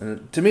life.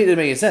 And to me, it didn't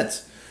make any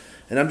sense.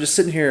 And I'm just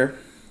sitting here,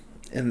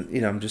 and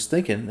I'm just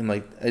thinking, and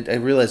like I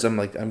realize I'm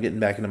getting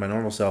back into my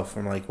normal self.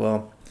 I'm like,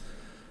 well,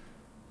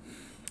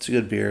 it's a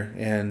good beer,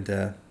 and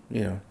we're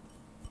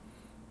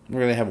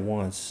gonna have it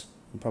once.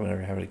 We'll probably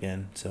never have it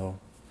again. So,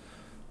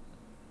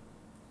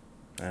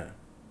 I don't know.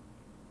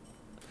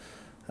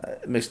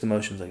 Mixed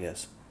emotions, I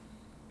guess.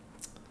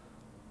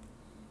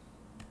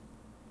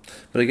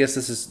 But I guess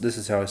this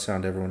is how I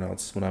sound to everyone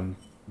else when I'm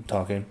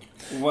talking.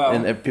 Well,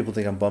 and people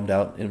think I'm bummed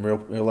out in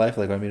real life,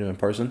 like when I meet them in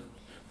person.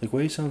 Like,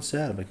 why do you sound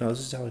sad? I'm like, no, this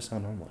is how I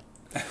sound normally.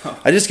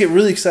 I just get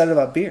really excited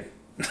about beer.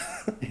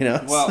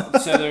 Well,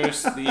 so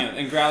there's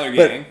in Growler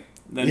Gang.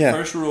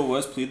 First rule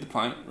was plead the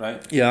pint,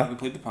 right? Yeah. We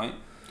plead the pint,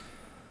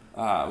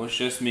 which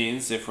just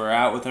means if we're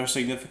out with our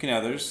significant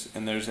others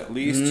and there's at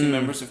least 2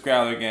 members of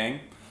Growler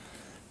Gang,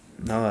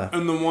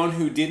 and the one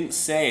who didn't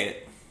say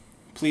it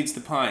pleads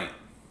the pint,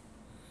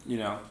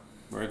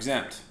 we're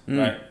exempt,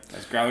 right?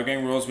 That's Growler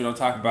Gang rules. We don't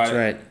talk about it.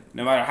 Right.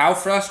 No matter how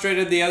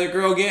frustrated the other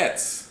girl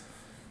gets.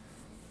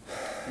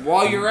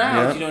 While you're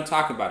out, you don't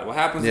talk about it. What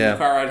happens in the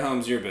car ride home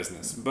is your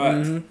business.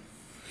 But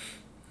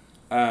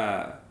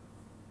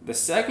the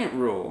second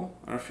rule,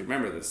 I don't know if you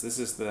remember this. This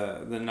is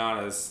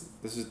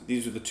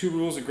these are the 2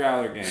 rules of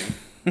Growler Gang.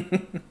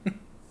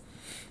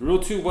 Rule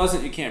 2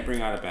 wasn't you can't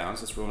bring out of bounds.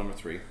 That's rule number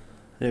 3.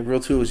 Yeah, rule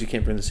 2 was you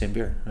can't bring the same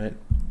beer, right?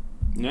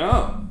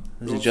 No.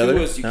 Rule 2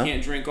 was you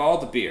can't drink all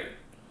the beer.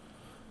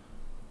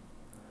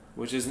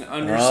 Which is an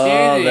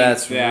understanding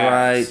that we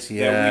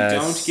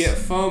don't get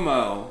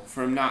FOMO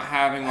from not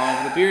having all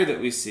of the beer that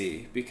we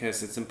see,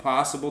 because it's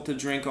impossible to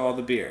drink all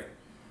the beer.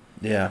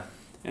 Yeah.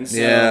 And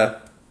so,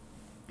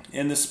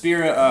 in the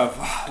spirit of,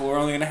 we're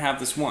only going to have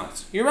this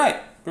once. You're right.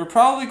 We're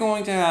probably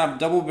going to have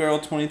Double Barrel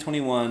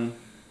 2021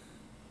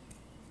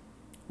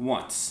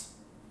 once.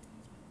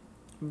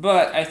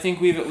 But I think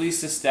we've at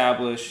least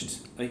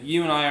established, like,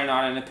 you and I are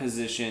not in a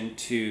position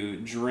to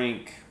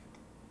drink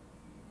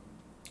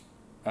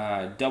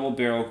Double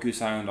Barrel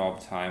Goose Island all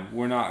the time.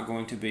 We're not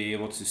going to be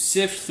able to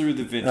sift through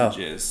the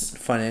vintages.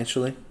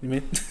 Financially, you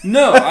mean?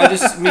 No, I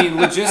just mean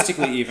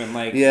logistically even.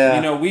 Like,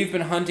 we've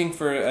been hunting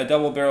for a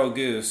Double Barrel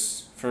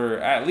Goose for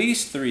at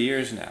least 3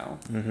 years now.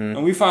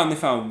 And we finally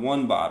found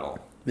 1 bottle.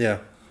 Yeah.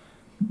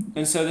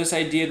 And so this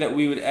idea that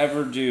we would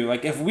ever do,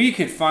 like, if we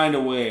could find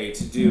a way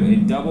to do a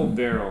Double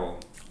Barrel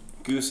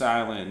Goose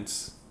Island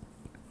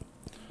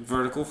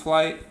vertical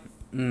flight,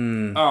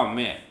 oh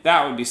man,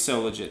 that would be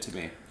so legit to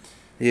me.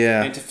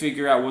 Yeah. And to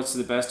figure out what's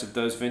the best of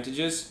those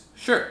vintages,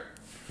 sure.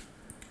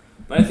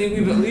 But I think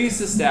we've at least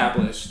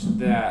established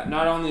that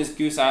not only is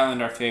Goose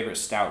Island our favorite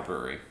stout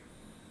brewery,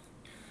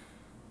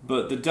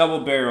 but the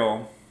double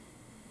barrel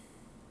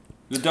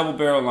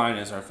line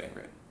is our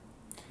favorite.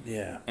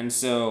 Yeah. And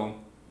so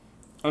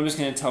I'm just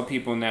going to tell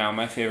people now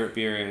my favorite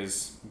beer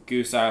is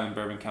Goose Island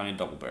Bourbon County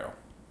Double Barrel.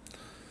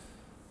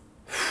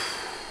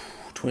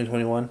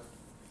 2021?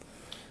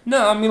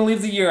 No, I'm going to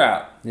leave the year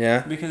out.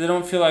 Yeah? Because I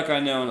don't feel like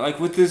I know. Like,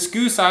 with this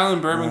Goose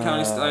Island Bourbon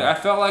County, I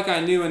felt like I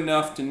knew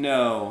enough to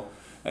know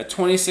that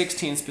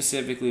 2016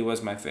 specifically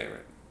was my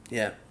favorite.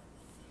 Yeah.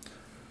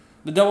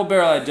 The Double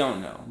Barrel I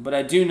don't know. But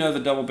I do know the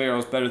Double Barrel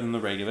is better than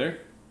the regular.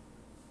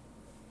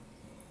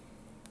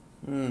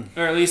 Or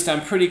at least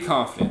I'm pretty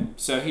confident.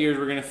 So here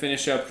we're going to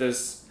finish up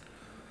this.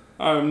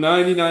 I'm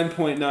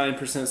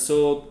 99.9%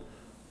 sold.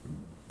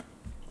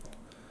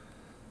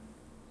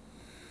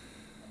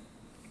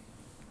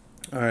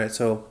 All right,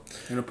 so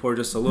I'm going to pour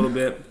just a little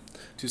bit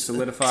to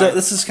solidify. So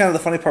this is kind of the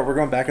funny part. We're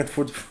going back and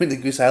forth between the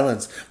Goose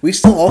Islands. We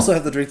still also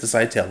have to drink the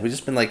side tail. We've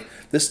just been like,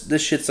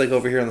 this shit's like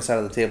over here on the side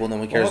of the table. No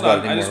one cares about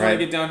it anymore, I just want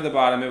to get down to the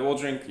bottom. Maybe we'll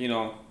drink,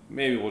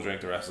 maybe we'll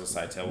drink the rest of the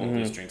side tail. We'll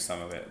just drink some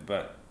of it.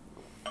 But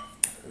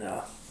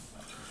no.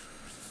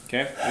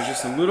 Okay, there's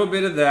just a little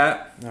bit of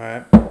that. All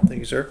right. Thank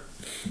you, sir.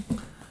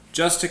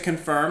 Just to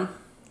confirm,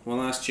 one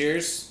last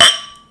cheers.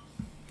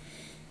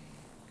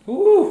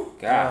 Ooh,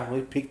 God. Oh,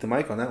 we peaked the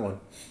mic on that one.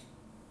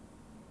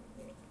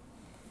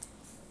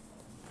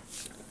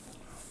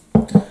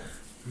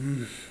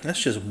 That's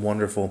just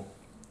wonderful.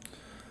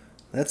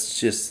 That's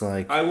just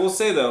like... I will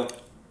say, though,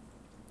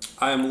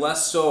 I am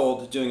less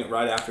sold doing it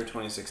right after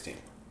 2016.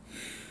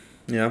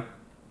 Yeah.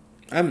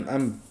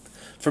 I'm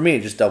for me,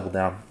 just double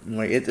down.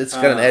 Like it's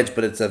got an edge,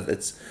 but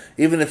it's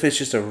even if it's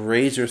just a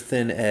razor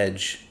thin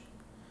edge.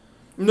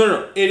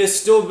 No, it is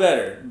still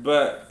better,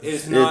 but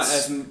it's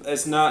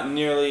not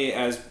nearly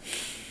as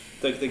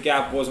like the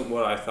gap wasn't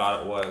what I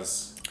thought it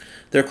was.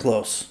 They're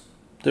close.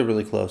 They're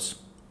really close.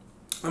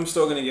 I'm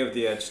still gonna give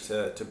the edge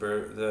to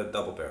the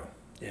Double Barrel.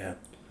 Yeah.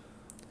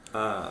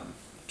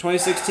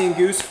 2016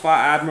 Goose fought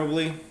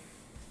admirably.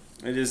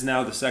 It is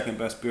now the second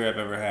best beer I've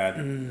ever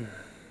had.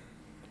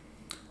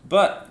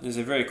 But there's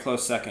a very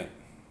close second.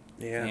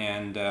 Yeah.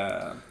 And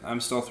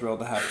I'm still thrilled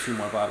to have 2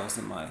 more bottles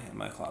in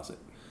my closet.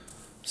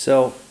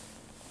 So,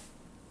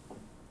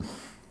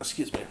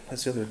 excuse me.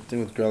 That's the other thing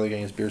with Growler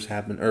Gang is beers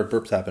happen, or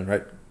burps happen,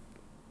 right?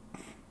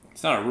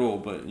 It's not a rule,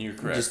 but you're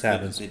correct. It just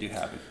happens. They do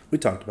happen. We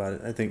talked about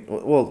it. I think.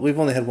 Well, we've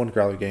only had one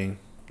Growler Gang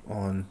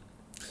on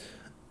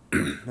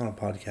a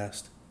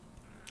podcast,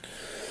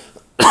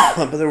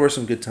 but there were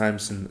some good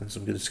times and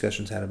some good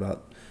discussions had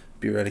about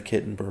beer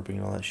etiquette and burping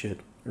and all that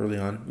shit early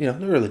on. You know,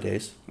 the early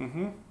days.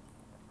 Mm-hmm.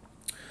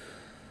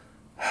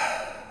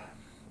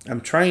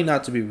 I'm trying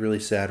not to be really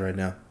sad right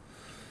now.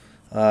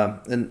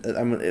 And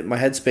I'm in my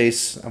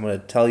headspace. I'm gonna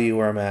tell you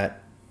where I'm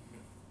at.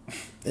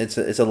 It's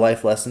a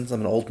life lesson.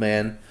 I'm an old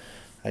man.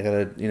 I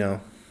gotta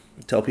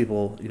tell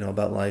people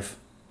about life.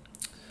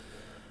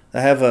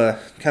 I have a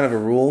kind of a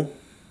rule.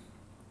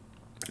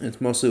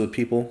 It's mostly with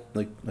people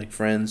like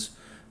friends,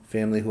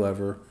 family,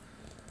 whoever.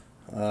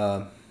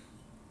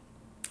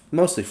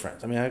 Mostly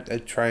friends. I mean, I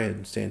try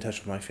and stay in touch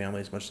with my family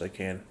as much as I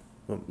can.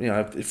 I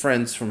have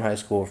friends from high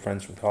school,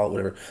 friends from college,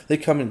 whatever. They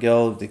come and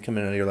go. They come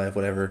into your life,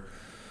 whatever.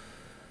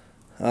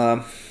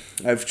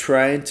 I've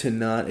tried to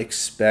not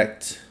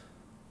expect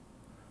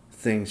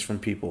things from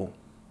people.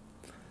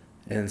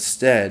 And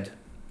instead,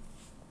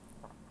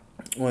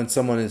 when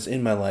someone is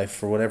in my life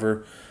for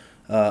whatever,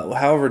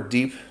 however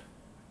deep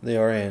they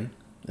are in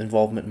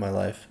involvement in my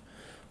life,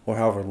 or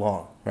however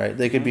long, right?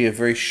 They could be a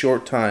very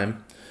short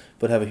time,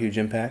 but have a huge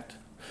impact.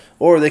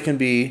 Or they can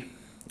be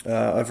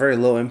a very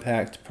low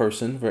impact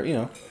person,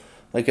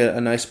 like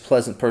a nice,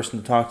 pleasant person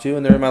to talk to,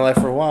 and they're in my life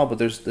for a while, but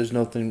there's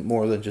nothing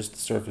more than just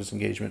surface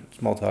engagement,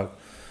 small talk.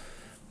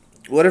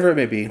 Whatever it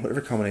may be,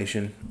 whatever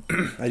combination,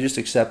 I just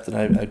accept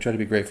and I try to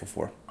be grateful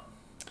for.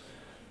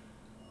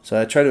 So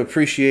I try to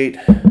appreciate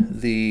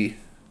the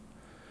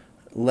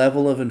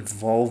level of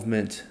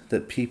involvement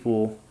that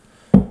people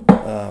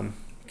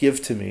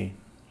give to me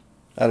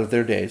out of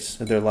their days,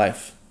 of their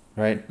life,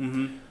 right?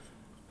 Mm-hmm.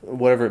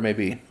 Whatever it may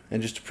be,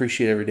 and just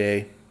appreciate every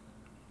day.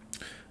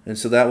 And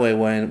so that way,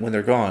 when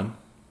they're gone,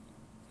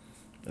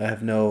 I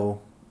have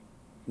no,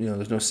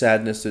 there's no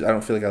sadness. I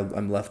don't feel like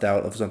I'm left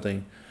out of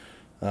something.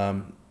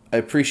 I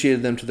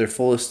appreciated them to their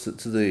fullest,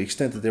 to the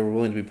extent that they were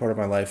willing to be part of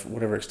my life,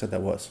 whatever extent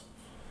that was.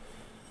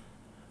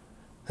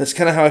 That's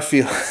kind of how I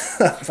feel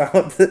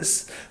about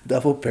this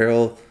double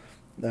barrel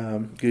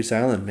Goose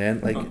Island, man.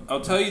 Like,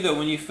 I'll tell you though,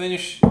 when you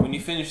finish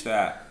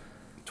that,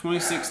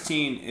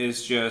 2016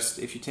 is just,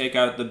 if you take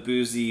out the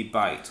boozy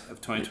bite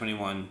of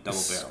 2021 double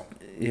barrel.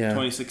 Yeah.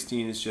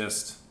 2016 is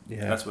just,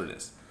 that's what it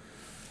is.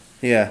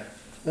 Yeah.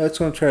 That's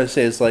what I'm trying to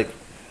say. It's like,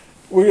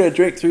 we're going to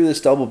drink through this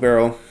double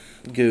barrel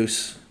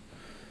Goose,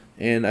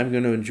 and I'm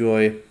going to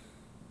enjoy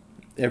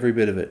every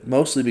bit of it.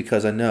 Mostly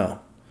because I know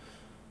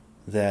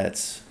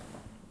that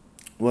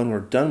when we're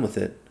done with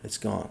it, it's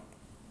gone.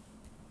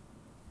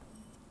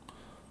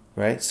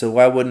 Right? So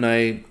why wouldn't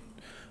I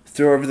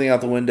throw everything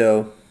out the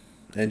window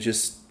and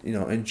just,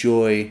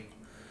 enjoy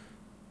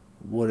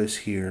what is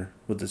here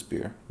with this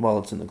beer while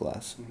it's in the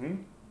glass? Mm-hmm.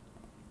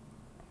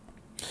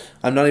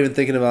 I'm not even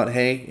thinking about,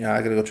 hey,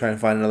 I gotta go try and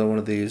find another one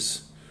of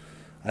these.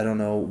 I don't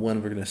know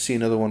when we're gonna see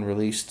another one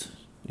released.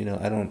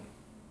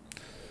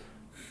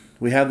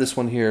 We have this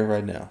one here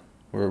right now.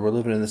 We're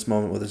living in this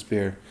moment with this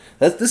beer.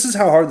 This is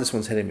how hard this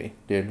one's hitting me,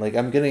 dude. Like,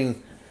 I'm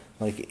getting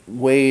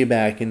way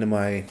back into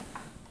my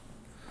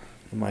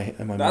mind.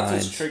 That's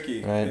what's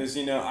tricky. Right? Is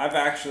I've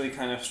actually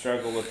kind of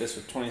struggled with this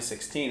with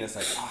 2016. It's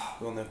like,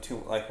 we only have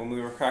 2. Like when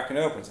we were cracking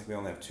open, it's like we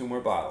only have 2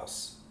 more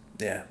bottles.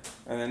 Yeah.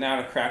 And then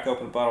now to crack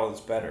open a bottle that's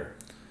better,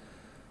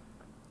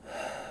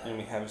 and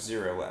we have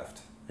 0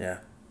 left. Yeah.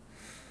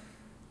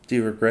 Do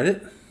you regret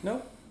it?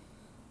 No.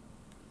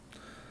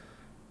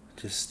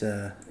 Just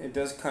It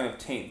does kind of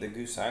taint the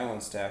Goose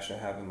Island stash I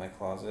have in my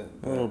closet.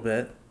 A little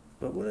bit,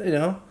 but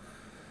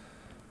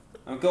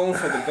I'm going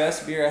for the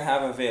best beer I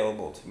have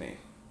available to me.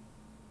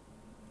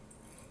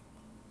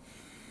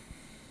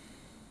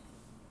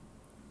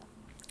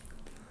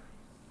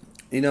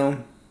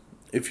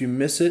 If you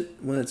miss it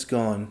when it's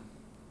gone,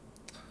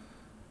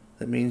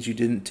 that means you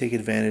didn't take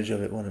advantage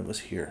of it when it was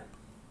here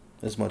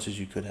as much as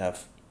you could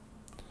have.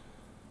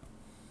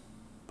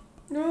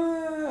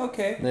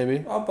 Okay.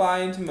 Maybe. I'll buy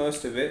into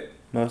most of it.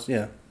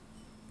 Yeah.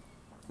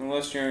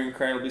 Unless you're an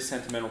incredibly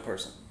sentimental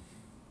person.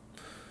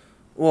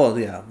 Well,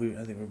 yeah,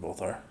 I think we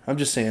both are. I'm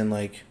just saying,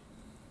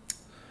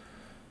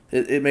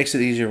 it makes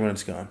it easier when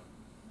it's gone.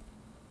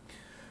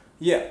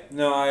 Yeah.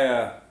 No,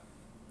 I've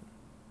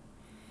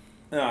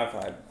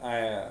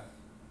had.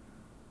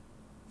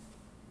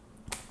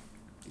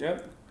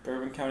 Yep.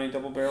 Bourbon County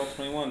Double Barrel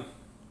 21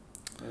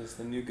 is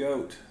the new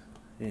GOAT.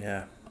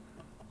 Yeah.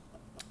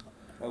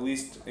 At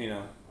least,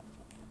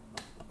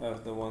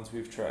 of the ones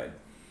we've tried.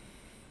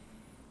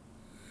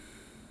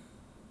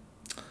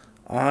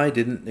 I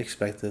didn't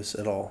expect this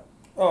at all.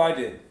 Oh, I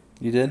did.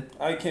 You did?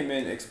 I came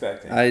in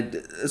expecting.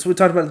 As we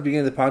talked about at the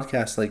beginning of the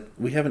podcast,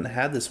 we haven't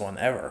had this one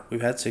ever.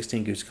 We've had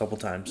 16 Goose a couple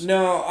times.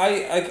 No,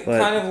 I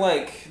kind of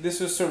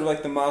this was sort of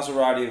like the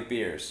Maserati of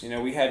beers.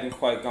 We hadn't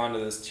quite gone to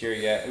this tier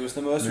yet. It was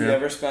the most we'd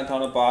ever spent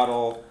on a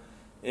bottle.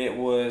 It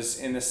was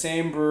in the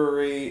same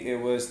brewery.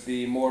 It was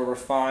the more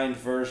refined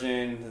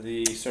version,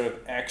 the sort of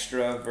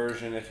extra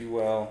version, if you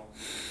will,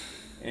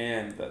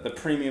 and the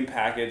premium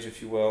package,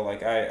 if you will.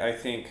 Like, I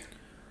think...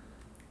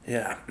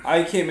 Yeah.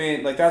 I came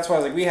in... Like, that's why I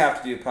was like, we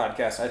have to do a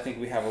podcast. I think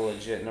we have a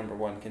legit number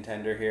one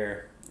contender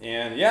here.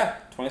 And, yeah,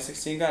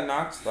 2016 got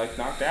knocked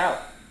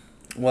out.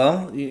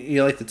 Well,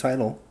 you like the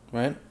title,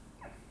 right?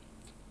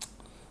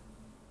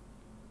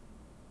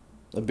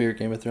 A beer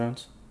Game of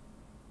Thrones?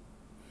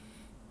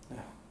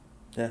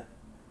 Yeah.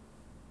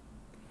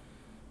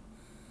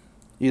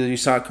 Either you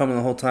saw it coming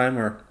the whole time,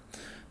 or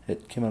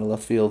it came out of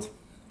left field,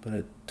 but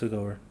it took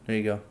over. There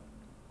you go.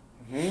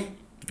 Mm-hmm.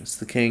 It's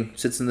the king,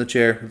 sits in the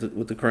chair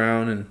with the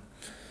crown and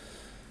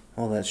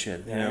all that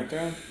shit. Yeah.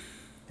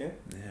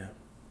 Yeah.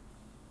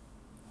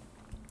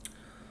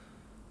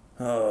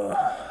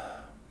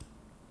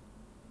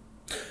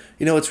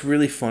 You know, it's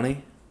really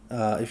funny.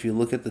 If you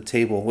look at the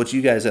table, which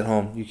you guys at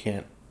home, you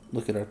can't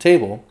look at our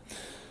table.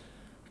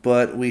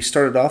 But we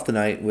started off the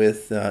night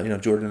with,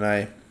 Jordan and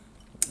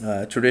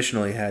I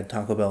traditionally had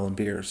Taco Bell and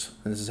beers.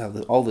 And this is how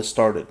all this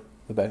started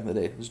back in the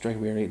day. Just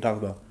drinking beer and eating Taco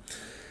Bell.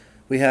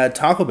 We had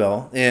Taco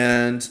Bell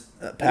and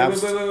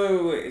Pabst.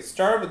 Wait. It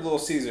started with Little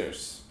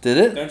Caesars. Did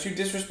it? Don't you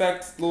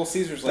disrespect Little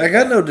Caesars like I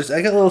got that.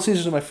 I got Little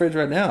Caesars in my fridge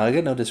right now. I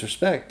got no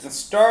disrespect. It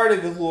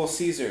started with Little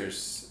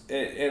Caesars.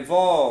 It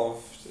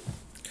evolved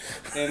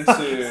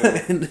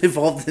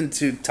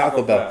into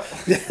Taco Bell.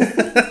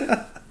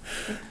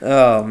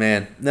 Oh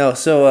man, no.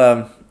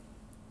 So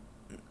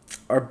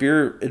our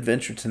beer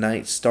adventure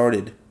tonight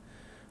started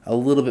a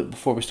little bit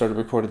before we started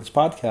recording this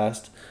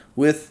podcast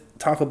with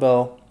Taco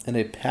Bell and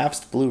a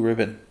Pabst Blue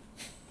Ribbon,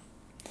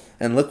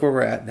 and look where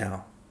we're at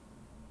now.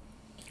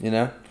 You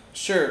know.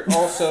 Sure.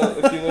 Also,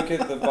 if you look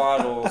at the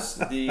bottles,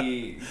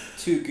 the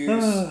Two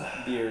Goose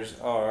beers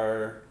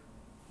are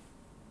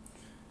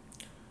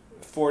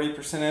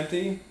 40%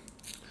 empty,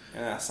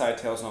 and that side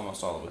tail's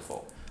almost all the way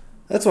full.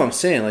 That's what I'm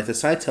saying. Like, the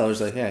side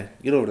teller's like, hey,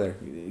 get over there.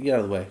 Get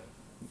out of the way.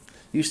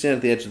 You stand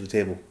at the edge of the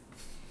table.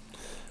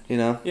 You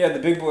know? Yeah, the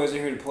big boys are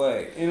here to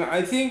play. And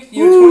I think,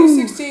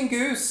 2016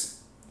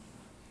 Goose,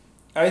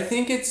 I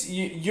think it's...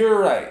 You're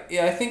right.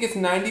 Yeah, I think it's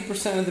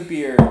 90% of the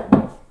beer.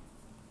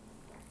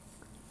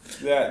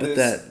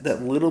 That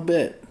little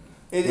bit.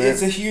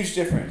 It's a huge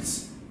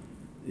difference.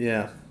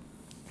 Yeah.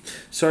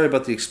 Sorry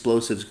about the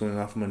explosives going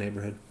off in my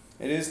neighborhood.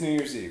 It is New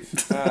Year's Eve.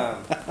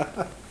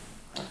 But,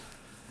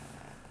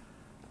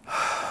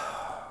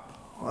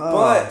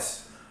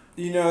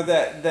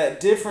 that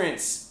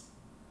difference...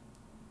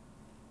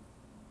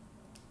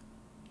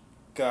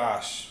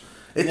 Gosh.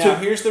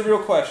 Here's the real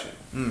question.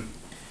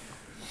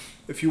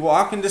 If you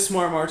walk into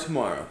Smart Mart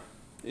tomorrow,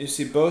 you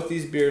see both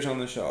these beers on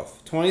the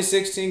shelf.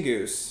 2016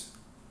 Goose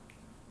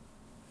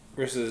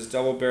versus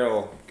Double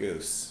Barrel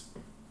Goose.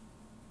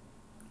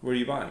 What are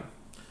you buying?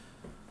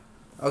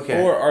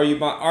 Okay. Or are you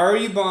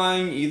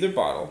buying either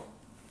bottle?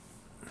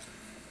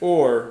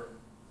 And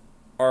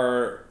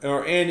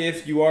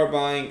if you are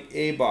buying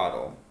a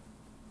bottle,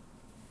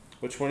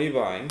 which one are you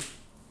buying?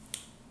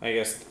 I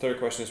guess the third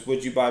question is,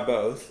 would you buy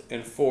both?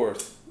 And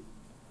third,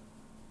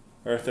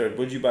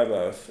 would you buy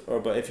both?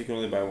 But if you can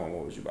only buy one,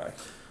 what would you buy?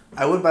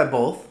 I would buy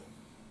both,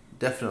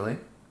 definitely.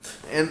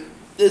 And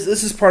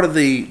this is part of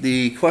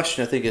the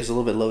question. I think is a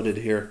little bit loaded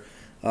here.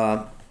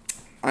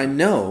 I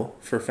know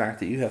for a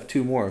fact that you have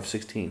two more of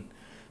 16.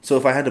 So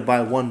if I had to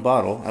buy one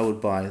bottle, I would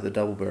buy the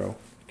Double Barrel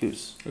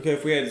Goose. Okay,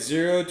 if we had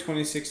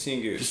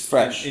 2016 Goose. Just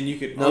fresh. And you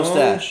could no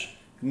stash.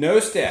 No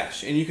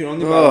stash. And you could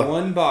only buy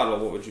one bottle,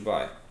 what would you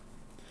buy?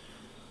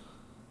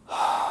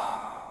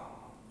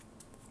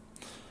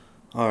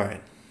 All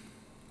right.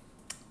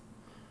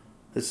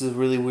 This is a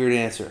really weird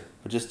answer,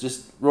 but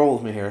just roll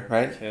with me here,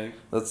 right? Okay.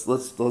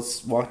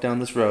 Let's walk down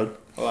this road.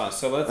 Hold on.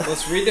 So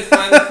let's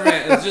redefine the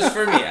parameters. Just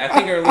for me, I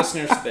think our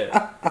listeners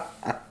there.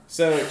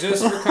 So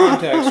just for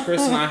context,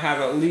 Chris and I have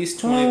at least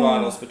 20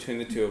 bottles between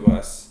the two of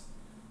us,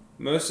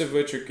 most of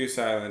which are Goose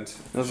Island.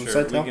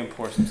 Sure, we can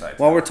pour some side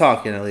tail. While we're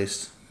talking, at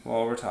least.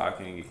 While we're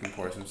talking, you can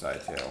pour some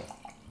side tail.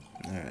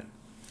 All right.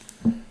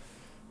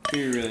 Do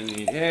you really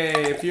need?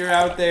 Hey, if you're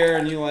out there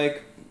and you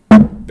like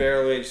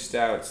barrel-aged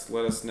stouts,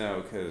 let us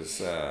know, because,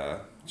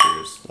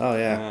 cheers. Oh,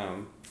 yeah.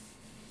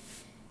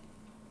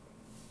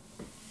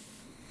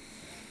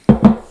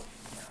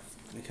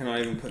 I cannot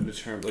even put into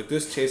terms. Like,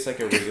 this tastes like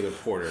a regular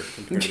porter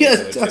compared to Yeah,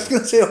 the other I was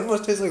going to say, it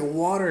almost tastes like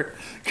water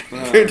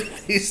compared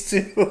to these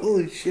two.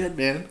 Holy shit,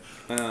 man.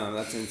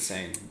 That's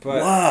insane.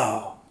 But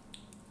wow.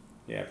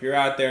 Yeah, if you're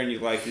out there and you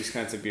like these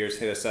kinds of beers,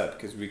 hit us up,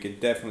 because we could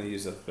definitely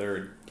use a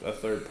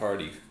third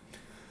party.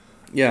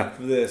 Yeah.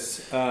 For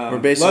this. We're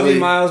basically... Love you,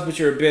 Miles, but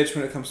you're a bitch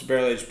when it comes to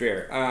barrel-aged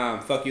beer.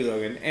 Fuck you,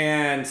 Logan.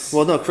 And...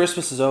 Well, no,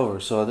 Christmas is over,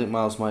 so I think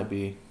Miles might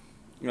be...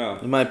 Oh.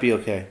 It might be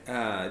okay.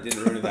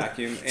 Didn't ruin a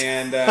vacuum.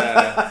 And,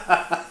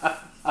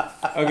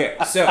 okay,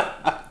 so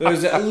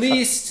there's at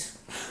least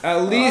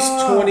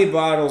 20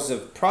 bottles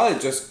of probably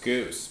just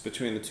Goose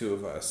between the two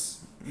of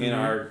us in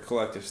our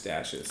collective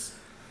stashes.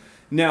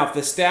 Now, if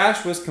the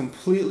stash was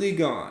completely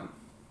gone,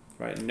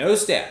 Right. No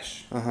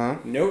stash. Uh-huh.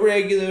 No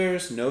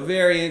regulars. No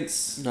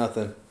variants.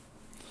 Nothing.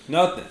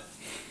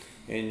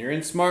 And you're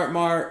in Smart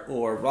Mart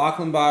or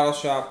Rockland Bottle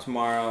Shop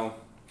tomorrow.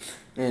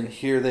 And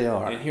here they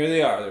are.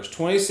 There's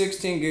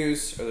 2016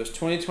 Goose or there's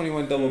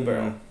 2021 Double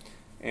Barrel.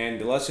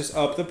 And let's just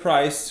up the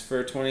price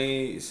for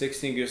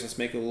 2016 Goose. Let's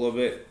make it a little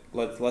bit.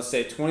 Let's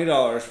say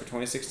 $20 for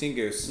 2016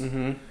 Goose.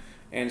 Mm-hmm.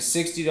 And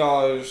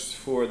 $60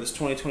 for this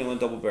 2021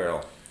 Double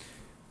Barrel.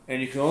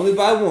 And you can only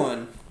buy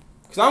one.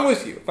 Because I'm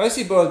with you. If I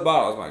see both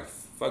bottles, I'm like,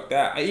 fuck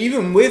that.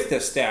 Even with the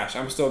stash,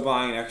 I'm still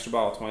buying an extra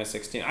bottle of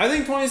 2016. I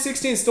think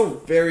 2016 is still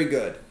very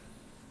good.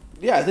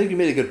 Yeah, I think you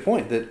made a good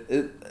point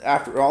that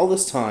after all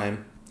this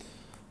time,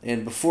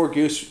 and before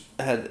Goose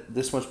had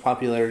this much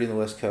popularity in the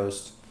West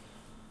Coast,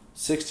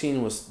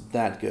 16 was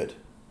that good.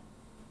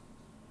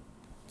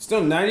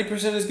 Still 90%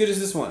 as good as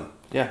this one.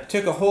 Yeah.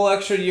 Took a whole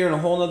extra year and a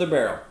whole nother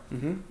barrel.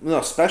 Mm-hmm.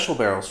 No, special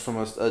barrels from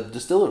a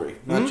distillery,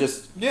 not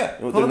just the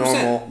 100%.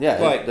 normal. Yeah,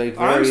 like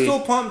I'm still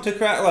pumped to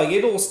crack. Like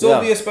it'll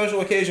still be a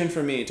special occasion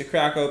for me to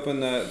crack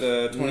open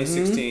the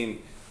 2016.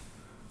 Mm-hmm.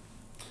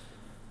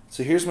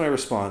 So here's my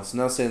response.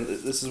 Now saying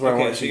this is where I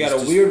want so you got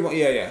a weird one.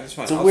 Yeah, that's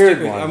fine. It's a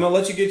weird one. I'm gonna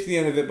let you get to the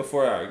end of it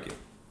before I argue.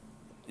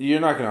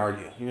 You're not gonna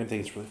argue. You're gonna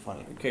think it's really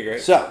funny. Okay,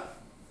 great. So,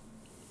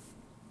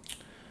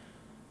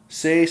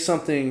 say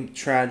something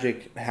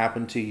tragic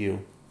happened to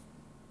you,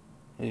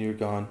 and you're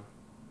gone.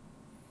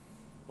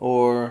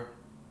 Or,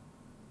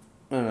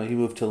 I don't know, you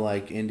moved to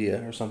like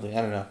India or something.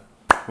 I don't know.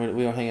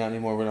 We don't hang out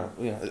anymore. We're not.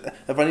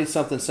 If I need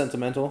something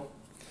sentimental,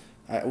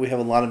 we have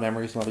a lot of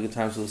memories, a lot of good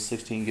times with the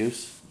 16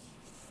 Goose,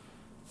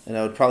 and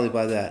I would probably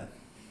buy that.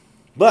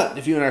 But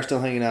if you and I are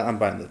still hanging out, I'm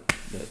buying the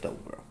Double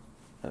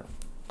Barrel.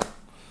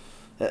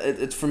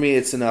 It's for me.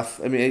 It's enough.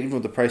 I mean, even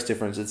with the price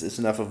difference, it's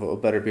enough of a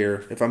better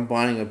beer. If I'm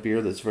buying a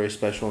beer that's very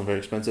special and very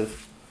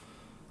expensive,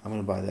 I'm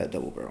gonna buy that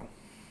Double Barrel.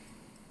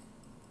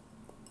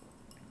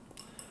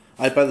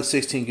 I'd buy the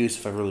 16 Goose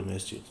if I really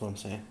missed you. That's what I'm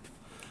saying.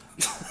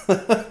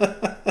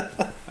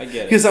 I get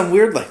it. Because I'm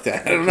weird like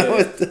that. I don't know.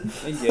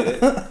 I get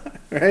it.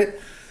 Right?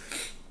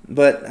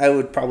 But I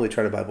would probably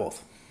try to buy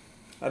both.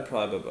 I'd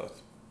probably buy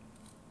both.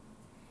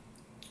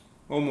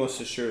 Almost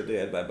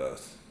assuredly, I'd buy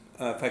both.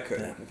 If I could.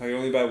 Yeah. If I could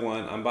only buy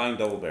one, I'm buying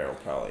Double Barrel,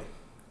 probably.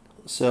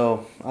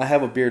 So, I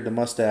have a beard and a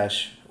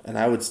mustache, and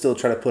I would still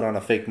try to put on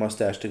a fake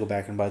mustache to go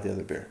back and buy the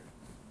other beer.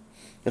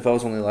 If I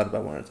was only allowed to buy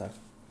one at a time.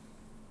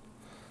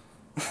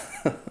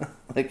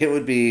 Like, it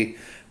would be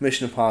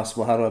Mission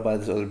Impossible. How do I buy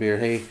this other beer?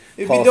 Hey,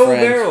 it'd call be Double a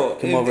friend, Barrel.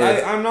 Come over.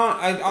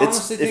 I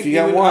honestly think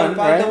I'd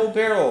buy Double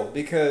Barrel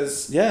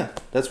because... Yeah,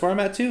 that's where I'm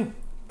at, too.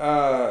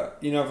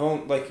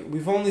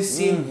 We've only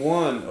seen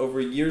one over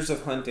years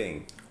of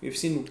hunting. We've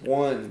seen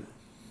one.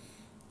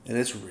 And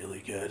it's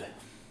really good.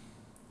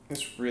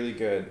 It's really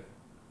good.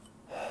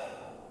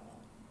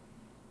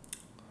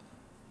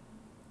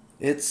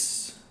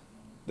 It's...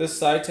 This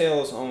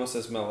Sidetail is almost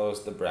as mellow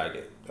as the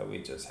Braggot that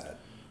we just had.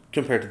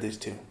 Compared to these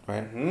two,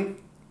 right? Mm-hmm.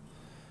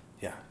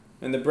 Yeah.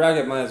 And the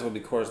Braggot might as well be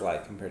Coors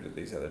Light compared to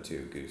these other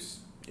two Goose.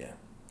 Yeah.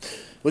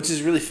 Which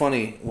is really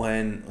funny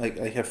when, like,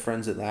 I have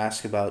friends that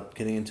ask about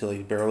getting into,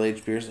 like,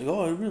 barrel-aged beers. Like,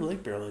 oh, I really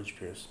like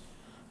barrel-aged beers.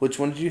 Which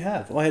one did you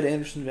have? Oh, I had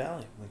Anderson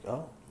Valley. I'm like,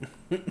 oh.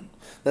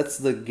 That's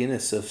the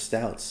Guinness of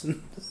stouts.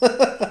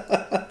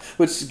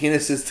 Which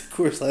Guinness is the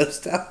Coors Light of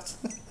stouts.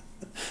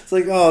 It's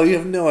like, oh, you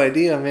have no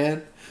idea,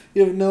 man.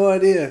 You have no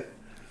idea.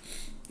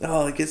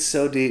 Oh, it gets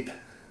so deep.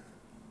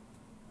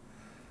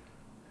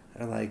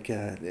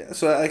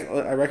 So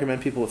I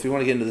recommend people, if you want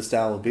to get into the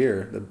style of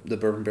beer, the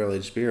bourbon barrel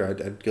aged beer,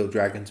 I'd go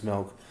Dragon's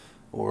Milk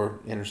or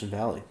Anderson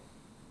Valley.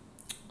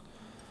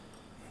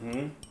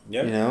 Mm-hmm.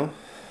 Yep. You know,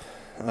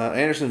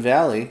 Anderson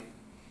Valley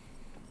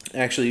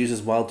actually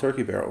uses wild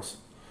turkey barrels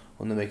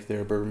when they make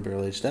their bourbon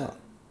barrel aged stout,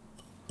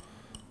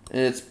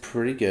 and it's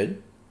pretty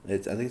good. I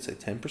think it's like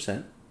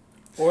 10%.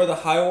 Or the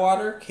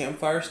Highwater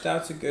Campfire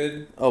Stout's a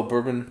good... Oh,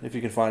 bourbon, if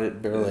you can find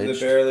it, barrel-aged. The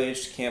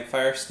barrel-aged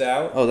Campfire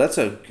Stout. Oh, that's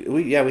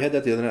we had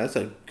that the other night. That's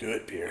a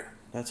good beer.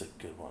 That's a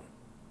good one.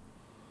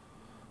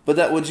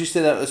 But would you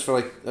say that was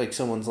for, like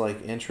someone's,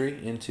 like,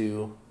 entry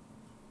into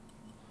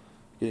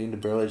getting into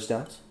barrel-aged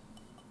stouts?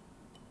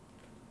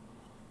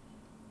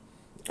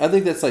 I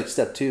think that's, like,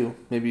 step 2.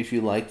 Maybe if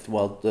you liked,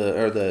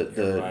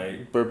 the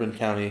right. Bourbon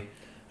County,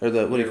 or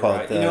the, what do you call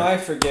it? I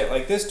forget.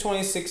 Like, this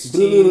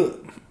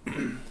 2016...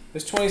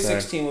 This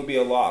 2016 would be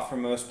a lot for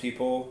most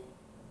people.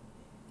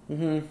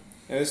 Mm-hmm. And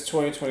this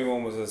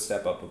 2021 was a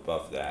step up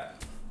above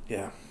that.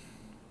 Yeah.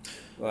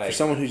 Like, for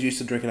someone who's used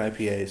to drinking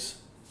IPAs,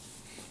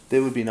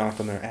 they would be knocked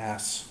on their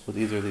ass with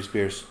either of these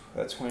beers.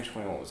 That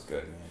 2021 was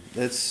good, man.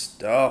 It's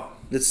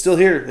still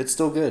here. It's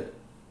still good.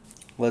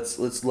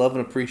 Let's love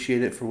and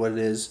appreciate it for what it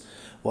is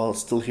while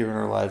it's still here in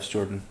our lives,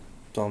 Jordan.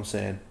 That's all I'm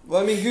saying.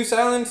 Well, I mean, Goose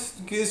Island,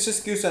 it's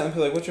just Goose Island.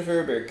 Like, what's your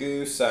favorite beer?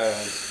 Goose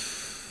Island.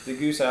 The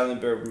Goose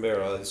Island Bourbon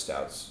Barrel Aged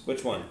Stouts.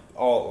 Which one?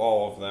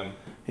 All of them.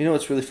 You know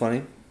what's really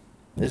funny?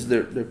 Is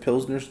their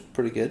Pilsner's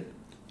pretty good.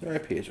 Their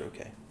IPAs are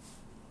okay.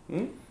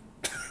 And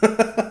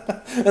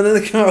then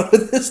they come out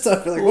with this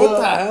stuff. You're like, what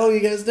the hell are you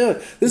guys doing?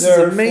 This is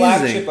amazing.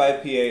 Their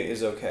flagship IPA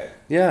is okay.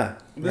 Yeah.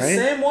 The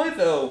same way,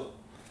 though.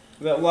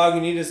 that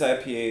Lagunitas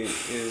IPA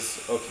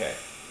is okay.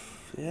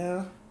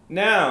 Yeah.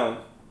 Now,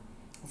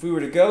 if we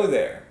were to go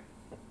there,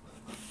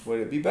 would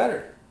it be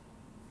better?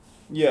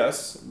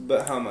 Yes,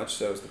 but how much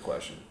so is the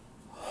question.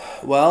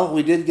 Well,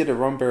 we did get a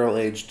rum barrel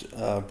aged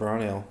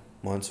brown ale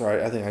once.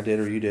 Or I think I did,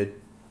 or you did,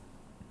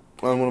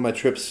 on one of my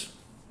trips,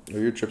 or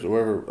your trips, or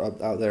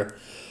wherever out there.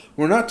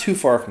 We're not too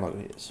far from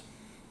Lagunitas.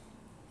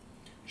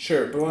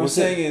 Sure, but what I'm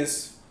saying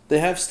is, they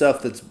have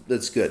stuff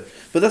that's good.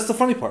 But that's the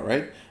funny part,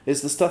 right?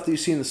 Is the stuff that you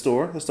see in the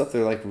store, the stuff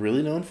they're like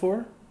really known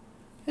for,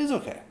 is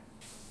okay.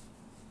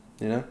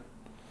 You know?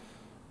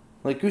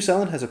 Like Goose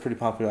Island has a pretty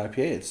popular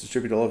IPA. It's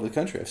distributed all over the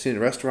country. I've seen it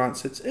in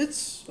restaurants.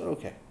 It's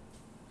okay.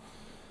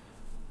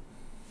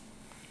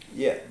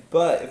 yeah,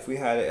 but if we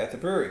had it at the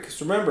brewery, because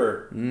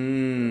remember,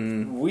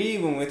 when we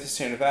went to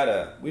Sierra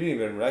Nevada, we didn't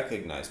even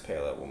recognize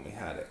Pale Ale when we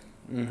had it.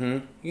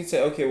 Mm-hmm. You can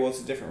say, okay, well,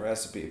 it's a different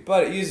recipe,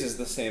 but it uses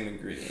the same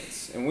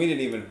ingredients, and we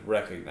didn't even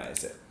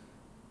recognize it.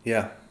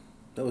 Yeah,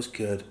 that was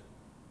good.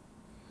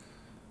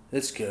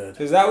 It's good.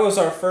 Because that was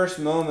our first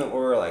moment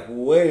where we're like,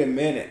 wait a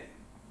minute.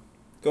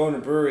 Going to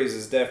breweries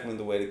is definitely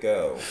the way to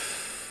go.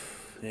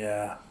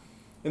 Yeah.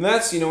 And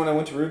that's, when I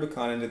went to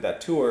Rubicon and did that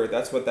tour,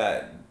 that's what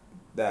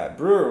that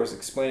brewer was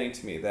explaining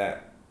to me,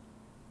 that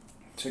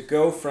to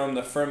go from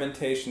the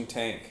fermentation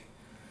tank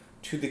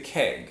to the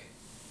keg,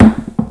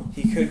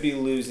 he could be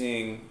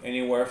losing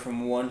anywhere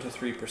from 1 to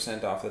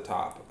 3% off the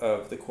top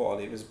of the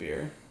quality of his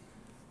beer.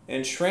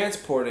 And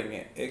transporting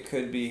it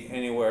could be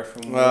anywhere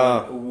from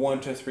 1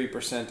 to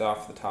 3%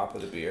 off the top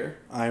of the beer.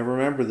 I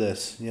remember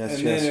this. Yes,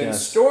 and then in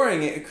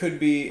storing it could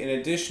be an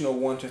additional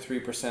 1 to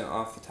 3%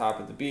 off the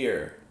top of the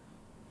beer.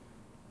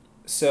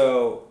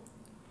 So,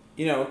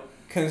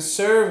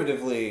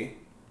 conservatively,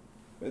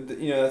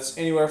 that's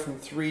anywhere from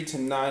 3 to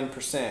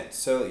 9%.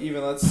 So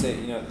even let's say,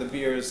 the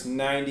beer is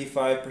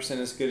 95%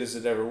 as good as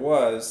it ever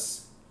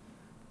was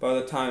by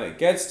the time it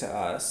gets to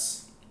us.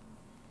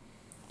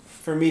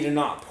 For me to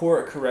not pour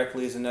it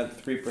correctly is another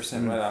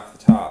 3% right off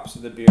the top.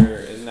 So the beer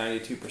is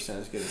 92%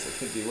 as good as it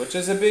could be, which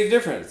is a big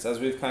difference, as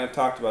we've kind of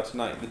talked about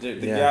tonight. The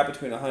gap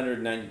between 100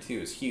 and 92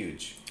 is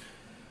huge.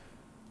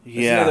 It's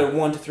another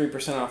 1 to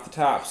 3% off the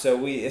top. So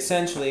we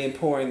essentially, in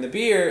pouring the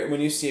beer,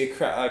 when you see a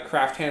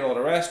craft handle at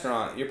a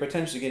restaurant, you're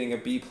potentially getting a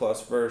B+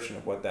 version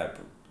of what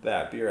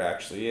that beer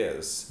actually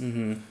is.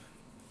 Mm-hmm.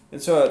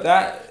 And so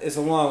that is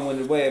a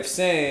long-winded way of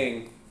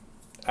saying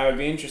I would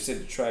be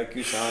interested to try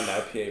Goose Island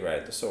IPA right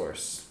at the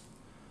source.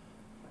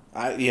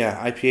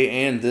 IPA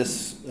and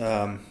this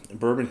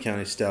Bourbon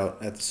County Stout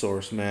at the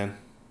source, man.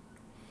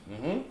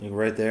 Mm-hmm. Like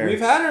right there. We've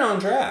had it on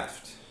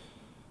draft.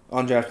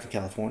 On draft in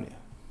California.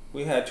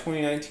 We had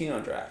 2019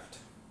 on draft.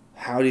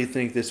 How do you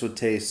think this would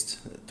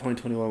taste,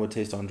 2021 would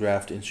taste on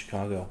draft in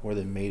Chicago, where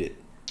they made it?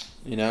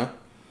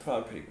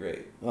 Probably pretty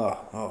great.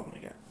 Oh my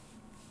God.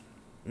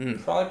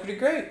 Probably pretty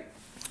great.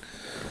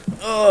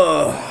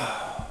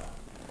 Oh.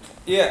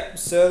 Yeah,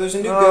 so there's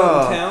a new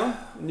goat in town.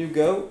 A new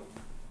goat.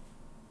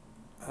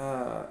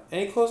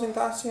 Any closing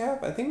thoughts you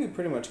have? I think we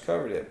pretty much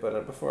covered it,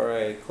 but before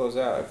I close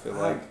out, I feel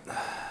like...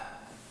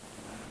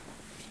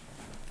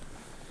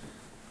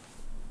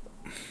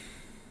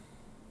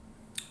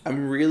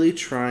 I'm really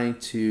trying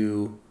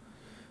to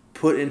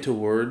put into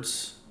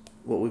words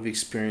what we've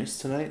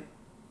experienced tonight.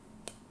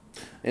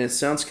 And it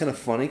sounds kind of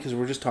funny because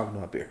we're just talking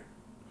about beer.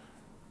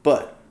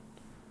 But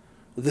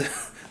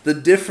the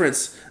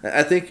difference,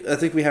 I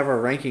think we have our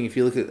ranking. If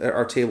you look at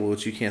our table,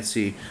 which you can't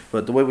see,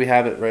 but the way we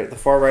have it, right, the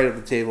far right of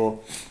the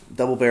table,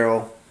 double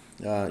barrel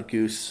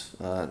Goose.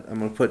 I'm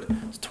gonna put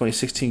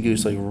 2016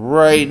 Goose like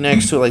right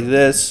next to it, like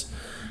this,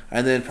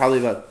 and then probably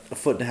about a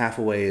foot and a half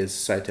away is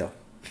Sidetail.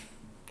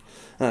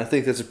 And I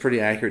think that's a pretty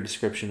accurate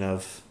description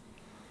of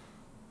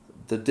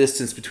the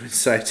distance between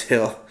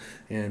Sidetail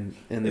and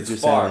the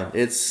Goose Island.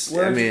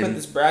 Where did you put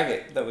this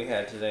braggot that we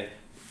had today?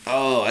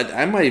 Oh,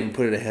 I might even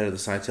put it ahead of the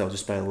Sidetail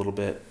just by a little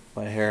bit,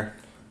 by a hair.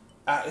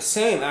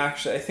 Same,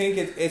 actually. I think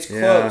it's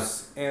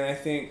close, and I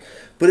think...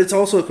 But it's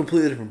also a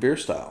completely different beer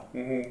style.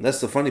 Mm-hmm. That's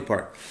the funny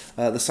part.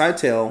 The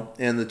Sidetail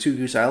and the two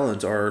Goose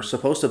Islands are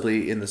supposed to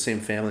be in the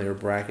same family or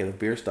bracket of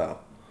beer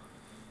style.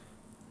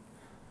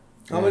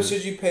 How much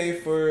did you pay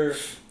for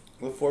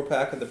the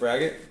 4-pack of the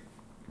braggot?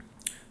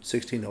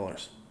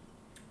 $16.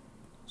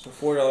 So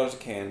 $4 a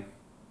can.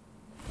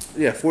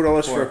 Yeah,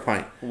 $4 for a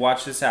pint.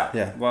 Watch this out.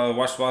 Yeah. Well,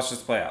 watch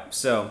this play out.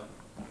 So,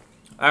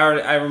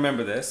 I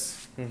remember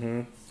this.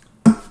 Mm-hmm.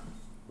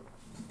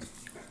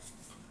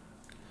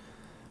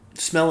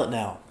 Smell it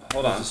now.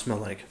 Hold on. What does it smell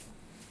like?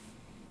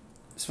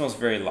 It smells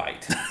very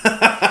light.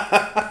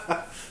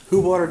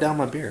 Who watered down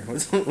my beer?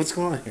 What's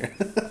going on here?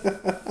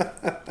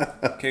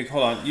 Okay,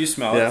 hold on. You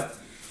smell it.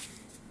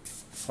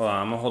 Hold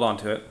on. I'm going to hold on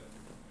to it.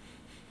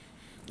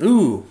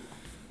 Ooh.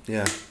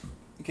 Yeah.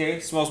 Okay,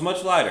 it smells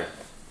much lighter.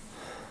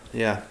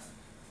 Yeah.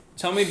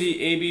 Tell me the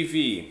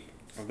ABV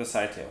of the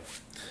Sidetail.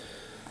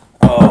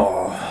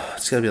 Oh,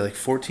 it's got to be like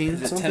 14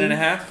 Is it something?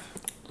 10.5?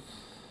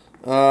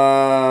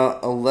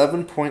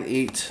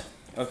 11.8.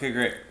 Okay,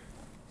 great.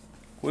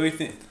 What do you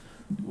think?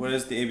 What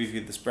is the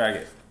ABV of this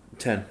braggot?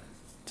 10.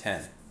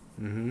 10.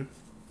 Mm-hmm.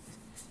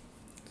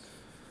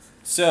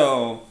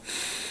 So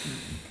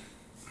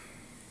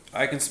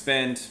I can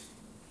spend,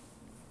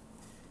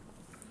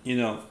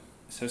 so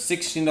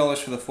 $16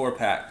 for the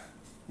 4-pack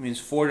means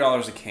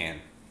 $4 a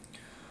can,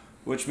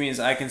 which means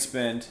I can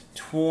spend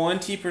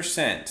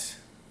 20%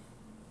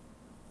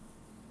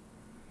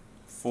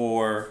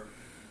 for,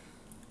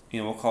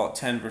 we'll call it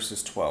 10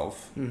 versus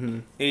 12.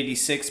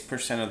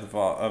 86%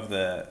 of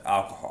the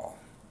alcohol.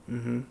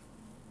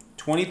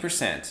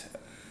 20%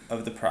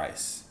 of the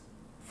price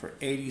for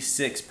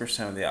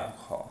 86% of the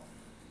alcohol.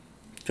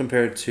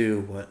 Compared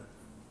to what?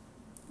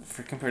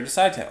 Compared to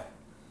Sightale.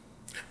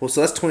 Well,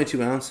 so that's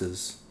 22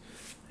 ounces.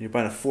 You're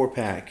buying a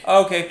 4-pack.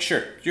 Okay,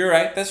 sure. You're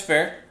right. That's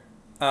fair.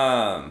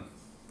 At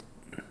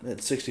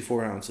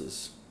 64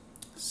 ounces.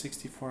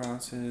 64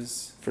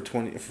 ounces. For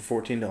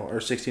 $14 or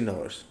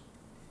 $16.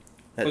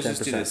 Let's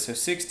just do this. So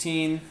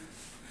 16.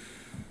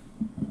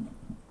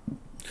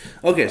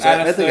 Okay, so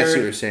I think I see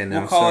what you're saying now.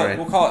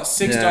 We'll call it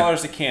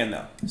 $6 a can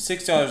though.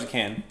 $6 a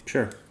can.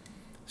 Sure.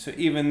 So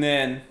even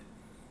then,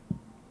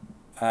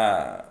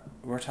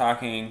 we're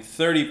talking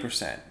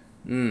 30%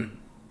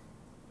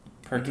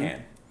 per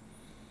can.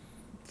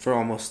 For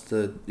almost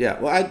the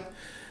Well,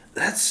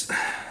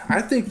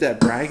 I think that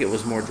Braggot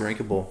was more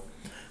drinkable,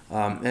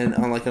 and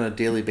on a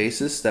daily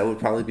basis, that would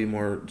probably be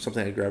more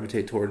something I'd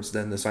gravitate towards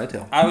than the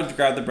Sightale. I would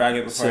grab the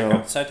Braggot before I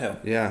grab the Sightale.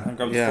 Yeah, I'd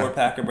grab the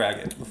 4-pack of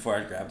Braggot before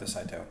I'd grab the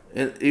Sightale.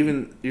 And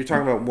even you're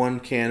talking about one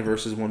can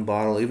versus one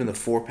bottle. Even the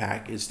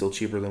 4-pack is still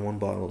cheaper than one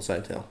bottle of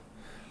Sightale.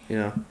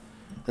 And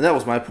that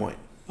was my point.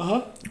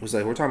 It was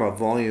we're talking about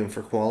volume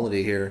for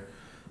quality here.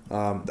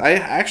 I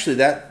actually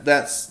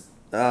that's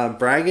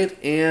Braggot,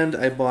 and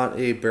I bought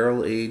a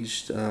barrel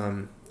aged.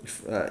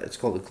 It's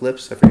called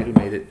Eclipse. I forget who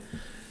made it.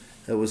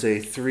 It was a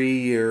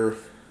 3-year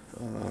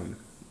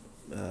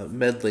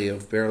medley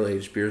of barrel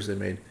aged beers they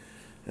made,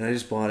 and I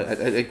just bought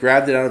it. I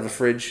grabbed it out of the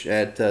fridge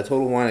at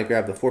Total Wine. I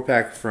grabbed the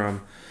 4-pack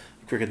from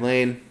Crooked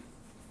Lane.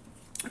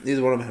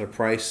 Neither one of them had a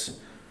price.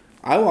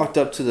 I walked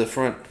up to the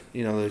front,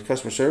 the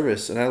customer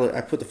service, and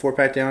I put the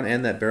 4-pack down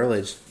and that barrel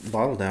aged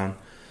bottle down.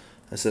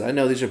 I said, I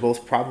know these are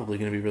both probably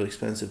going to be really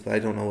expensive, but I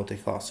don't know what they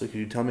cost. So could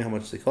you tell me how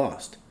much they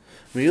cost?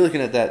 I mean, you're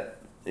looking at that,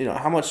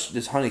 how much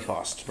does honey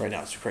cost right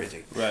now? It's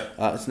crazy. Right.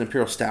 It's an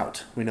Imperial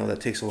Stout. We know that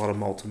takes a lot of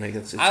malt to make it.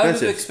 It's expensive. I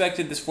would have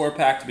expected this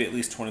 4-pack to be at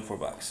least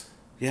 $24.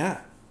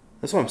 Yeah.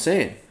 That's what I'm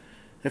saying.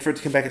 And for it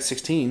to come back at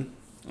 16.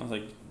 I was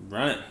like,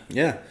 run it.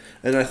 Yeah.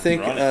 And I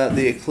think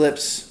the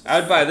Eclipse... I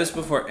would buy this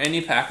before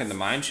any pack of the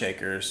Mind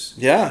Shakers.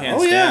 Yeah.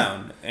 Hands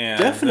down. And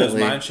definitely.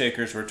 Those Mind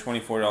Shakers were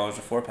 $24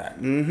 a 4-pack.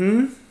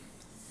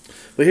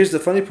 But here's the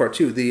funny part,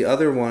 too. The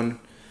other one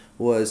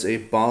was a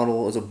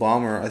bottle, a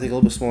bomber. I think a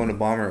little bit smaller than a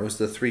bomber. It was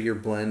the 3-year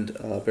blend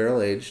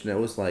barrel aged, and it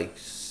was like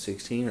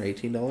 $16 or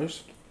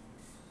 $18.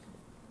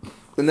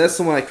 And that's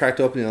the one I cracked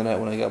open the other night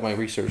when I got my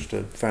research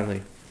to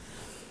finally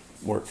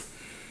work.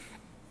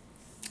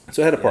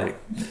 So I had a party.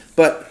 Yeah.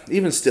 But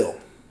even still.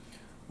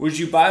 Would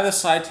you buy the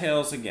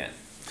Sightales again?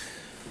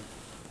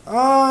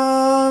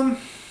 I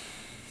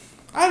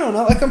don't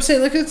know. Like I'm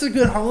saying, it's a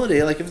good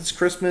holiday. Like if it's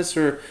Christmas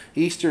or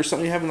Easter or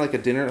something, you're having a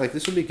dinner. Like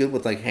this would be good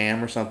with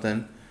ham or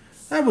something.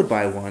 I would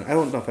buy one. I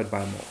don't know if I'd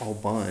buy a whole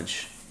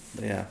bunch.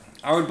 But yeah.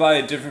 I would buy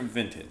a different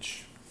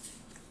vintage.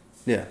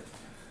 Yeah.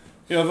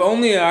 I've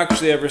only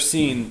actually ever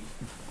seen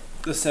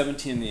the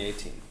 17 and the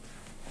 18.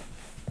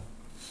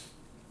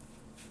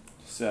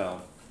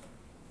 So,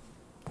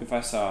 if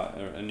I saw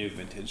a new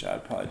vintage,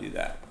 I'd probably do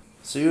that.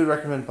 So you would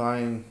recommend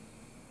buying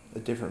a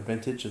different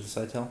vintage of the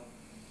Sightale?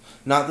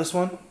 Not this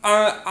one?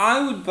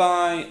 I would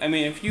buy...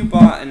 if you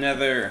bought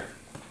another...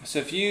 So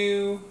if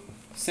you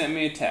sent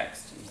me a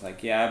text, it's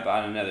like, yeah, I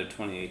bought another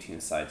 2018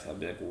 Sightale. I'd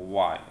be like, well,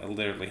 why? I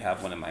literally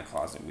have one in my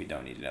closet. We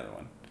don't need another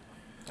one.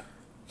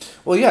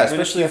 Well, yeah,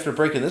 especially after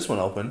breaking this one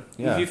open.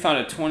 Yeah. If you found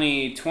a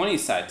 2020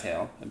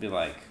 Sightale, I'd be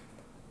like,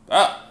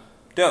 oh,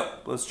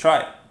 dope. Let's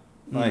try it.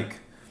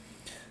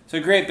 So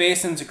Great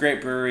Basin's a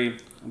great brewery.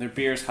 Their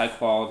beer's high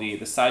quality.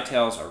 The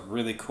Sightales are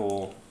really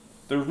cool.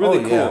 They're really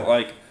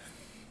cool.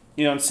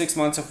 Yeah. In 6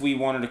 months, if we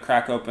wanted to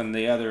crack open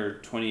the other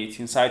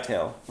 2018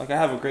 Sightale, I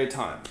have a great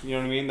time. You know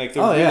what I mean? They're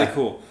really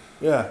cool.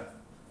 Yeah.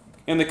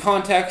 In the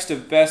context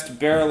of best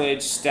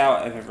barrel-aged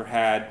stout I've ever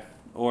had,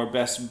 or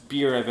best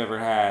beer I've ever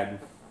had,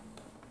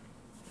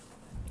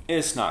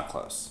 it's not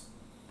close.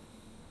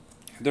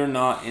 They're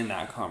not in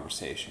that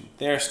conversation.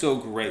 They are still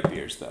great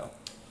beers, though.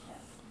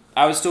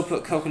 I would still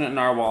put Coconut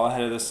Narwhal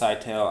ahead of the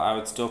Sightale. I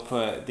would still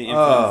put the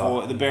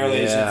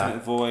barrel-aged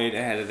Infinite Void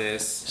ahead of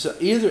this. So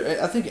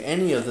I think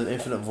any of the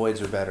Infinite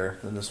Voids are better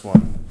than this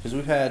one.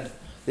 Because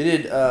they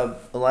did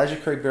Elijah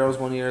Craig barrels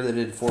one year. They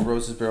did Four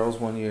Roses barrels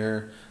one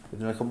year. They've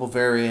done a couple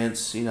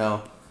variants,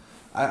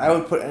 I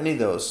would put any of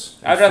those.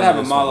 I'd rather have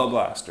a Malo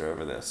Blaster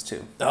over this,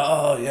 too.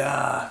 Oh,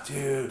 yeah,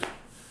 dude.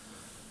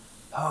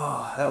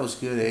 Oh, that was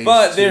good age.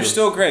 But they're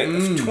still great.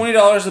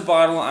 $20 a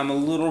bottle, I'm a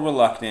little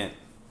reluctant.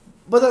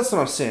 But that's what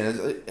I'm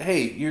saying.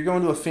 Hey, you're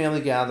going to a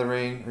family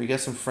gathering, or you got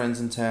some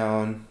friends in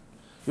town.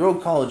 Your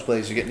old college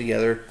buddies are getting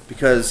together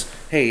because,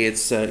 hey,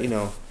 it's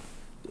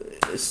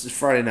it's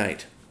Friday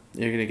night.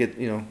 You're gonna get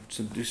do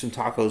some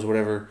tacos or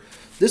whatever.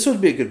 This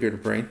would be a good beer to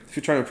bring if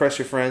you're trying to impress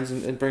your friends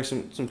and bring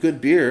some good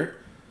beer.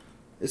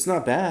 It's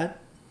not bad,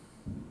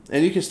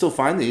 and you can still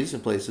find these in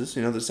places.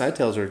 The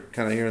sidetails are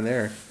kind of here and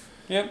there.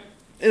 Yep.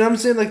 And I'm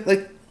saying like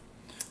but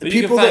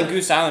you can find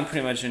Goose Island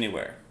pretty much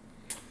anywhere.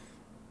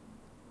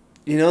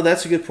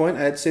 That's a good point.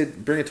 I'd say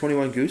bring a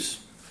 21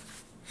 Goose.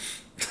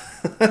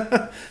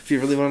 If you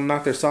really want to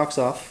knock their socks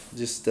off,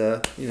 just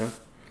that's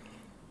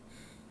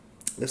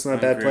not a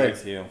bad play.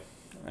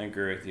 I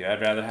agree with you.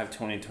 I'd rather have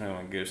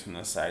 2021 Goose than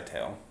the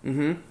Sidetail.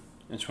 Mm-hmm.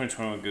 And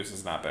 2021 Goose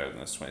is not better than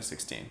this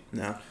 2016.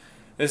 No.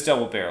 This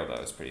double barrel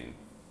though is pretty.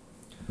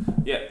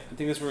 Yeah, I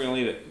think that's where we're gonna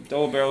leave it.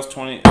 Double barrels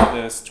 20.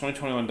 This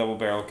 2021 double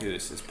barrel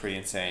Goose is pretty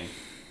insane.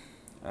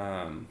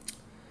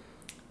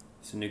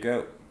 It's a new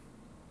goat.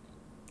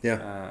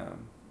 Yeah.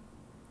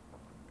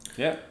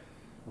 Yeah.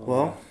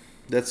 Well,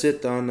 that's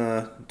it on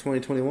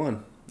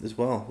 2021 as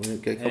well. We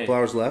got a couple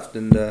hours left,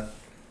 and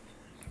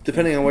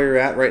depending on where you're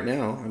at right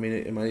now, I mean,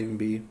 it might even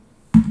be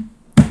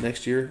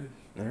next year.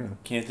 I don't know.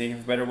 Can't think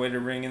of a better way to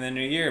ring in the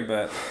new year,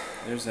 but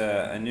there's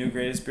a new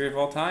greatest beer of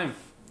all time.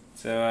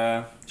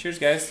 So, cheers,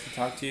 guys.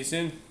 Talk to you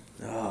soon.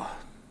 Oh,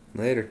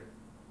 later.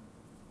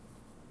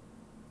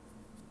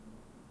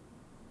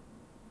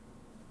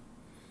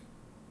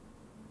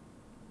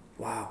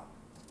 Wow.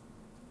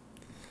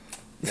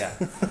 Yeah.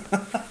 Okay.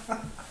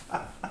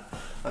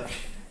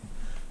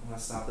 I'm going to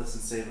stop this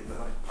and save it, but